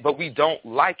want it, but we don't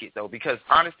like it, though, because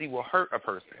honesty will hurt a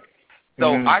person.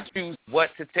 So I choose what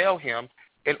to tell him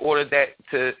in order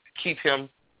to keep him,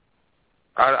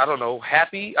 I don't know,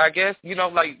 happy, I guess.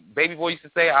 Like Baby Boy used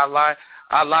to say, I lie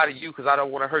to you because I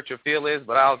don't want to hurt your feelings,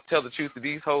 but I'll tell the truth to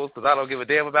these hoes because I don't give a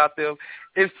damn about them.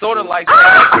 It's sort of like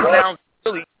that. It sounds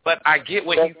silly, but I get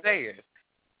what he's saying.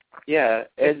 Yeah,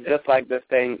 it's just like the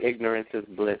saying, ignorance is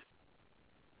bliss.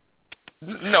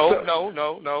 No.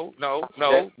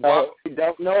 You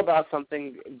don't know about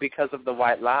something because of the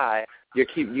white lie.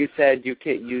 You said you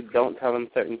don't tell him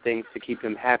certain things to keep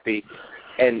him happy,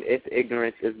 and it's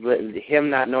ignorance is bliss. Him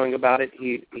not knowing about it,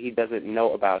 he doesn't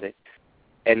know about it,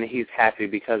 and he's happy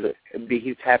because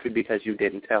you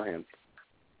didn't tell him.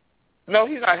 No,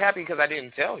 he's not happy because I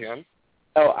didn't tell him.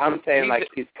 Oh, I'm saying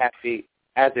he's happy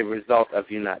as a result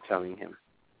of you not telling him.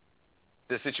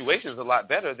 The situation's a lot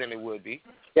better than it would be.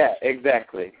 Yeah,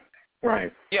 exactly.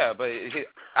 Right. Yeah, but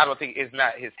I don't think it's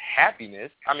not his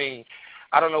happiness. I mean,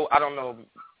 I don't know.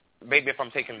 Maybe if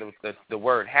I'm taking the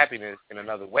word happiness in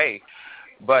another way,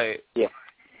 but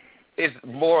it's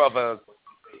more of a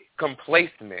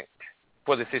complacement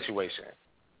for the situation.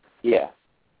 Yeah.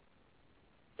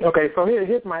 Okay, so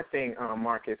here's my thing,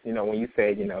 Marcus. You know, when you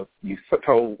said, you know, you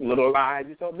told little lies,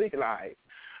 you told big lies.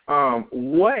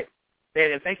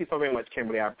 And thank you so very much,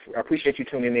 Kimberly. I appreciate you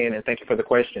tuning in, and thank you for the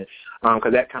question,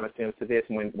 because that kind of stems to this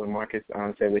when Marcus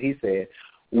said what he said.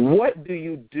 What do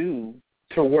you do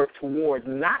to work towards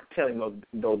not telling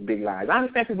those big lies? I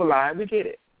understand people lie. We get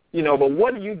it. You know, but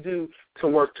what do you do to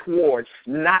work towards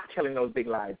not telling those big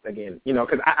lies again? You know,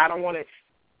 because I don't want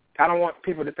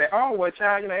people to say, oh, well,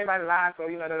 child, you know, everybody lies, so,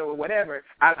 you know, whatever.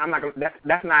 I'm not going to,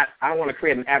 that's not, I don't want to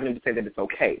create an avenue to say that it's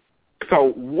okay.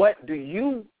 So what do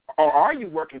you, or are you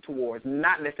working towards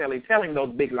not necessarily telling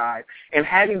those big lies and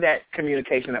having that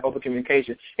communication, that open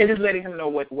communication, and just letting him know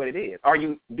what it is? Are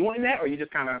you doing that, or are you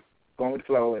just kind of going with the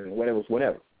flow and whatever's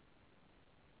whatever?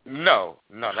 No,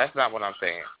 that's not what I'm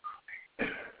saying.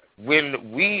 When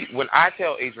I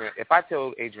tell Adrian, if I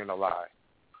tell Adrian a lie,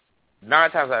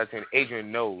 9 times out of 10,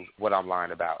 Adrian knows what I'm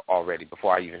lying about already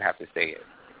before I even have to say it.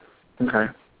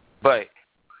 Okay. But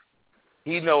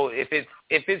he knows if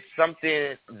it's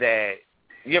something that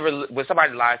you ever, when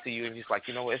somebody lies to you and you're just like,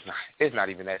 you know, it's not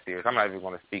even that serious. I'm not even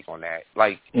going to speak on that.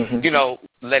 Like, you know,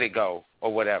 let it go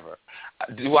or whatever.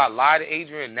 Do I lie to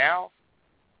Adrian now?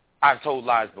 I've told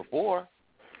lies before,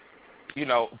 you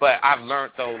know, but I've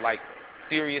learned though, like,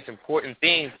 serious, important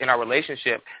things in our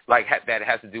relationship, like that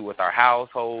has to do with our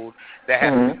household, that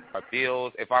has to do with our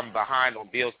bills. If I'm behind on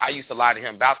bills, I used to lie to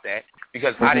him about that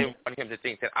because I didn't want him to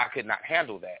think that I could not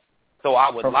handle that. So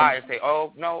I would lie and say,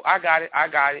 oh, no, I got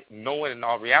it, knowing in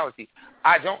all reality,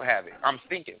 I don't have it. I'm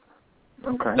thinking.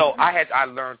 Okay. So I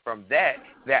learned from that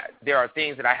there are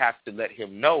things that I have to let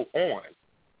him know on.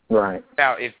 Right.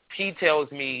 Now, if he tells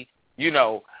me, you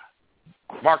know,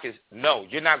 Marcus, no,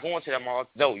 you're not going to the mall.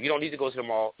 No, you don't need to go to the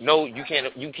mall. No, you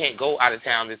can't go out of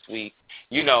town this week,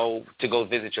 you know, to go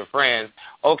visit your friends.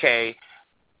 Okay,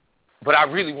 but I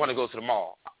really want to go to the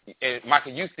mall. And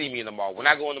Micah, you see me in the mall. When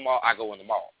I go in the mall, I go in the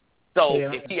mall. So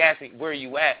if he asks me, where are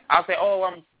you at? I'll say, oh,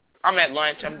 I'm at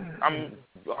lunch. I'm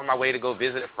on my way to go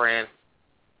visit a friend,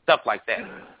 stuff like that.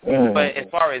 But as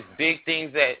far as big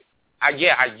things that, I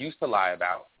used to lie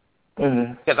about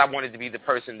because I wanted to be the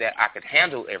person that I could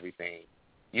handle everything,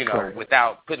 you know,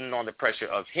 without putting on the pressure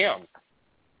of him.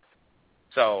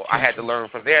 So I had to learn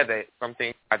from there that some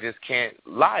things I just can't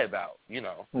lie about, you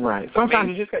know. Right. Sometimes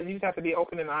you just have to be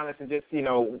open and honest and just, you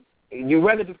know, you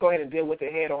rather just go ahead and deal with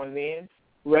it head on then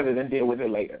rather than deal with it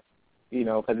later, you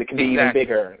know, because it can be even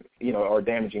bigger, you know, or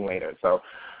damaging later. So,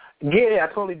 I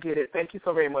totally get it. Thank you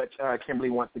so very much, Kimberly,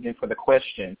 once again for the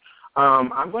question.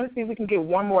 I'm going to see if we can get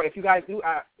one more. If you guys do,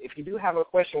 if you do have a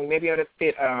question, we may be able to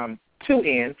fit 2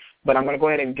 in, but I'm going to go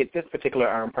ahead and get this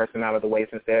particular person out of the way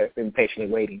since they've been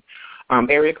patiently waiting.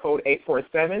 Area code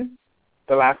 847.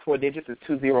 The last 4 digits is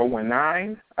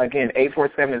 2019. Again,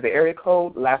 847 is the area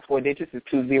code. Last 4 digits is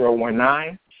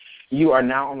 2019. You are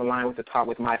now on the line with the Talk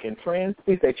with Mike and Friends.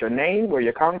 Please state your name, where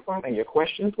you're calling from, and your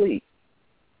question, please.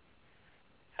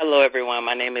 Hello, everyone.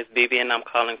 My name is Bibi, and I'm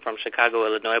calling from Chicago,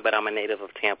 Illinois, but I'm a native of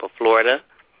Tampa, Florida.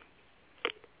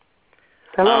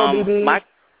 Hello, Bibi.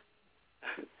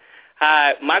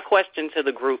 Hi. My question to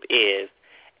the group is,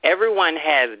 everyone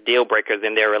has deal breakers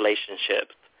in their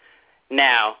relationships.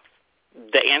 Now,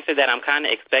 the answer that I'm kind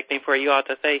of expecting for you all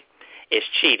to say is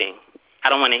cheating. I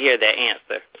don't want to hear that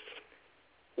answer.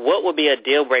 What would be a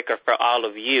deal breaker for all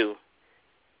of you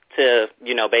to,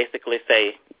 you know, basically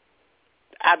say,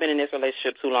 I've been in this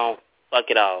relationship too long, fuck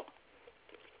it all?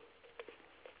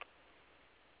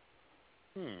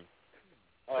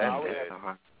 I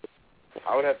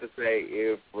would have to say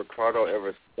if Riccardo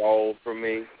ever stole from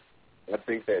me, I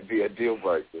think that'd be a deal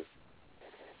breaker.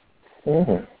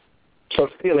 So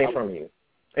stealing from you.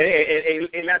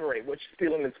 Elaborate. What's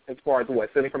stealing as far as what?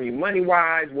 Stealing from you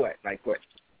money-wise? What? Like what?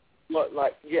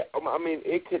 Like, yeah, I mean,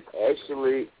 it could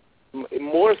actually,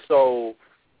 more so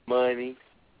money,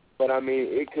 but I mean,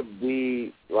 it could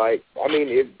be like, I mean,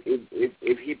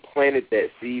 if he planted that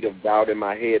seed of doubt in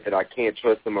my head that I can't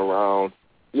trust him around,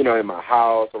 you know, in my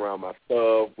house, around my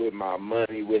stuff, with my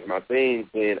money, with my things,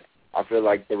 then I feel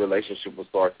like the relationship will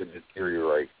start to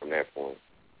deteriorate from that point.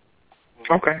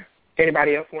 Okay.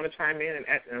 Anybody else want to chime in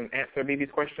and answer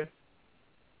Bibi's question?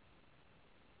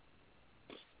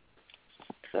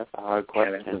 That's a hard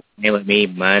question. It would be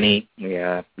money.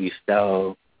 Yeah, you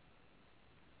stole.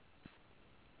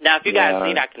 Now, if you guys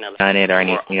need, I can done it or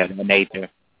anything of that nature.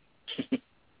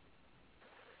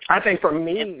 I think for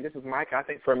me, this is Micah. I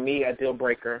think for me, a deal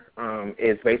breaker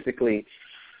is basically,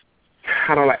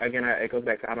 I don't like. Again, it goes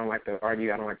back to I don't like to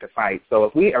argue. I don't like to fight. So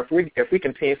if we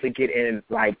continuously get in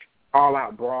like all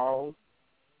out brawls,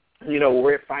 you know,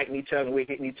 we're fighting each other, we're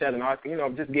hitting each other, and all, you know,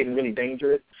 just getting really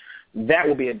dangerous. that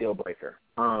will be a deal breaker.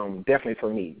 Definitely for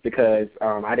me, because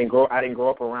I didn't grow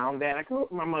up around that. I grew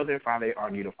up with my mother and father. They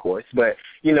argued, of course, but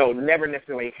never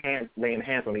necessarily laying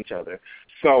hands on each other.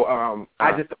 So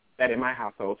I just that in my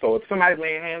household. So if somebody's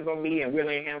laying hands on me and we're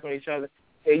laying hands on each other,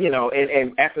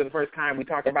 and after the first time we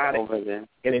talk about it,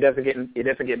 and it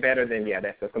doesn't get better, then yeah,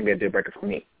 that's going to be a deal breaker for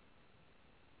me.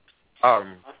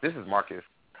 This is Marcus.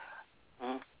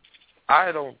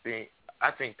 I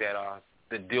think that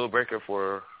the deal breaker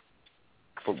for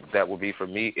that would be for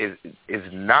me is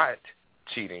not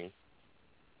cheating,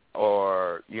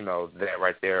 or that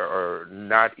right there, or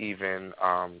not even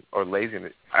or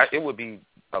laziness. It would be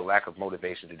a lack of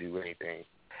motivation to do anything.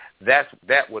 That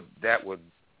would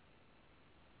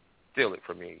seal it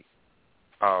for me.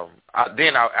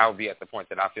 Then I'll be at the point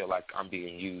that I feel like I'm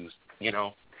being used. You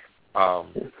don't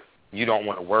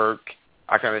want to work.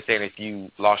 I can understand if you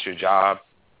lost your job,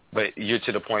 but you're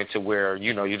to the point to where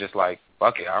you're just like,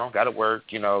 fuck it, I don't got to work.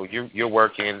 You're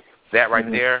working. That right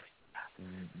there,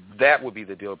 that would be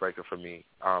the deal breaker for me.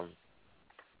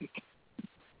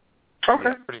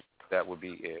 Okay. Yeah, that would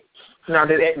be it. Now,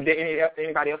 did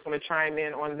anybody else want to chime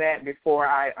in on that before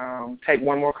I take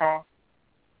one more call?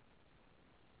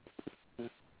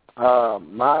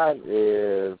 Mine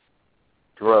is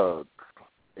drugs.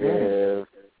 Is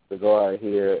to go out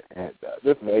here and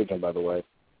this is Adrian, by the way.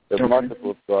 If Marcus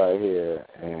was to go out here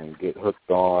and get hooked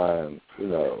on,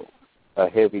 a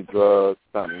heavy drug,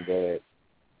 something that,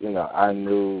 I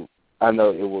know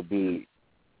it would be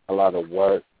a lot of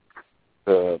work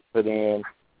to put in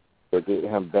to get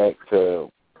him back to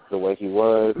the way he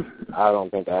was, I don't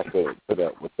think I could put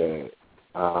up with that.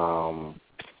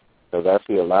 Because I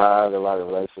see a lot of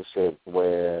relationships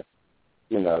where,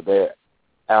 they're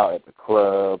out at the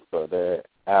club, or they're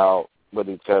out with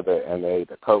each other and they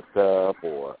either coked up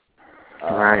or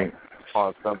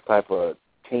on some type of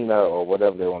Tina or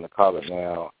whatever they want to call it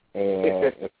now.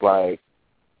 And it's like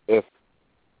it's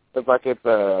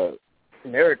a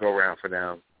merry-go-round for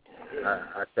them.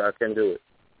 I can't do it.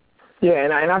 Yeah,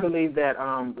 and I believe that,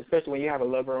 especially when you have a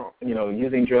lover,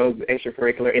 using drugs,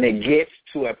 extracurricular, and it gets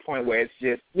to a point where it's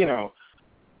just,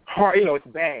 hard, it's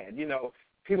bad.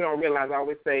 People don't realize, I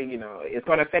always say, it's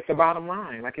going to affect the bottom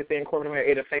line. Like I say in corporate,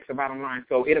 it affects the bottom line.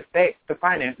 So it affects the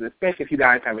finances, especially if you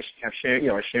guys have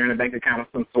sharing a bank account of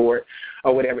some sort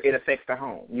or whatever. It affects the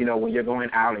home. When you're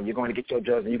going out and you're going to get your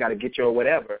drugs and you got to get your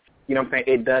whatever, what I'm saying?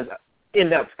 It does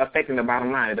end up affecting the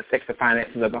bottom line. It affects the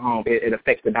finances of the home. It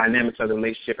affects the dynamics of the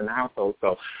relationship in the household.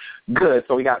 So good.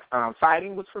 So we got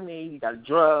fighting was for me. You got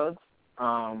drugs,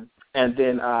 and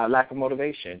then lack of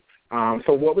motivation.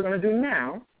 So what we're going to do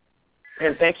now,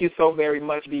 and thank you so very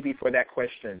much, BB, for that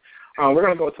question. We're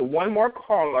going to go to one more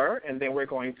caller, and then we're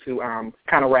going to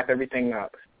kind of wrap everything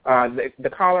up. The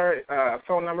caller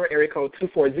phone number, area code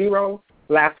 240,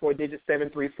 last four digits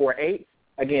 7348.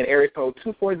 Again, area code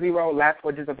 240, last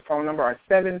four digits of the phone number are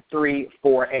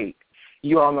 7348.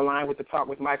 You are on the line with the Talk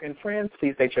with Micah and Friends.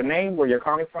 Please state your name, where you're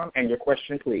calling from, and your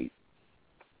question, please.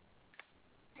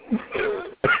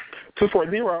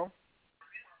 240.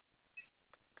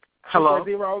 Hello.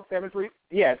 240-73.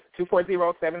 Yes,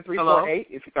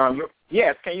 240-7348.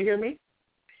 Yes, can you hear me?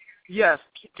 Yes.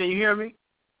 Can you hear me?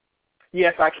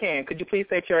 Yes, I can. Could you please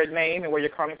state your name and where you're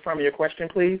calling from and your question,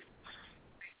 please?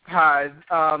 Hi.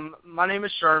 My name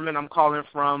is Sherman. I'm calling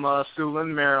from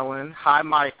Suitland, Maryland. Hi,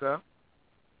 Micah.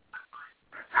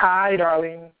 Hi,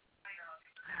 darling.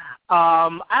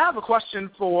 I have a question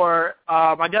for,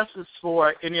 I guess it's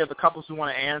for any of the couples who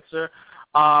want to answer.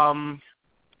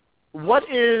 What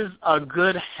is a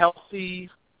good, healthy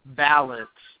balance,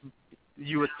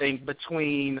 you would think,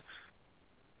 between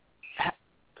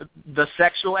the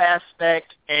sexual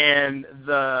aspect and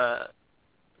the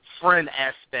friend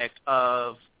aspect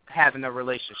of having a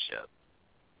relationship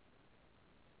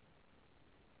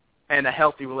and a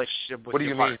healthy relationship with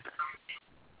your partner?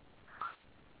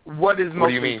 What is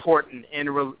most important in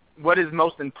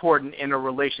a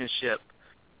relationship?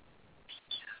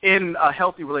 In a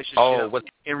healthy relationship,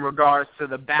 in regards to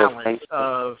the balance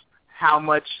of how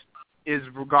much is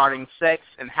regarding sex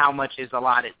and how much is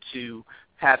allotted to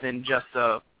having just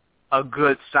a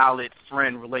good, solid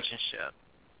friend relationship.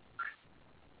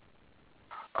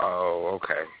 Oh,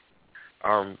 okay.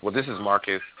 Well, this is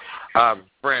Marcus.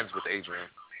 Friends with Adrian.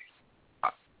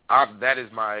 That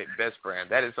is my best friend.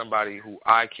 That is somebody who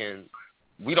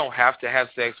we don't have to have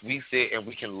sex. We sit and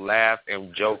we can laugh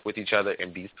and joke with each other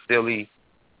and be silly.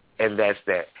 And that's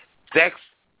that. Sex,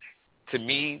 to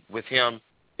me, with him,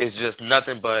 is just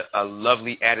nothing but a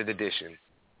lovely added addition.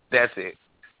 That's it.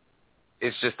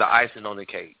 It's just the icing on the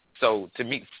cake. So to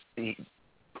me,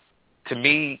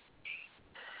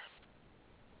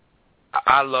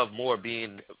 I love more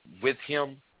being with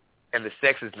him, and the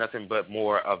sex is nothing but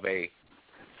more of an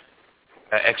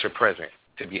extra present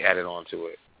to be added on to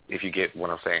it, if you get what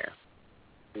I'm saying.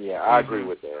 Yeah, I agree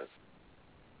with that.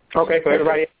 Okay, so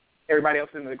everybody else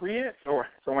in agreement, or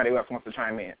somebody else wants to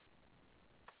chime in?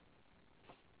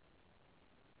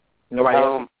 Nobody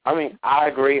else? I mean, I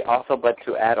agree also, but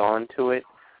to add on to it,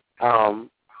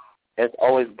 it's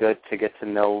always good to get to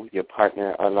know your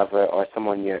partner or lover or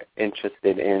someone you're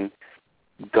interested in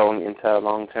going into a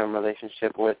long-term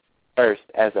relationship with first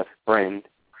as a friend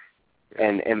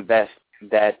and invest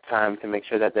that time to make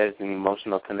sure that there's an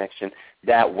emotional connection.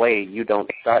 That way you don't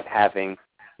start having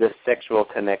the sexual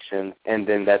connection and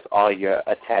then that's all you're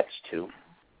attached to.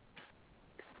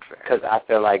 Because I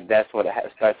feel like that's what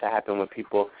starts to happen with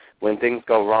people when things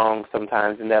go wrong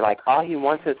sometimes, and they're like, all he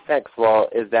wants is sex. Well,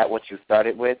 is that what you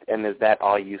started with, and is that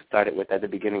all you started with at the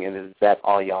beginning, and is that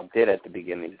all y'all did at the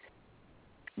beginning?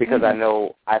 Because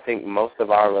I think most of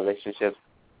our relationships,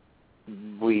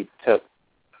 we took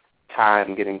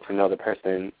time getting to know the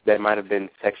person. There might have been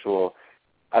sexual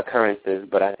occurrences,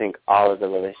 but I think all of the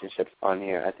relationships on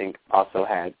here, I think, also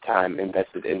had time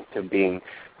invested into being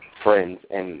friends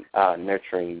and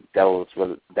nurturing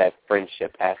that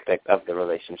friendship aspect of the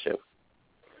relationship.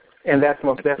 And that's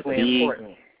most definitely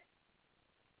important.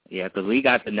 Yeah, because we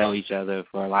got to know each other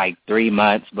for like 3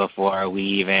 months before we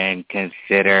even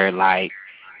consider like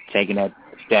taking that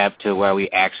step to where we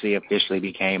actually officially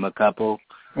became a couple.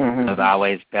 Because I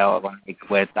always felt like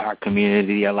with our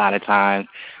community, a lot of times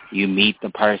you meet the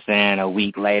person, a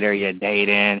week later you're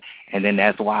dating, and then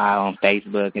that's why on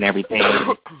Facebook and everything,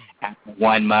 after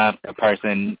 1 month, the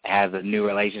person has a new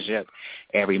relationship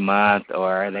every month,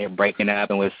 or they're breaking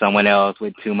up and with someone else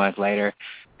with 2 months later,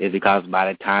 is because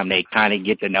by the time they kind of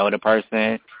get to know the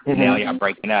person, now y'all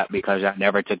breaking up because y'all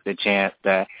never took the chance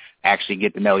to actually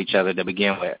get to know each other to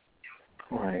begin with.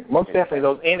 Right. Most definitely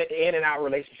those in and out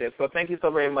relationships. So thank you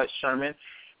so very much, Sherman.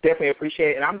 Definitely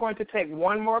appreciate it. And I'm going to take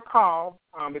one more call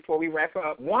before we wrap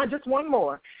up. Just one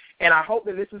more. And I hope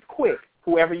that this is quick,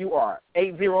 whoever you are.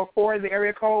 804 is the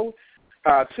area code.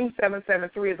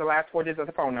 2773 is the last 4 digits of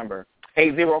the phone number.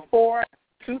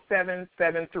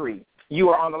 804-2773. You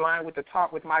are on the line with the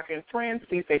Talk with Micah and Friends.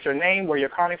 Please state your name, where you're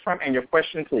calling from, and your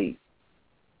question, please.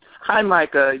 Hi,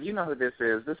 Micah. You know who this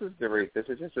is. This is Dorit. This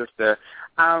is your sister.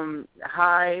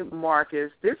 Hi,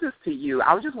 Marcus. This is to you.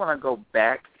 I just want to go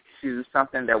back to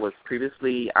something that was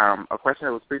previously, a question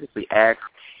that was previously asked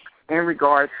in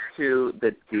regards to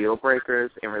the deal breakers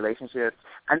in relationships.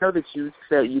 I know that you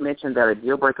mentioned that a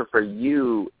deal breaker for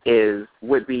you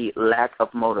would be lack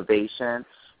of motivation,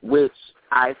 which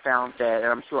I found that,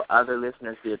 and I'm sure other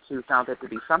listeners did too, found that to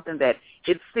be something that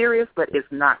it's serious, but it's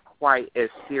not quite as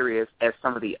serious as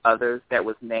some of the others that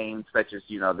was named, such as,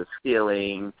 the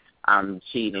stealing,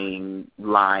 cheating,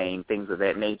 lying, things of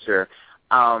that nature.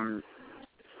 I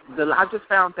just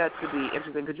found that to be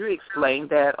interesting. Could you explain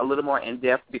that a little more in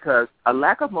depth? Because a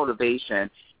lack of motivation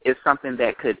is something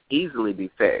that could easily be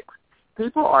fixed.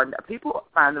 People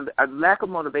find that a lack of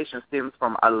motivation stems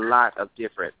from a lot of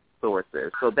different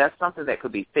sources. So that's something that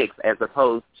could be fixed, as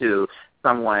opposed to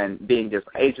someone being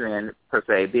Adrian per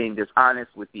se, being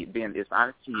dishonest with you, being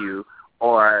dishonest to you,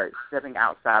 or stepping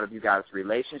outside of you guys'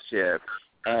 relationship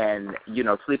and,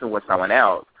 sleeping with someone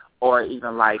else. Or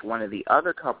even like one of the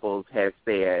other couples has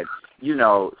said,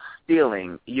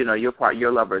 stealing,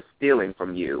 your lover is stealing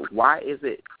from you. Why is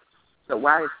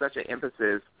such an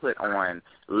emphasis put on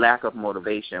lack of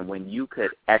motivation when you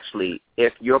could actually,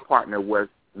 if your partner was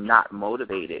not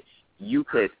motivated, you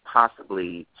could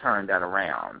possibly turn that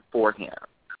around for him?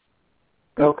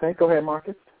 Okay, go ahead,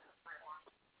 Marcus.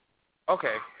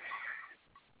 Okay.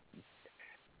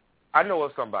 I know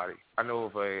of somebody. I know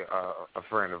of a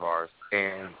friend of ours,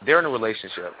 and they're in a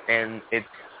relationship, and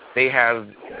they have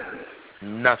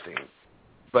nothing,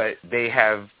 but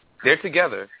they're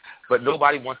together, but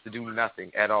nobody wants to do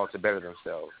nothing at all to better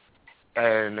themselves,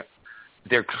 and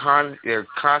they're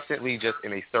constantly just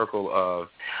in a circle of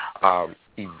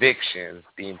evictions,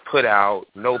 being put out,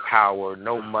 no power,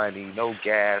 no money, no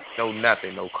gas, no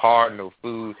nothing, no car, no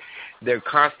food. They're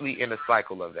constantly in a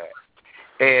cycle of that,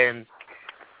 and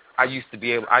I used to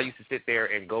sit there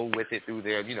and go with it through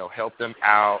there, help them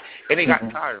out, and they got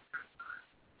tired.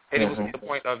 And it was to the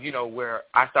point of, where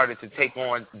I started to take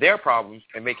on their problems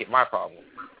and make it my problem.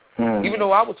 Even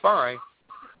though I was fine,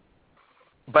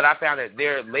 but I found that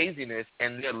their laziness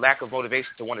and their lack of motivation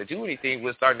to want to do anything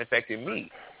was starting affecting me.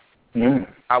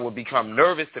 I would become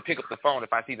nervous to pick up the phone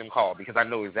if I see them call, because I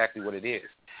know exactly what it is.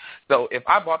 So if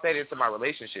I brought that into my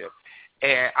relationship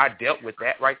and I dealt with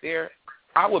that right there,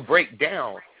 I would break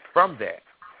down from that.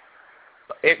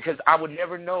 because I would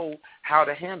never know how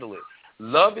to handle it.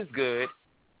 Love is good.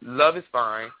 Love is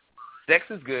fine. Sex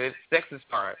is good. Sex is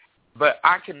fine. But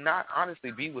I cannot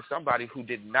honestly be with somebody who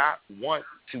did not want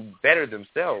to better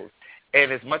themselves.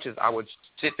 And as much as I would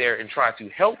sit there and try to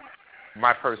help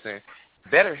my person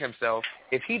better himself,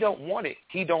 if he don't want it,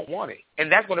 he don't want it.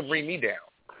 And that's going to bring me down.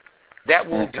 That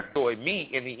will destroy me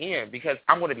in the end because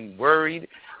I'm going to be worried.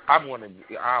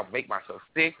 I'll make myself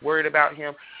sick, worried about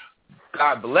him.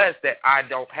 God bless that I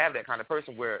don't have that kind of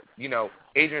person where,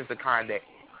 Adrian's the kind that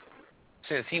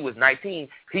since he was 19,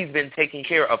 he's been taking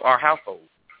care of our household,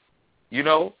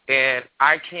 and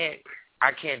I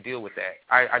can't deal with that.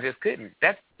 I just couldn't.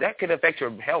 That could affect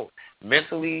your health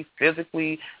mentally,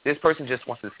 physically. This person just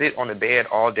wants to sit on the bed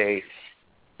all day,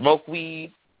 smoke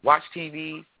weed, watch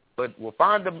TV, but will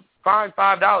find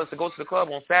 $5 to go to the club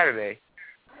on Saturday,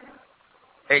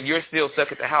 and you're still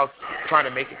stuck at the house trying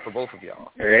to make it for both of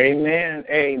y'all.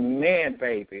 Amen,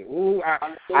 baby. Ooh,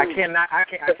 I can't.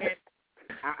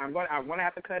 I'm gonna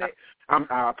have to cut it.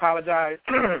 I apologize,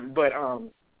 but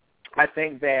I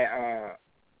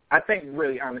think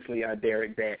really honestly,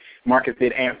 Derek, that Marcus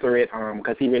did answer it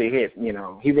because he really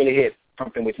hit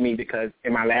something with me because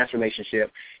in my last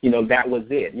relationship, that was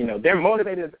it. They're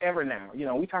motivated as ever now.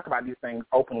 We talk about these things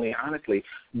openly and honestly,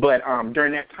 but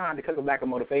during that time, because of lack of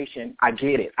motivation, I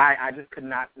get it. I just could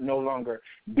no longer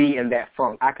be in that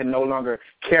funk. I could no longer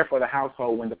care for the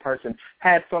household when the person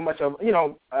had so much of,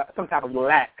 some type of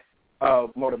lack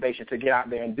of motivation to get out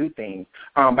there and do things.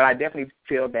 But I definitely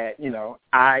feel that,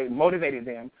 I motivated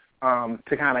them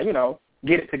to kind of,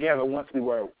 get it together once we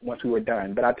were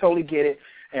done. But I totally get it.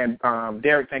 And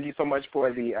Derek, thank you so much for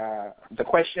the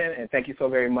question, and thank you so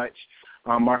very much,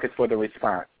 Marcus, for the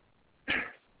response.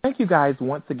 Thank you guys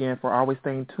once again for always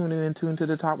staying tuned in to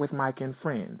the Talk with Mike and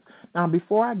Friends. Now,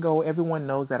 before I go, everyone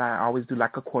knows that I always do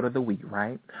like a quote of the week,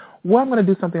 right? Well, I'm going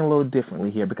to do something a little differently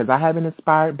here because I have been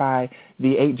inspired by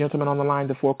the 8 gentlemen on the line,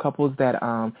 the 4 couples that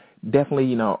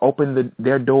definitely, opened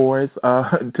their doors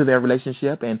to their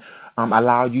relationship and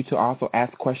allowed you to also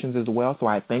ask questions as well. So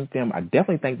I thank them. I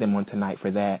definitely thank them on tonight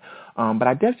for that. But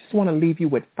I just want to leave you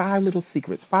with 5 little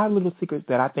secrets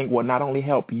that I think will not only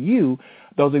help you,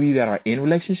 those of you that are in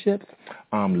relationships,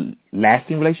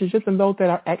 lasting relationships, and those that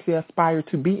are actually aspire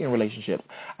to be in relationships.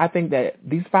 I think that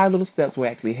these 5 little steps will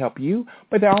actually help you,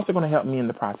 but they're also going to help me in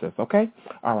the process, okay?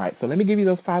 All right, so let me give you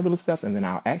those 5 little steps, and then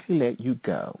I'll actually let you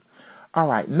go. All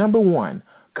right, number 1,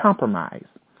 compromise.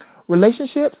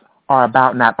 Relationships are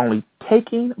about not only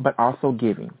taking, but also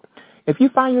giving. If you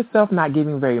find yourself not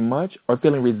giving very much or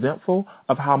feeling resentful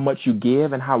of how much you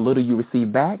give and how little you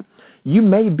receive back, you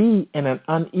may be in an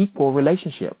unequal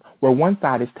relationship where one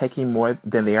side is taking more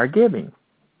than they are giving.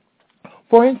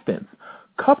 For instance,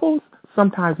 couples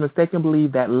sometimes mistakenly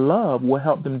believe that love will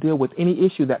help them deal with any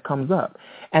issue that comes up,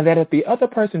 and that if the other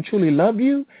person truly loved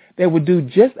you, they would do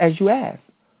just as you ask.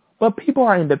 But people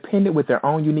are independent with their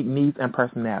own unique needs and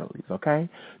personalities, okay?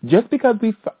 Just because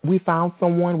we found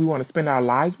someone we want to spend our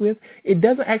lives with, it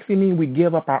doesn't actually mean we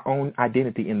give up our own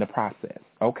identity in the process,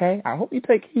 okay? I hope you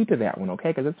take heed to that one, okay,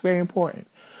 because it's very important.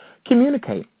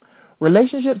 Communicate.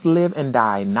 Relationships live and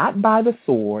die not by the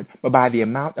sword, but by the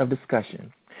amount of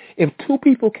discussion. If 2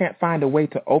 people can't find a way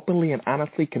to openly and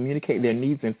honestly communicate their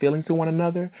needs and feelings to one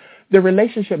another, the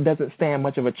relationship doesn't stand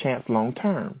much of a chance long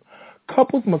term.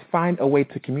 Couples must find a way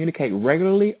to communicate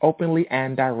regularly, openly,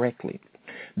 and directly.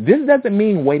 This doesn't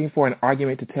mean waiting for an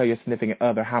argument to tell your significant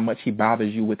other how much he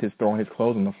bothers you with his throwing his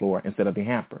clothes on the floor instead of the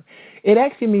hamper. It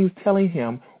actually means telling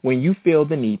him when you feel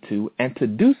the need to, and to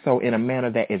do so in a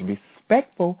manner that is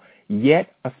respectful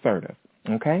yet assertive.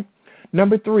 Okay?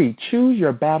 Number 3, choose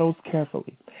your battles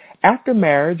carefully. After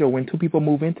marriage or when 2 people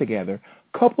move in together,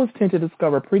 couples tend to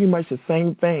discover pretty much the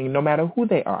same thing no matter who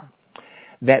they are.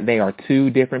 That they are 2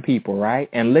 different people, right?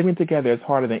 And living together is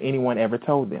harder than anyone ever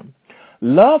told them.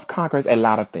 Love conquers a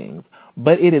lot of things,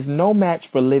 but it is no match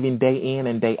for living day in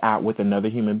and day out with another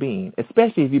human being,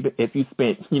 especially if you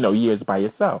spent, years by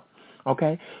yourself,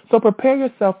 okay? So prepare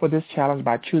yourself for this challenge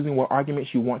by choosing what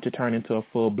arguments you want to turn into a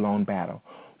full-blown battle.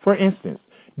 For instance,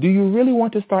 do you really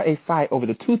want to start a fight over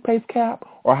the toothpaste cap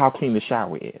or how clean the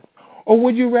shower is? Or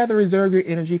would you rather reserve your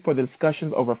energy for the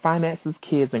discussions over finances,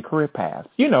 kids, and career paths?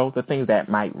 The things that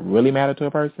might really matter to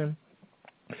a person.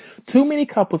 Too many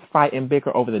couples fight and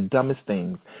bicker over the dumbest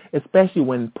things, especially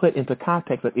when put into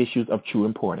context of issues of true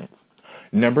importance.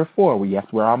 Number 4,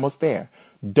 we're almost there.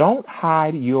 Don't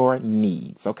hide your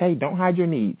needs, okay? Don't hide your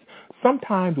needs.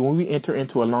 Sometimes when we enter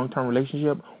into a long-term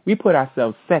relationship, we put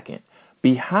ourselves second,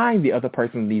 behind the other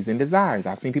person's needs and desires.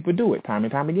 I've seen people do it time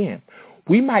and time again.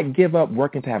 We might give up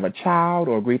working to have a child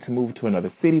or agree to move to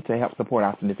another city to help support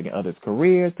our significant other's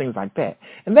careers, things like that.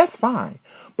 And that's fine.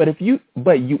 But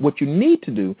what you need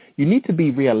to do, you need to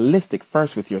be realistic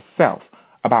first with yourself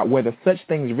about whether such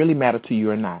things really matter to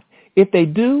you or not. If they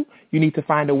do, you need to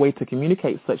find a way to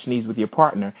communicate such needs with your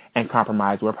partner and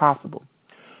compromise where possible.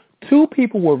 Two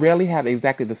people will rarely have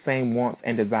exactly the same wants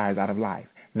and desires out of life.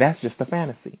 That's just a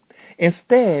fantasy.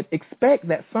 Instead, expect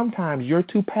that sometimes your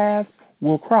two paths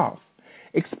will cross.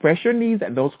 Express your needs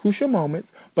at those crucial moments,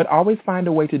 but always find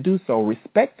a way to do so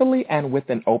respectfully and with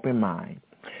an open mind.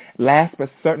 Last but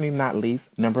certainly not least,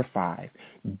 number 5,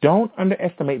 don't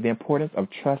underestimate the importance of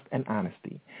trust and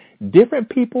honesty. Different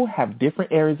people have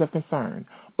different areas of concern,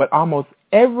 but almost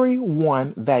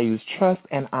everyone values trust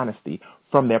and honesty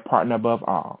from their partner above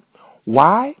all.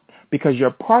 Why? Because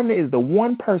your partner is the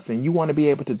one person you want to be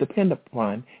able to depend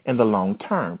upon in the long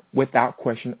term, without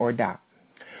question or doubt.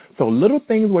 So little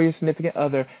things where your significant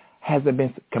other hasn't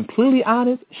been completely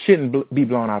honest shouldn't be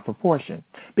blown out of proportion,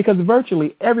 because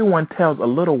virtually everyone tells a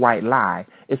little white lie,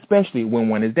 especially when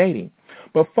one is dating.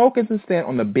 But focus instead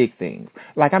on the big things.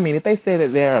 Like, if they say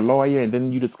that they're a lawyer and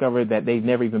then you discover that they've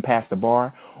never even passed the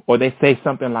bar, or they say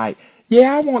something like,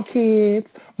 yeah, I want kids,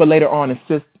 but later on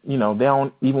insist, they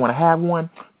don't even want to have one,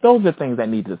 those are things that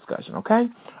need discussion, okay?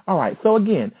 All right, so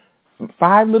again,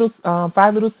 five little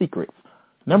secrets.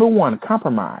 Number 1,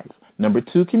 compromise. Number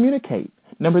 2, communicate.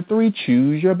 Number 3,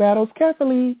 choose your battles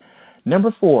carefully.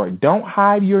 Number 4, don't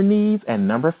hide your needs. And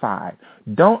number 5,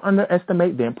 don't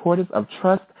underestimate the importance of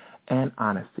trust and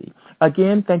honesty.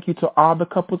 Again, thank you to all the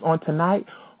couples on tonight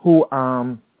who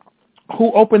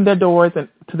opened their doors and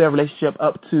to their relationship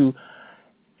up to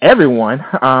everyone,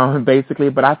 basically.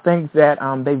 But I think that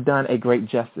they've done a great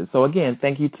justice. So again,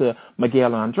 thank you to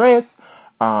Miquel Andreas,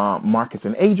 Marcus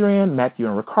and Adrian, Matthew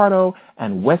and Riccardo,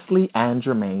 and Wesley and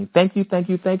Jermaine. Thank you, thank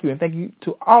you, thank you, and thank you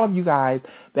to all of you guys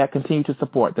that continue to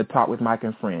support the Talk with Mike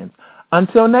and Friends.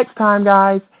 Until next time,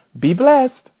 guys, be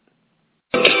blessed.